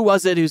 Or who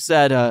was it who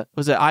said,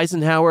 was it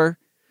Eisenhower?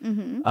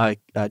 Mm-hmm.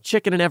 A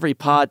chicken in every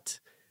pot,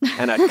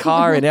 and a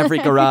car in every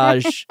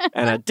garage,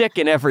 and a dick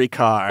in every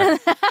car.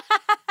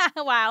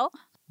 Wow.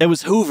 It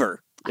was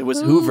Hoover. It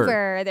was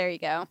Hoover. There you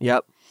go.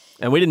 Yep.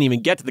 And we didn't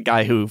even get to the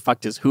guy who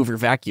fucked his Hoover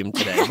vacuum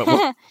today,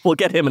 but we'll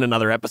get him in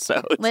another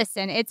episode.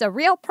 Listen, it's a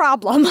real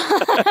problem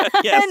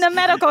in the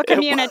medical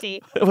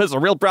community. It was a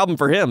real problem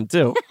for him,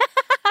 too.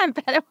 I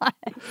bet it was.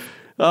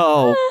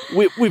 Oh,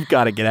 we've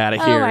got to get out of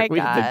here. Oh my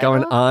We've God. been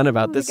going on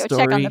about this go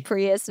story. Check on the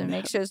Prius and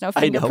make sure there's no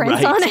I know,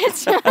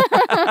 fingerprints right?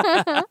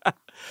 on it.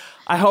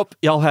 I hope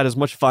y'all had as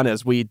much fun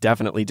as we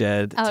definitely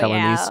did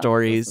telling these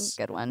stories. This is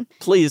a good one.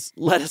 Please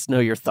let us know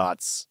your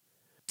thoughts.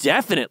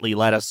 Definitely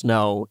let us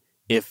know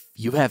if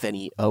you have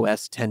any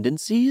OS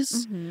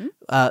tendencies,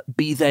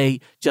 be they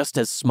just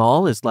as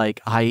small as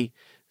like I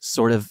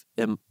sort of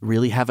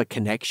really have a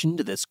connection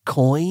to this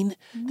coin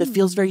that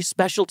feels very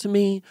special to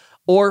me,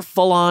 or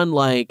full on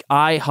like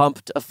I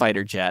humped a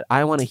fighter jet.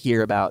 I want to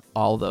hear about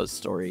all those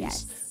stories.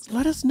 Yes.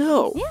 Let us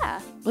know. Yeah.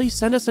 Please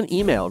send us an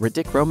email,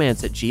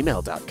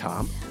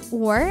 ridiculromance@gmail.com.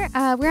 Or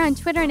we're on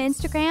Twitter and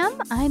Instagram.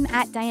 I'm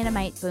at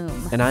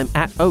DynamiteBoom. And I'm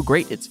at, oh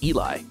great, it's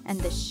Eli.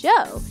 And the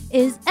show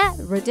is at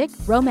Ridic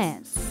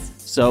Romance.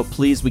 So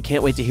please, we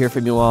can't wait to hear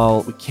from you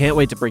all. We can't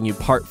wait to bring you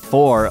part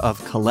 4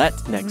 of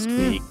Colette next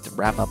week to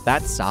wrap up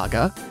that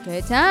saga.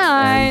 Good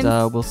time.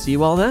 And we'll see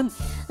you all then.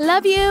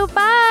 Love you.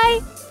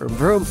 Bye.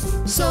 Vroom,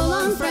 vroom. So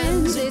long,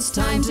 friends, it's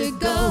time to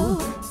go.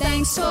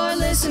 Thanks for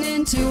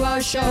listening to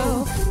our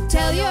show.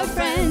 Tell your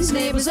friends,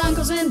 neighbors,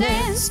 uncles, and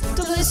aunts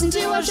to listen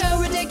to our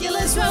show,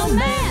 Ridiculous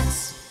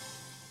Romance.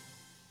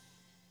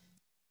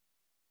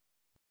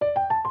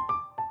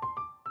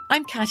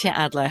 I'm Katya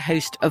Adler,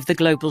 host of The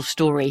Global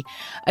Story.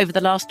 Over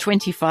the last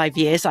 25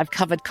 years, I've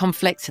covered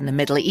conflicts in the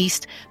Middle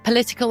East,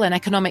 political and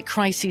economic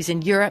crises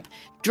in Europe,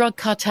 drug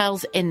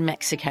cartels in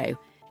Mexico.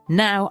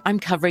 Now I'm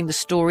covering the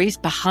stories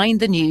behind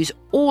the news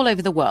all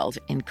over the world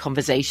in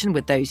conversation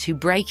with those who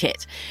break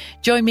it.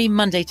 Join me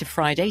Monday to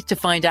Friday to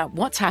find out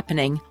what's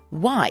happening,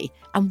 why,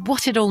 and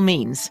what it all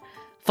means.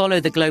 Follow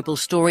The Global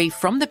Story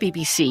from the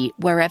BBC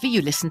wherever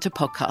you listen to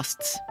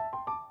podcasts.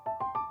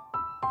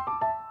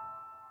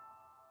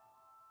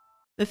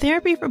 The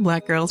Therapy for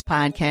Black Girls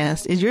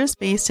podcast is your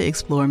space to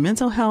explore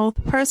mental health,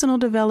 personal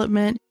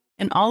development,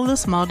 and all of the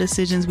small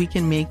decisions we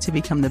can make to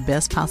become the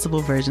best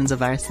possible versions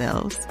of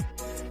ourselves.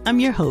 I'm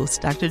your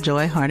host, Dr.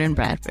 Joy Harden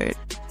Bradford,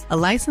 a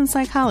licensed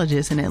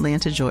psychologist in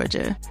Atlanta,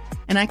 Georgia,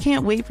 and I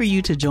can't wait for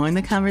you to join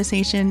the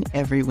conversation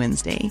every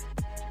Wednesday.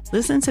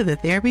 Listen to the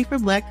Therapy for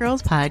Black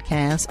Girls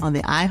podcast on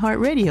the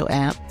iHeartRadio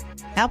app,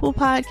 Apple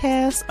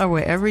Podcasts, or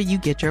wherever you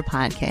get your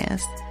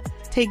podcasts.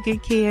 Take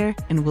good care,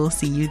 and we'll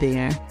see you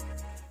there.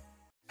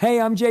 Hey,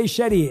 I'm Jay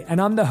Shetty,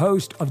 and I'm the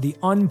host of the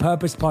On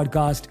Purpose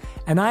podcast,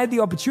 and I had the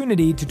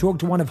opportunity to talk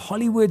to one of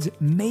Hollywood's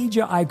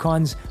major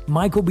icons,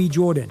 Michael B.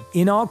 Jordan.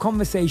 In our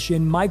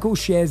conversation, Michael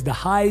shares the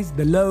highs,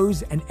 the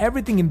lows, and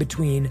everything in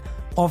between,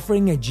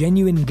 offering a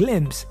genuine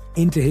glimpse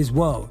into his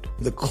world.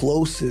 The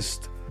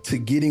closest to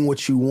getting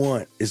what you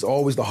want is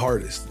always the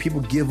hardest.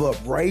 People give up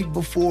right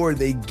before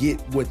they get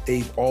what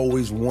they've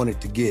always wanted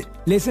to get.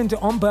 Listen to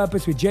On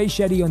Purpose with Jay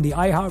Shetty on the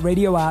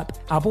iHeartRadio app,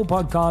 Apple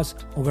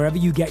Podcasts, or wherever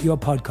you get your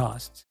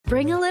podcasts.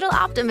 Bring a little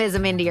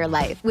optimism into your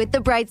life with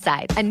The Bright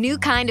Side, a new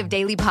kind of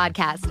daily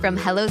podcast from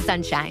Hello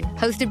Sunshine,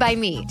 hosted by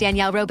me,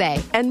 Danielle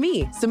Robay. And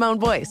me, Simone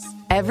Boyce.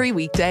 Every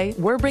weekday,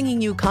 we're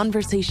bringing you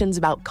conversations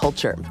about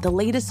culture, the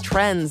latest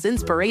trends,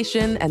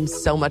 inspiration, and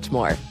so much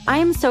more. I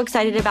am so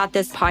excited about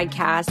this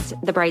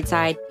podcast, The Bright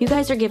Side. You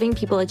guys are giving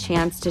people a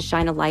chance to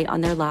shine a light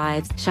on their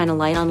lives, shine a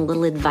light on a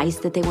little advice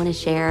that they want to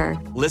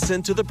share.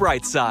 Listen to The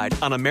Bright Side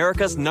on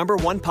America's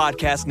 #1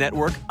 podcast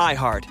network,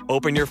 iHeart.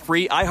 Open your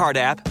free iHeart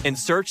app and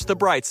search The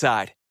Bright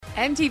Side.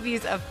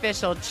 MTV's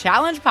official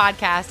Challenge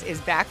podcast is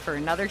back for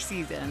another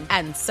season.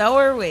 And so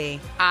are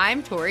we.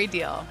 I'm Tori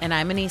Deal. And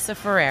I'm Anissa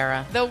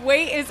Ferreira. The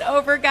wait is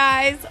over,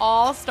 guys.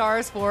 All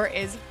Stars 4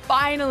 is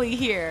finally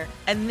here.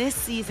 And this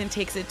season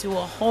takes it to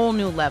a whole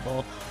new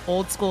level.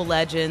 Old school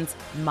legends,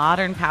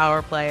 modern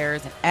power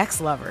players, and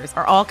ex-lovers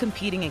are all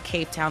competing in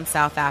Cape Town,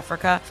 South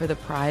Africa for the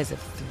prize of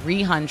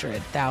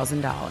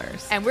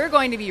 $300,000. And we're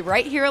going to be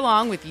right here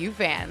along with you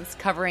fans,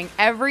 covering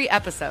every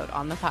episode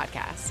on the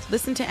podcast.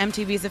 Listen to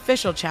MTV's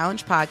official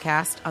Challenge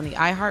podcast on the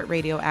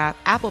iHeartRadio app,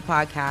 Apple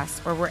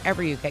Podcasts, or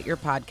wherever you get your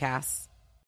podcasts.